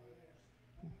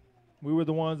 We were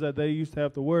the ones that they used to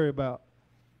have to worry about.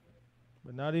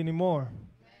 But not anymore.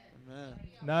 Amen.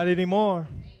 Not anymore.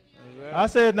 Right. I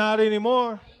said not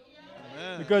anymore.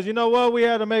 Amen. Because you know what? We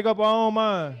had to make up our own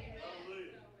mind.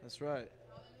 That's right.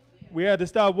 We had to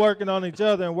stop working on each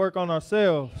other and work on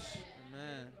ourselves.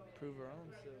 Amen. Prove our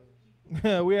own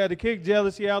selves. We had to kick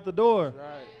jealousy out the door. That's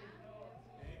right.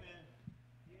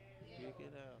 Amen. Kick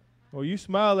it out. Well, you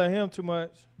smile at him too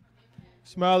much.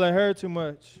 Smile at her too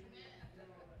much.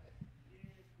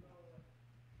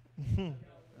 That's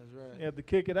right. You have to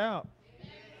kick it out.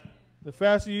 The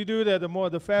faster you do that,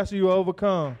 the faster you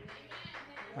overcome.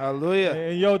 Hallelujah.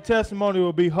 And your testimony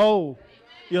will be whole.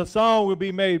 Your song will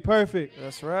be made perfect.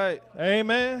 That's right.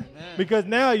 Amen. Amen. Because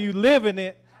now you living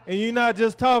it and you're not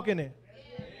just talking it.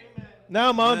 Amen.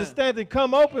 Now my understanding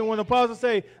come open when the apostle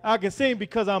say, I can sing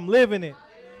because I'm living it.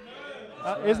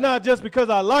 It's not just because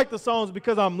I like the songs,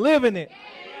 because I'm living it.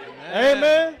 Amen.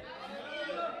 Amen.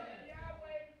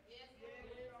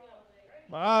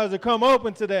 My eyes will come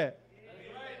open to that.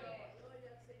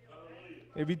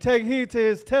 If you take heed to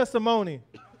his testimony,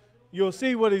 you'll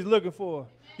see what he's looking for.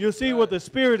 You'll see what the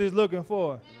Spirit is looking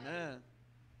for. Amen.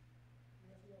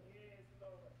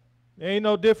 It ain't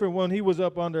no different when he was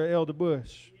up under Elder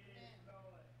Bush.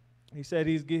 He said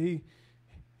he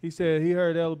said he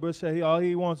heard Elder Bush say all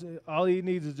he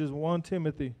needs is just 1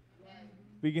 Timothy.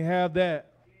 We can have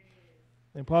that.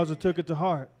 And Apostle took it to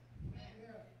heart.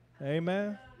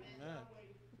 Amen.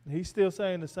 He's still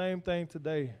saying the same thing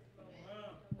today.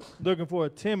 Looking for a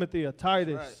Timothy, a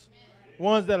Titus. Right.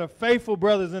 Ones that are faithful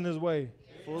brothers in his way.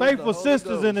 Faithful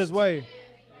sisters in his way.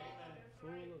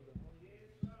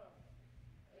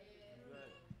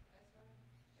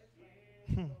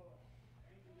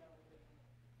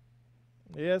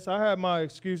 Yes, I had my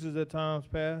excuses at times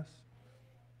past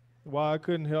why I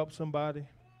couldn't help somebody.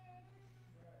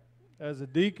 As a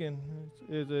deacon,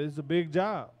 it's a big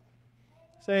job.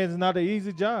 Saying it's not an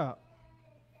easy job.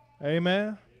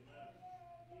 Amen.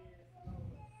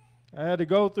 I had to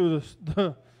go through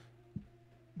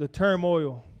the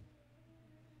turmoil.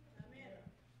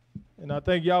 And I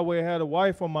think Yahweh had a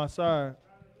wife on my side.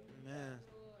 Amen.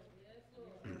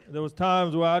 There was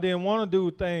times where I didn't want to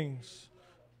do things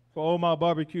for Old Mile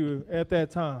Barbecue at that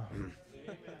time.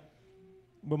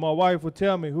 But my wife would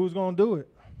tell me, who's going to do it?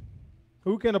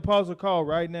 Who can Apostle call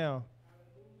right now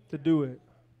to do it?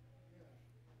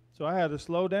 So I had to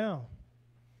slow down.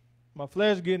 My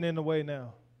flesh getting in the way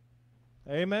now.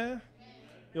 Amen?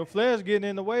 Your flesh getting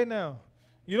in the way now.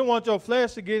 You don't want your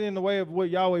flesh to get in the way of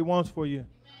what Yahweh wants for you.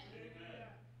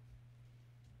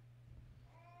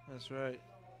 That's right.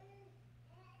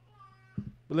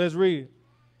 But let's read.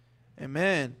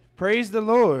 Amen. Praise the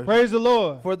Lord. Praise the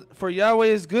Lord. For Yahweh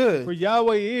is good. For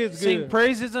Yahweh is good. Sing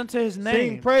praises unto his name.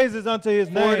 Sing praises unto his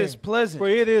name. For it is pleasant. For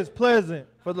it is pleasant.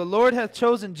 For the Lord hath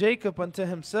chosen Jacob unto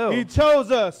himself. He chose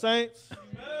us, saints.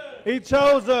 He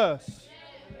chose us.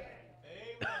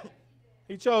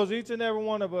 He chose each and every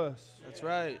one of us. That's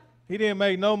right. He didn't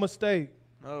make no mistake.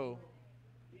 No.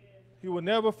 He will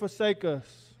never forsake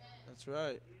us. That's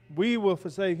right. We will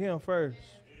forsake him first.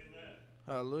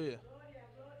 Hallelujah.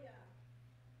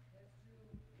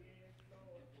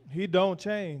 He don't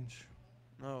change.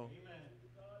 No.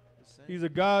 He's a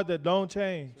God that don't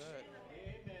change.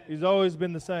 Right. He's always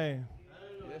been the same.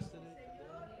 Yesterday,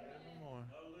 today, evermore.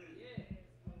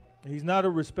 He's not a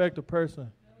respected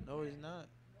person. No, he's not.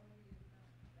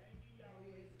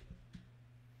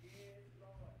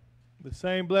 The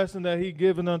same blessing that he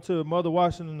given unto Mother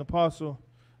Washington Apostle,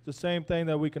 the same thing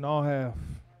that we can all have.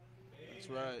 That's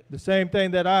right. The same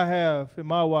thing that I have in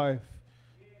my wife.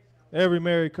 Every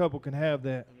married couple can have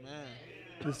that. Amen.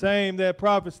 The same that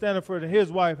Prophet Stanford and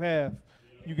his wife have.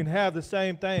 You can have the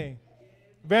same thing.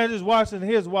 Evangelist Washington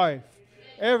and his wife.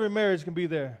 Every marriage can be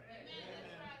there.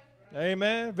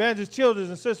 Amen. Evangelist Childers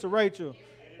and Sister Rachel.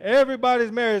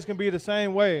 Everybody's marriage can be the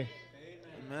same way.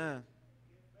 Amen.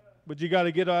 But you got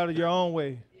to get out of your own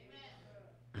way.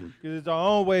 Because it's our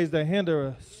own ways that hinder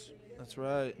us. That's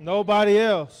right. Nobody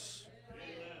else.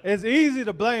 It's easy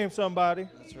to blame somebody.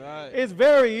 That's right. It's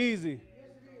very easy.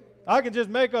 I can just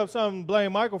make up something and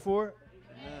blame Michael for it.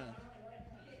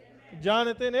 Amen.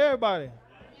 Jonathan, everybody.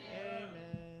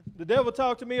 Amen. The devil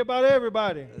talked to me about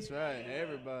everybody. That's right.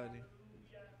 Everybody.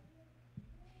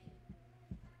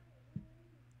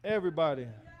 Everybody.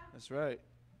 That's right.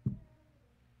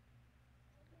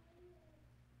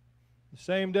 The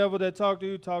same devil that talked to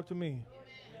you talked to me.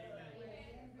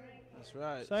 That's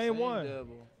right. Same one.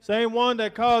 Devil. Same one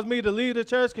that caused me to leave the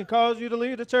church can cause you to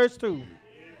leave the church too.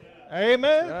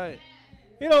 Amen. That's right.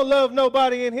 He don't love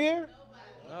nobody in here.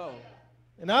 No.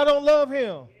 And I don't love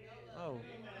him. No.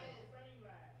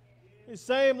 The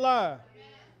same lie.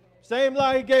 Same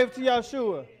lie he gave to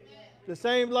Yeshua. The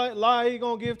same lie he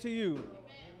going to give to you.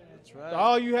 That's right. So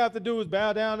all you have to do is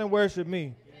bow down and worship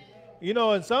me. You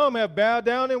know, and some have bowed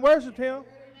down and worshiped him.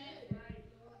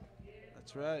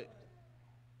 That's right.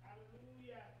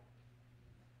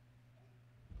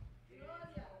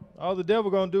 All the devil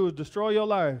going to do is destroy your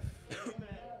life.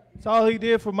 That's all he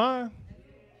did for mine.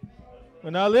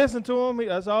 When I listened to him,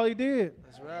 that's all he did.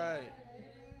 That's right.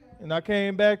 And I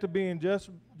came back to being just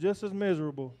as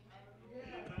miserable.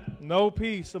 No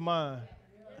peace of mind.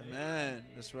 Amen.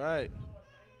 That's right.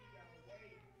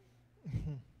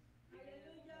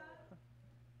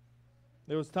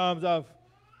 There was times I've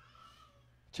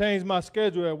changed my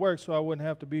schedule at work so I wouldn't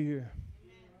have to be here.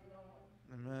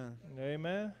 Amen.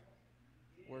 Amen.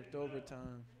 Worked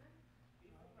overtime.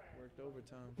 Worked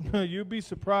overtime. You'd be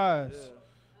surprised Yeah.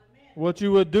 what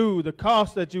you would do, the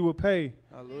cost that you would pay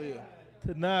Hallelujah.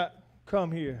 to not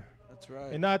come here That's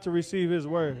right. and not to receive his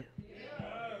word.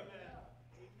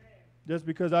 Just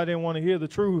because I didn't want to hear the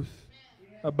truth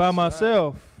about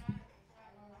myself.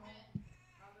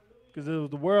 Because it was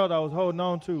the world I was holding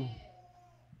on to.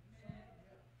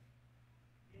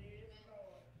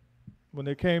 When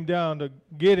it came down to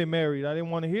getting married, I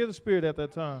didn't want to hear the Spirit at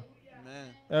that time.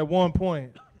 Amen. At one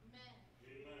point.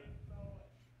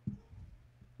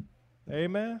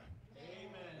 Amen.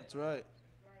 That's right.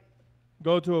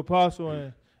 Go to apostle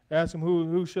and ask him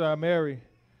who should I marry.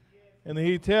 And then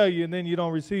he tell you and then you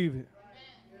don't receive it.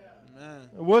 Amen.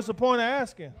 What's the point of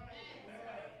asking?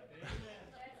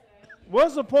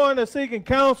 What's the point of seeking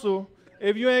counsel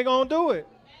if you ain't going to do it?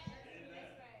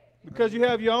 Because you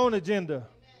have your own agenda.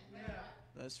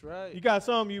 That's right. You got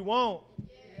something you want.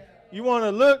 You want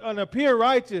to look and appear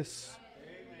righteous,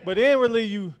 but inwardly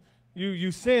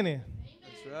you sinning.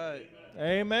 That's right.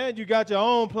 Amen. You got your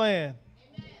own plan.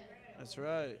 That's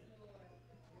right.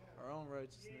 Our own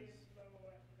righteousness.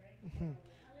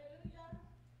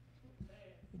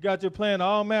 You got your plan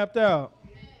all mapped out.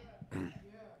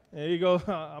 There you go.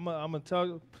 I'm gonna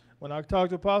talk. When I talk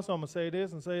to Apostle, I'm gonna say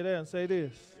this and say that and say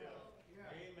this.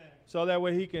 So that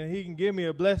way he can give me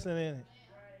a blessing in it.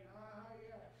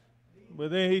 But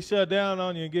then he shut down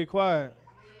on you and get quiet.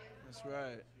 That's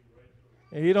right.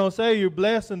 And he don't say you're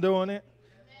blessed in doing it.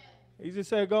 He just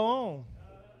said go on.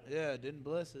 Yeah, didn't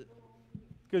bless it.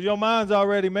 Because your mind's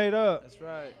already made up. That's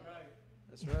right.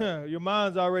 That's right. Your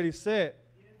mind's already set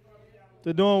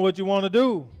to doing what you want to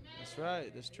do. That's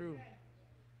right. That's true.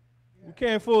 You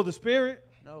can't fool the Spirit.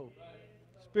 No.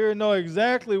 Spirit know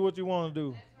exactly what you want to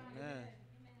do. Amen.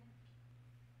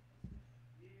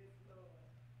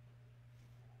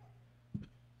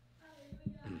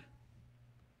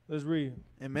 Let's read.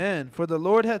 Amen. For the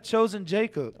Lord hath chosen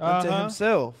Jacob unto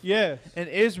himself, Yes. and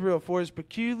Israel for his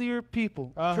peculiar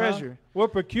people, treasure. We're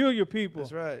peculiar people.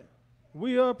 That's right.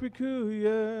 We are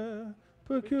peculiar,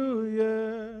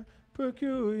 peculiar,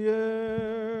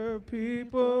 peculiar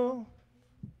people.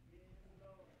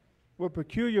 We're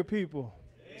peculiar people.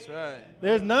 That's right.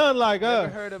 There's none like Never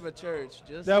us heard of a church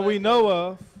just that like we know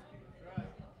of.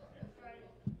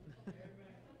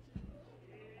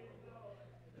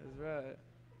 That's right.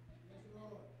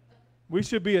 We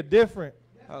should be a different.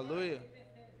 Hallelujah.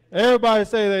 Everybody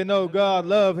say they know God,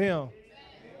 love him.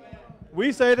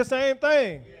 We say the same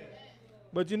thing.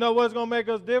 But you know what's going to make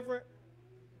us different?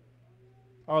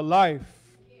 Our life.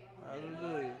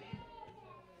 Hallelujah.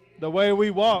 The way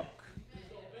we walk.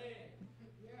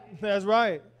 That's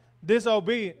right.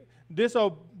 Being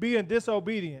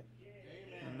disobedient.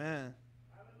 Amen.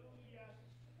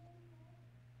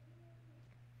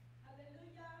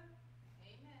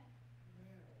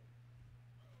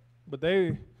 But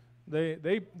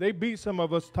they beat some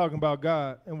of us talking about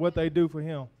God and what they do for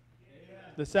him.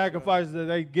 The sacrifices that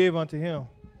they give unto him.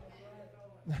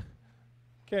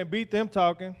 Can't beat them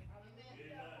talking.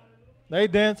 They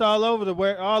dance all over the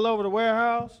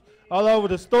warehouse, all over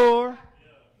the store.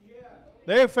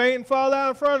 They faint and fall out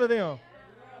in front of them.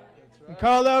 And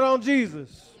call out on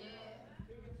Jesus.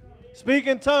 Speak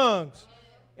in tongues.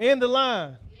 In the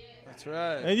line. That's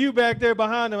right. And you back there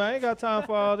behind them. I ain't got time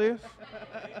for all this.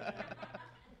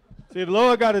 See, the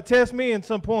Lord got to test me in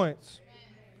some points.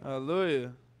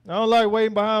 Hallelujah. I don't like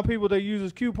waiting behind people that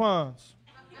uses coupons.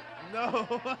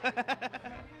 No.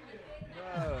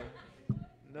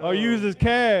 No. Or uses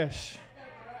cash.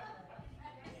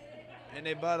 And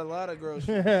they bought a lot of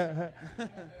groceries. That's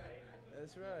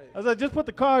right. I was like, just put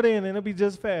the card in and it'll be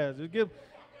just fast.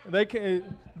 They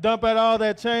can dump out all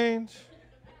that change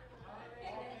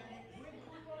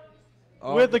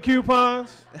with the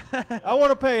coupons. I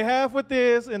want to pay half with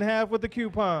this and half with the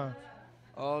coupon.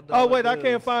 Oh, wait, I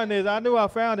can't find this. I knew I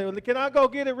found it. Can I go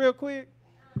get it real quick?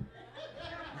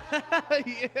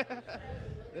 Yeah.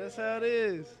 That's how it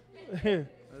is.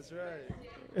 That's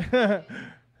right.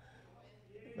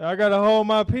 I got to hold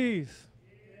my peace.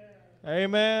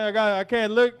 Amen. I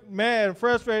can't look mad and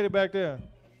frustrated back there.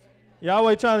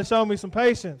 Yahweh trying to show me some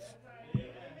patience.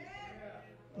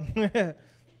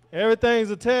 Everything's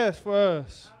a test for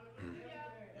us.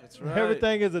 That's right.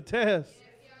 Everything is a test.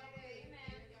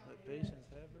 Let patience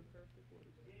have her perfect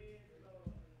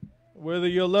work. Whether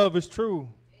your love is true.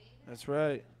 That's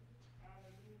right.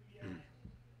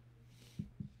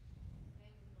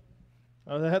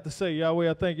 I have to say, Yahweh,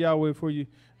 I thank Yahweh for you,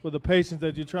 for the patience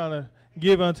that you're trying to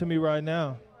give unto me right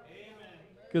now.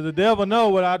 Because the devil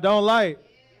knows what I don't like.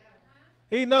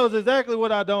 He knows exactly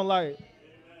what I don't like.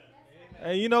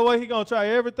 And you know what? He's going to try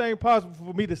everything possible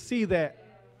for me to see that.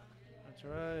 That's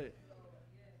right.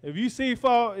 If you see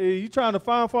fault, if you're trying to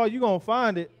find fault, you're going to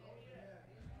find it.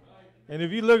 And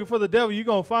if you're looking for the devil, you're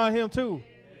going to find him too.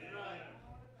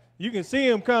 You can see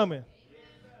him coming.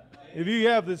 If you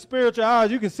have the spiritual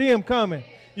eyes, you can see him coming.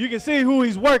 You can see who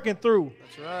he's working through.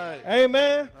 That's right.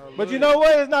 Amen. Hallelujah. But you know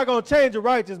what? It's not going to change a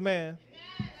righteous man.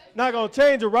 Not going to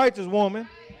change a righteous woman.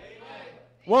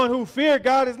 One who feared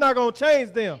God is not going to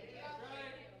change them.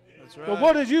 That's right. But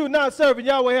what does you not serving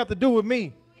Yahweh have to do with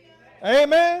me?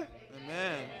 Amen.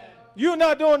 Amen. You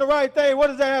not doing the right thing. What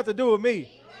does that have to do with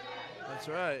me? That's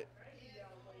right.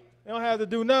 It don't have to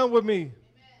do nothing with me.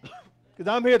 Because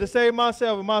I'm here to save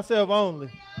myself and myself only.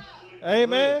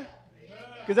 Amen.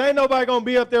 Because ain't nobody going to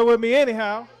be up there with me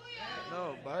anyhow.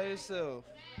 No, by yourself.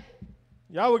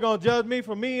 Y'all were going to judge me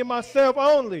for me and myself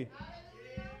only.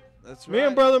 That's right. Me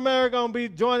and Brother Mary going to be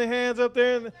joining hands up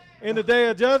there in the day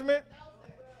of judgment.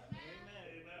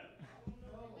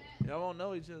 Y'all won't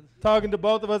know each other. Talking to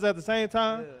both of us at the same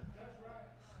time.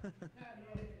 Yeah.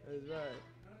 That's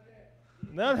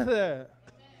right. None of that.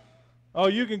 Oh,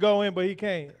 you can go in, but he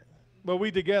can't. But we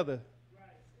together.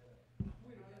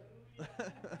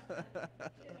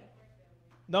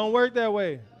 Don't work that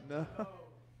way. No.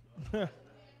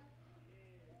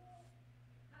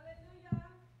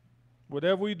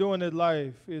 Whatever we do in this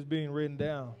life is being written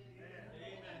down.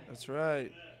 That's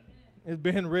right. It's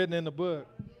being written in the book.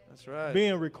 That's right.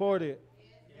 Being recorded.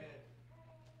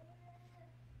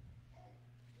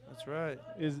 That's right.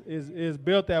 Is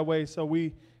built that way, so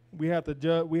we have to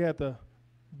judge. We have to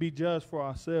be judged for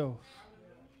ourselves.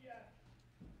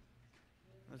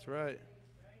 That's right.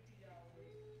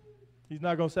 He's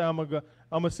not gonna say I'm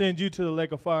gonna send you to the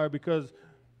lake of fire because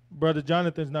Brother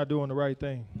Jonathan's not doing the right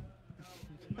thing.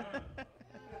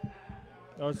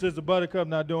 Or Sister Buttercup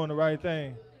not doing the right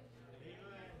thing.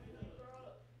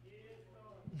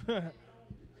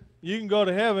 You can go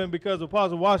to heaven because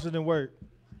Apostle Washington worked.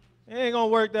 It ain't gonna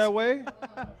work that way.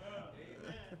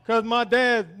 Because my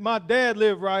dad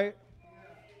lived right.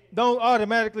 Don't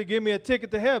automatically give me a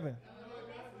ticket to heaven.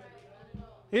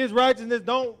 His righteousness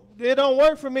don't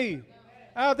work for me.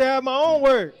 I have to have my own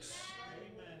works.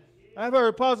 I've heard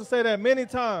Apostle say that many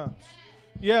times.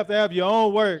 You have to have your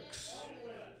own works.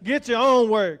 Get your own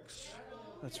works.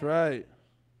 That's right.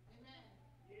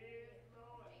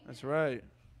 That's right.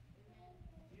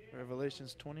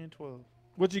 Revelations 20:12.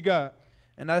 What you got?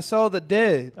 And I saw the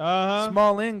dead,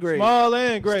 small and great,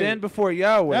 stand before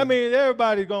Yahweh. That means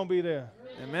everybody's going to be there.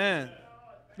 Amen.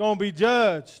 Going to be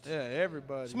judged. Yeah,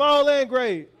 everybody. Small and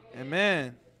great.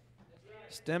 Amen.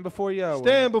 Stand before Yahweh.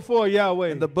 Stand before Yahweh.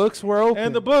 And the books were open.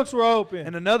 And the books were open.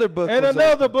 And another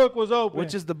book was open.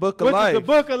 Which is the book of life. Which is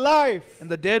the book of life. And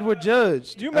the dead were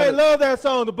judged. You may love that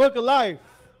song, the book of life.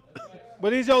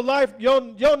 But is your life, your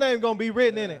name going to be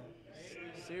written in it.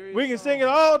 serious We can song. sing it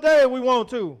all day if we want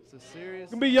to. It's a serious.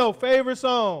 It can be your favorite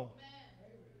song.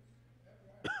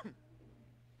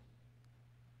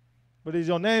 But is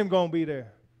your name going to be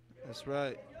there? That's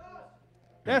right.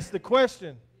 That's the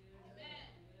question.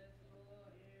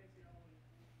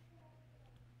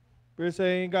 Spirit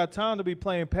say he ain't got time to be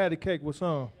playing patty cake with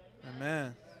some.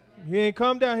 Amen. He ain't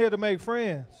come down here to make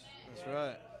friends. That's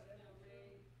right.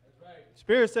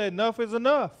 Spirit said enough is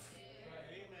enough.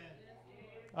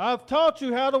 I've taught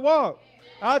you how to walk.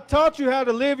 I taught you how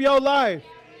to live your life,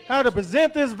 how to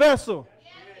present this vessel.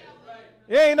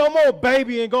 There ain't no more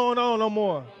babying going on no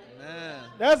more. Amen.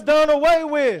 That's done away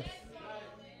with.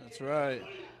 That's right.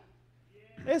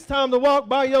 It's time to walk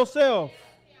by yourself.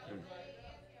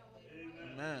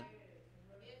 Amen.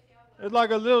 It's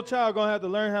like a little child going to have to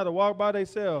learn how to walk by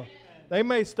themselves. They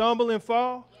may stumble and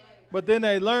fall, but then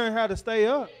they learn how to stay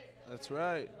up. That's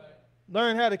right.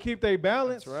 Learn how to keep their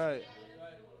balance. That's right.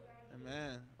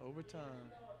 Amen. Over time.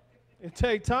 It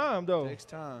takes time, though. It takes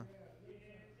time.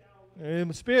 And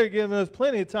the Spirit giving us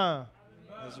plenty of time.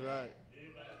 That's right.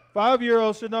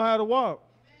 5-year-olds should know how to walk.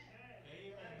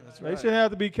 That's They right. shouldn't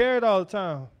have to be carried all the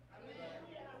time.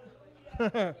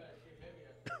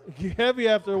 Get heavy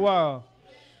after a while.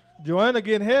 Joanna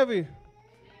getting heavy.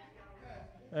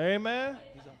 Amen.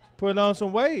 Putting on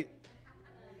some weight.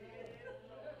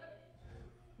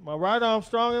 My right arm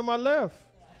stronger than my left.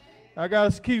 I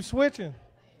got to keep switching.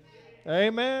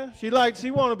 Amen. She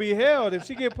want to be held. If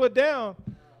she get put down,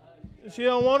 she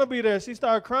don't want to be there. She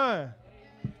start crying.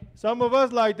 Some of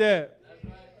us like that.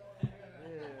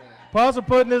 Apostle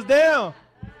putting us down.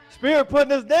 Spirit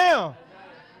putting us down.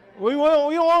 We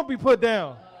don't want to be put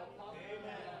down.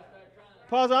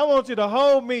 Apostle, I want you to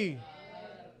hold me.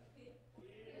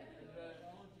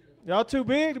 Y'all too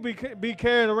big to be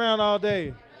carried around all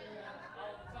day.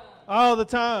 All the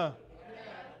time.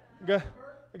 I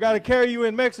got to carry you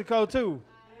in Mexico too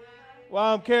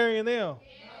while I'm carrying them.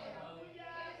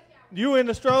 You in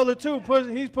the stroller too.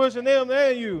 He's pushing them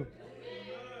and you.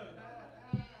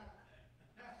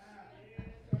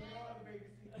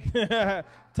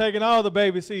 Taking all the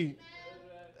baby seat.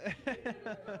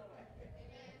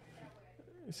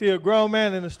 You see a grown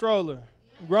man in a stroller,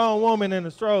 a grown woman in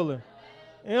a stroller.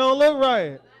 It don't look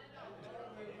right.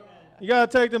 You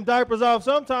got to take them diapers off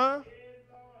sometime.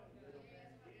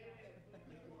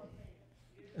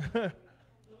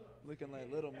 Looking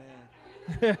like little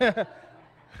man.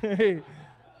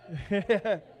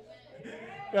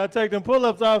 Got to take them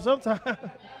pull-ups off sometime.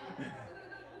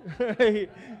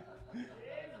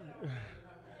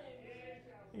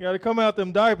 You got to come out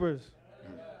them diapers.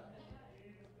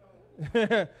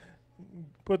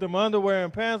 Put them underwear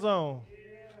and pants on.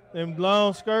 Them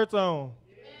long skirts on.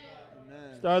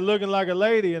 Amen. Start looking like a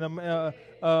lady and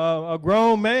a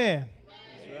grown man.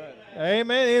 That's right.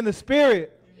 Amen. In the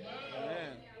spirit.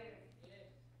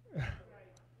 Amen.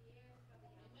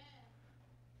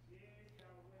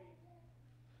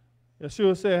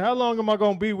 Yeshua said, how long am I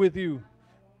going to be with you?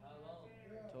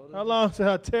 How long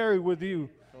shall I tarry with you?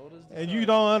 And you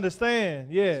don't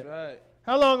understand yet. That's right.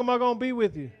 How long am I going to be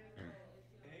with you?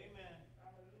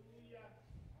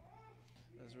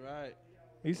 That's right.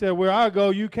 He said, where I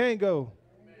go, you can't go.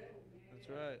 That's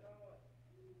right.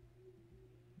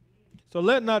 So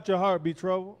let not your heart be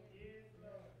troubled.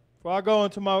 For I go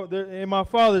into in my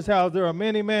Father's house, there are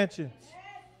many mansions.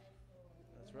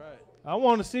 That's right. I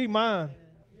want to see mine.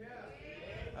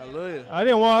 Hallelujah. I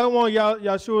don't want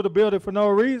Yeshua to build it for no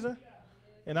reason.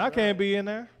 And I can't be in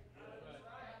there.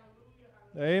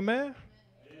 Amen.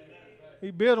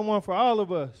 He built one for all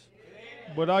of us.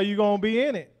 But are you going to be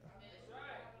in it?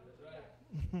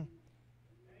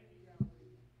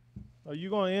 Are you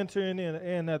going to enter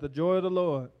in at the joy of the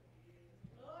Lord?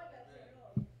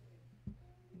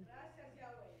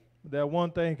 That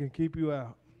one thing can keep you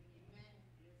out.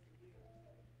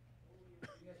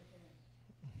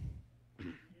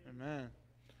 Amen.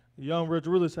 The young rich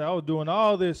ruler said, I was doing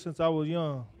all this since I was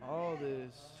young. All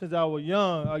this. Since I was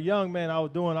young, a young man, I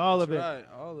was doing all of it. Right.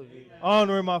 All of it.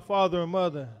 Honoring my father and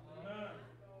mother.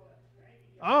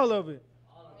 All of it.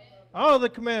 All the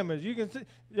commandments. You can see,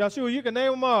 Yeshua, you can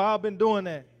name them all. I've been doing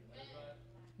that.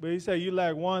 But he said, you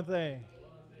lack one thing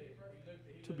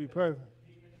to be perfect.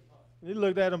 He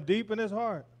looked at him deep in his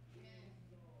heart.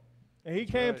 And he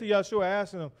came to Yeshua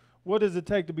asking him, what does it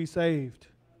take to be saved?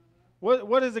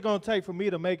 What is it going to take for me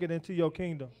to make it into your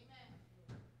kingdom?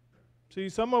 See,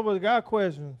 some of us got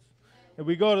questions. And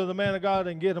we go to the man of God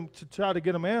and get him to try to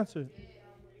get them answered.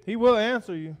 He will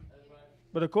answer you,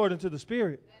 but according to the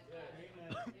Spirit.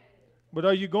 But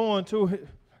are you going to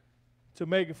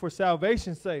make it for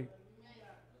salvation's sake?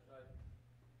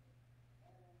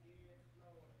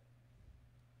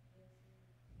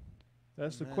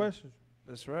 That's the question.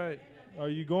 That's right. Are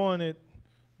you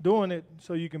doing it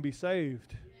so you can be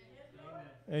saved?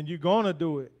 And you're going to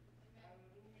do it.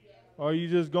 Or are you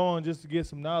just going just to get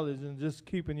some knowledge and just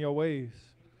keeping your ways?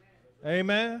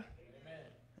 Amen?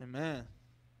 Amen.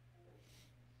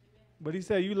 But he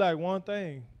said you lack one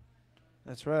thing.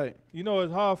 That's right. You know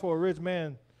it's hard for a rich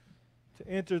man to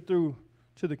enter through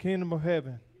to the kingdom of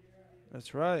heaven.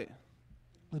 That's right.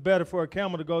 It's better for a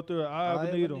camel to go through an eye of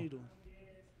a needle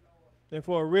than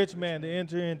for a rich man to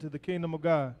enter into the kingdom of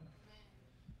God.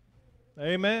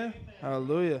 Amen?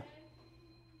 Hallelujah.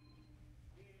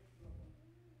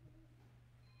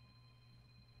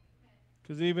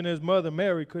 Because even his mother,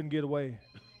 Mary, couldn't get away.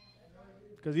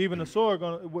 Because even the sword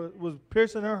was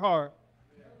piercing her heart.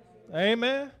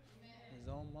 Amen? His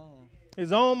own mom.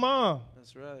 His own mom.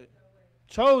 That's right.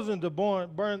 Chosen to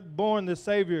born the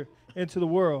Savior into the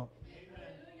world.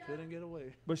 Couldn't get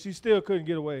away. But she still couldn't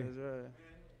get away. That's right.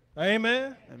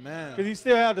 Amen? Amen. Because he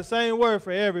still had the same word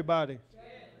for everybody.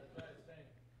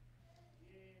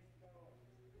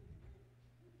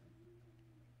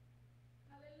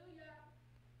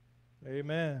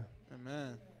 Amen.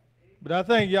 Amen. But I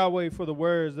thank Yahweh for the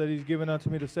words that he's given unto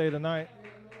me to say tonight.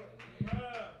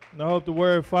 And I hope the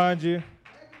word finds you.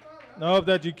 And I hope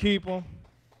that you keep them.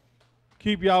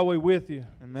 Keep Yahweh with you.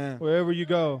 Amen. Wherever you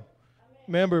go.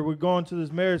 Remember, we're going to this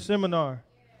marriage seminar.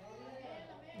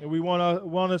 And we want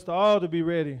us to all to be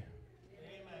ready.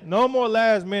 No more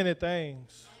last minute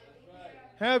things.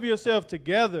 Have yourself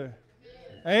together.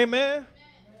 Amen.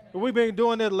 We've been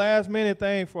doing that last minute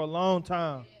thing for a long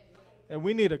time. And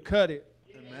we need to cut it.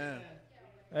 Amen.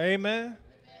 Amen.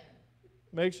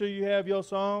 Make sure you have your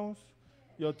songs,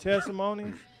 your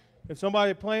testimonies. If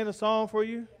somebody playing a song for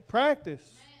you, practice.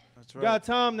 That's right. You got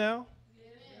time now.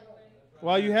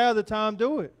 While you have the time,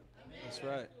 do it. That's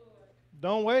right.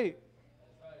 Don't wait.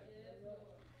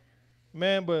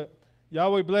 Man, but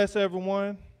Yahweh bless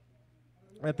everyone.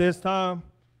 At this time,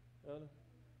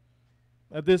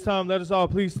 let us all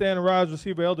please stand and rise,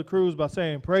 receive Elder Cruz by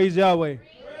saying, praise Yahweh.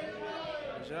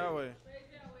 Praise Yahweh.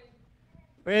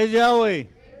 Praise Yahweh.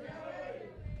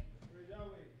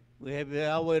 We have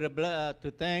Yahweh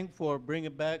to thank for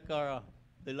bringing back our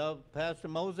beloved Pastor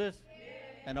Moses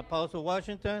and Apostle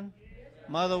Washington,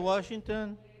 Mother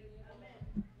Washington,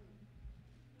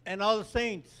 and all the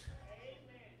saints.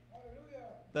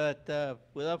 But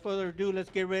without further ado, let's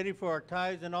get ready for our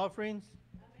tithes and offerings.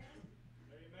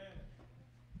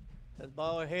 Let's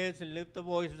bow our heads and lift the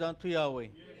voices unto Yahweh.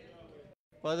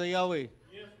 Father Yahweh,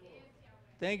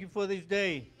 thank you for this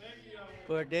day,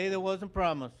 for a day that wasn't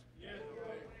promised.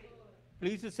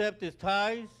 Please accept his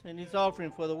tithes and his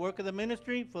offering for the work of the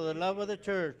ministry, for the love of the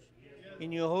church.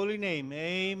 In your holy name,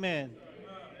 amen.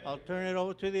 I'll turn it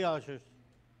over to the ushers.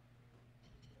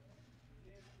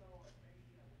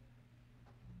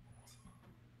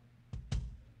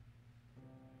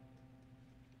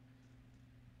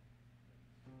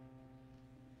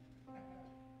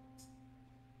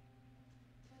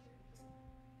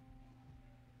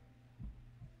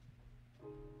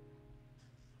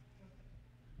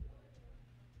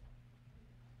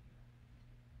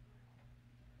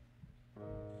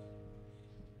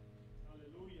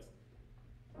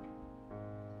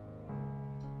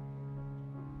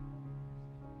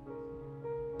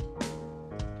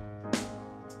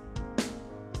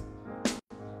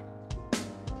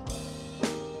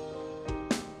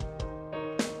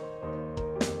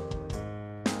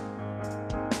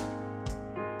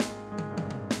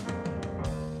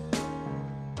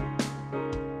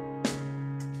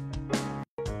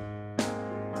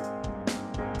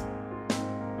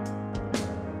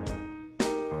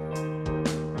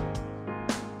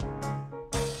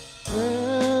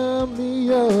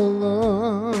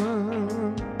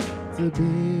 To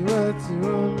be what you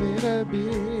want me to be.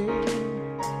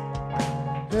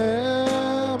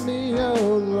 Help me,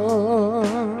 oh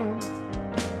Lord,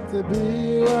 to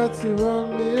be what you want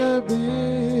me to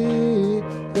be.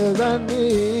 'Cause I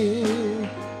need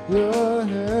your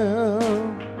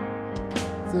help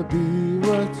to be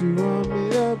what you want me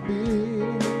to be.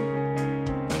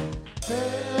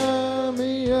 Help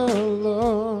me, oh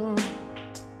Lord,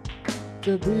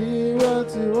 to be what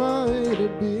you want me to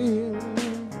be.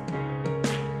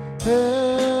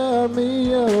 Help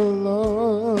me, oh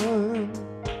Lord,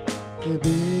 to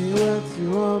be what you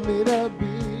want me to be.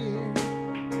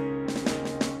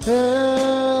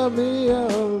 Help me,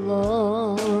 oh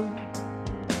Lord,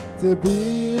 to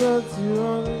be what you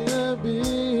want me to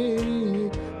be.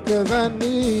 'Cause I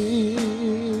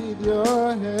need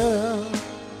your help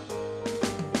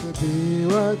to be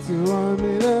what you want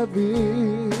me to be.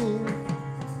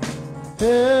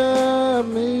 Help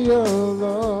me, oh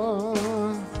Lord,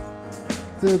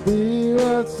 to be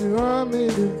what you want me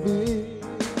to be.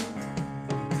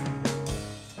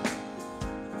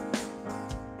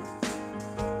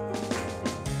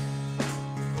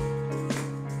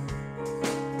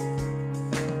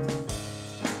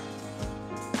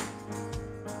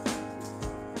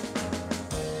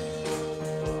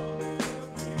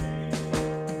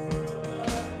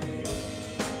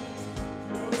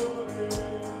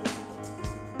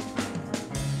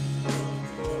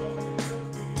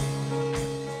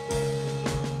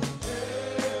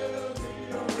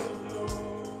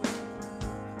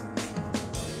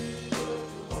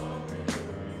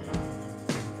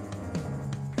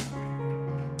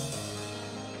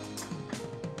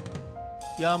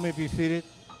 Y'all may be seated.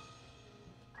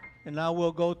 And now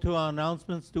we'll go to our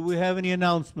announcements. Do we have any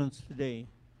announcements today?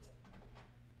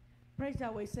 Praise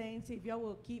Yahweh, saints. If y'all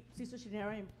will keep Sister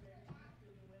Shanera in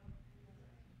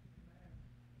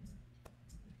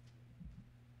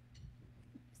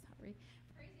Sorry.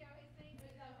 Praise Yahweh, saints.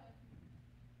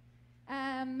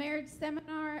 Marriage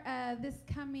seminar this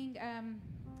coming,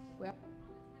 well,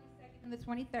 on the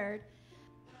 22nd and the 23rd.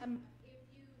 If you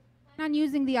plan on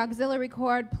using the auxiliary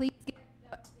cord, please get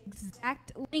the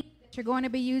exact link that you're going to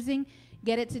be using.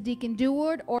 Get it to Deacon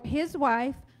Deward or his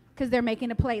wife, because they're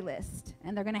making a playlist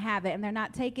and they're going to have it, and they're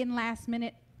not taking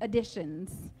last-minute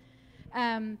additions.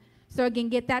 So again,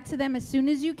 get that to them as soon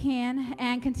as you can,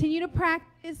 and continue to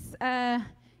practice. Continue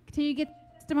to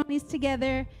get testimonies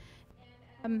together.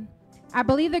 I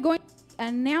believe they're going to be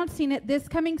announcing it this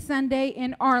coming Sunday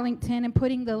in Arlington and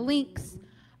putting the links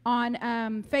on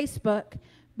Facebook.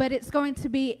 But it's going to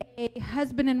be a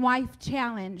husband and wife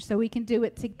challenge, so we can do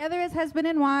it together as husband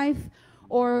and wife,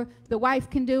 or the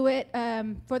wife can do it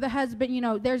for the husband. You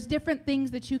know, there's different things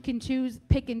that you can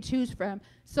pick and choose from.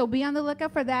 So be on the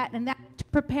lookout for that, and that to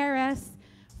prepare us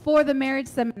for the marriage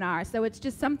seminar. So it's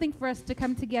just something for us to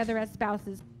come together as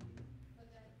spouses.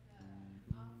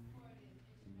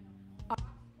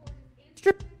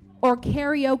 Or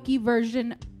karaoke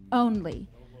version only,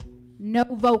 no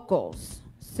vocals.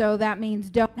 So that means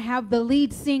don't have the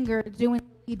lead singer doing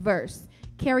the lead verse.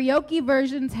 Karaoke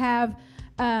versions have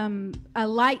a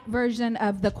light version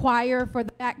of the choir for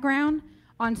the background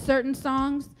on certain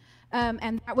songs,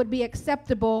 and that would be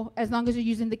acceptable as long as you're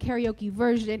using the karaoke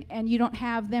version and you don't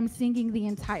have them singing the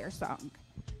entire song.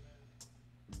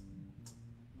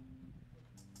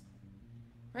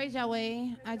 Praise Yahweh.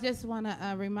 I just want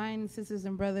to remind sisters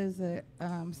and brothers that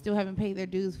still haven't paid their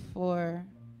dues for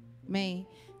May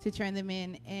to turn them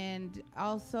in. And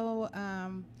also,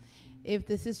 if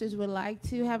the sisters would like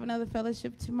to have another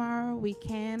fellowship tomorrow, we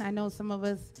can. I know some of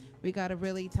us, we got to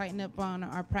really tighten up on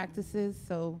our practices.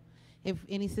 So if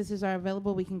any sisters are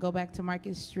available, we can go back to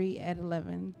Market Street at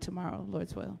 11 tomorrow,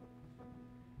 Lord's will.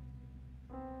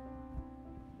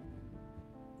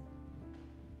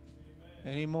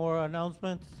 Any more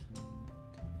announcements?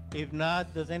 If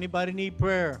not, does anybody need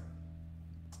prayer?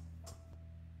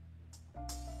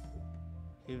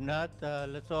 If not,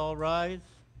 let's all rise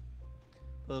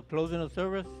for the closing of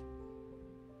service.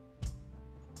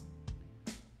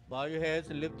 Bow your heads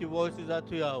and lift your voices out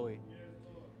to Yahweh.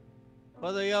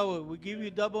 Father Yahweh, we give you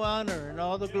double honor and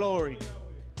all the glory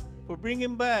for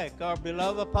bringing back our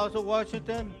beloved Apostle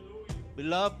Washington,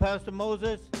 beloved Pastor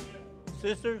Moses,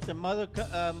 sisters and Mother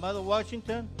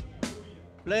Washington.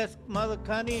 Bless Mother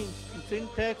Connie in Sin,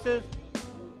 Texas.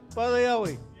 Father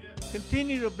Yahweh,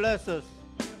 continue to bless us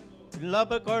in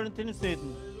Lubbock, Arlington, and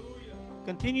Sydney.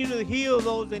 Continue to heal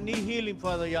those that need healing,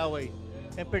 Father Yahweh,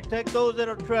 and protect those that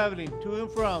are traveling to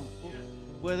and from,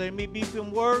 whether it may be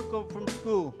from work or from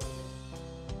school.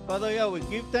 Father Yahweh,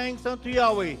 give thanks unto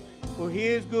Yahweh, for he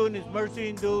is good and his mercy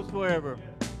endures forever.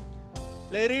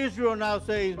 Let Israel now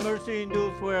say his mercy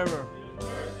endures forever.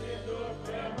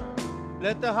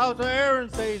 Let the house of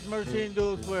Aaron say his mercy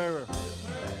endures forever.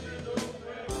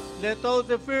 Let those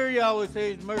that fear Yahweh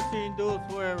say his mercy endures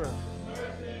forever.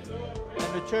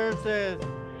 And the church says,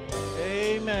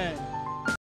 Amen.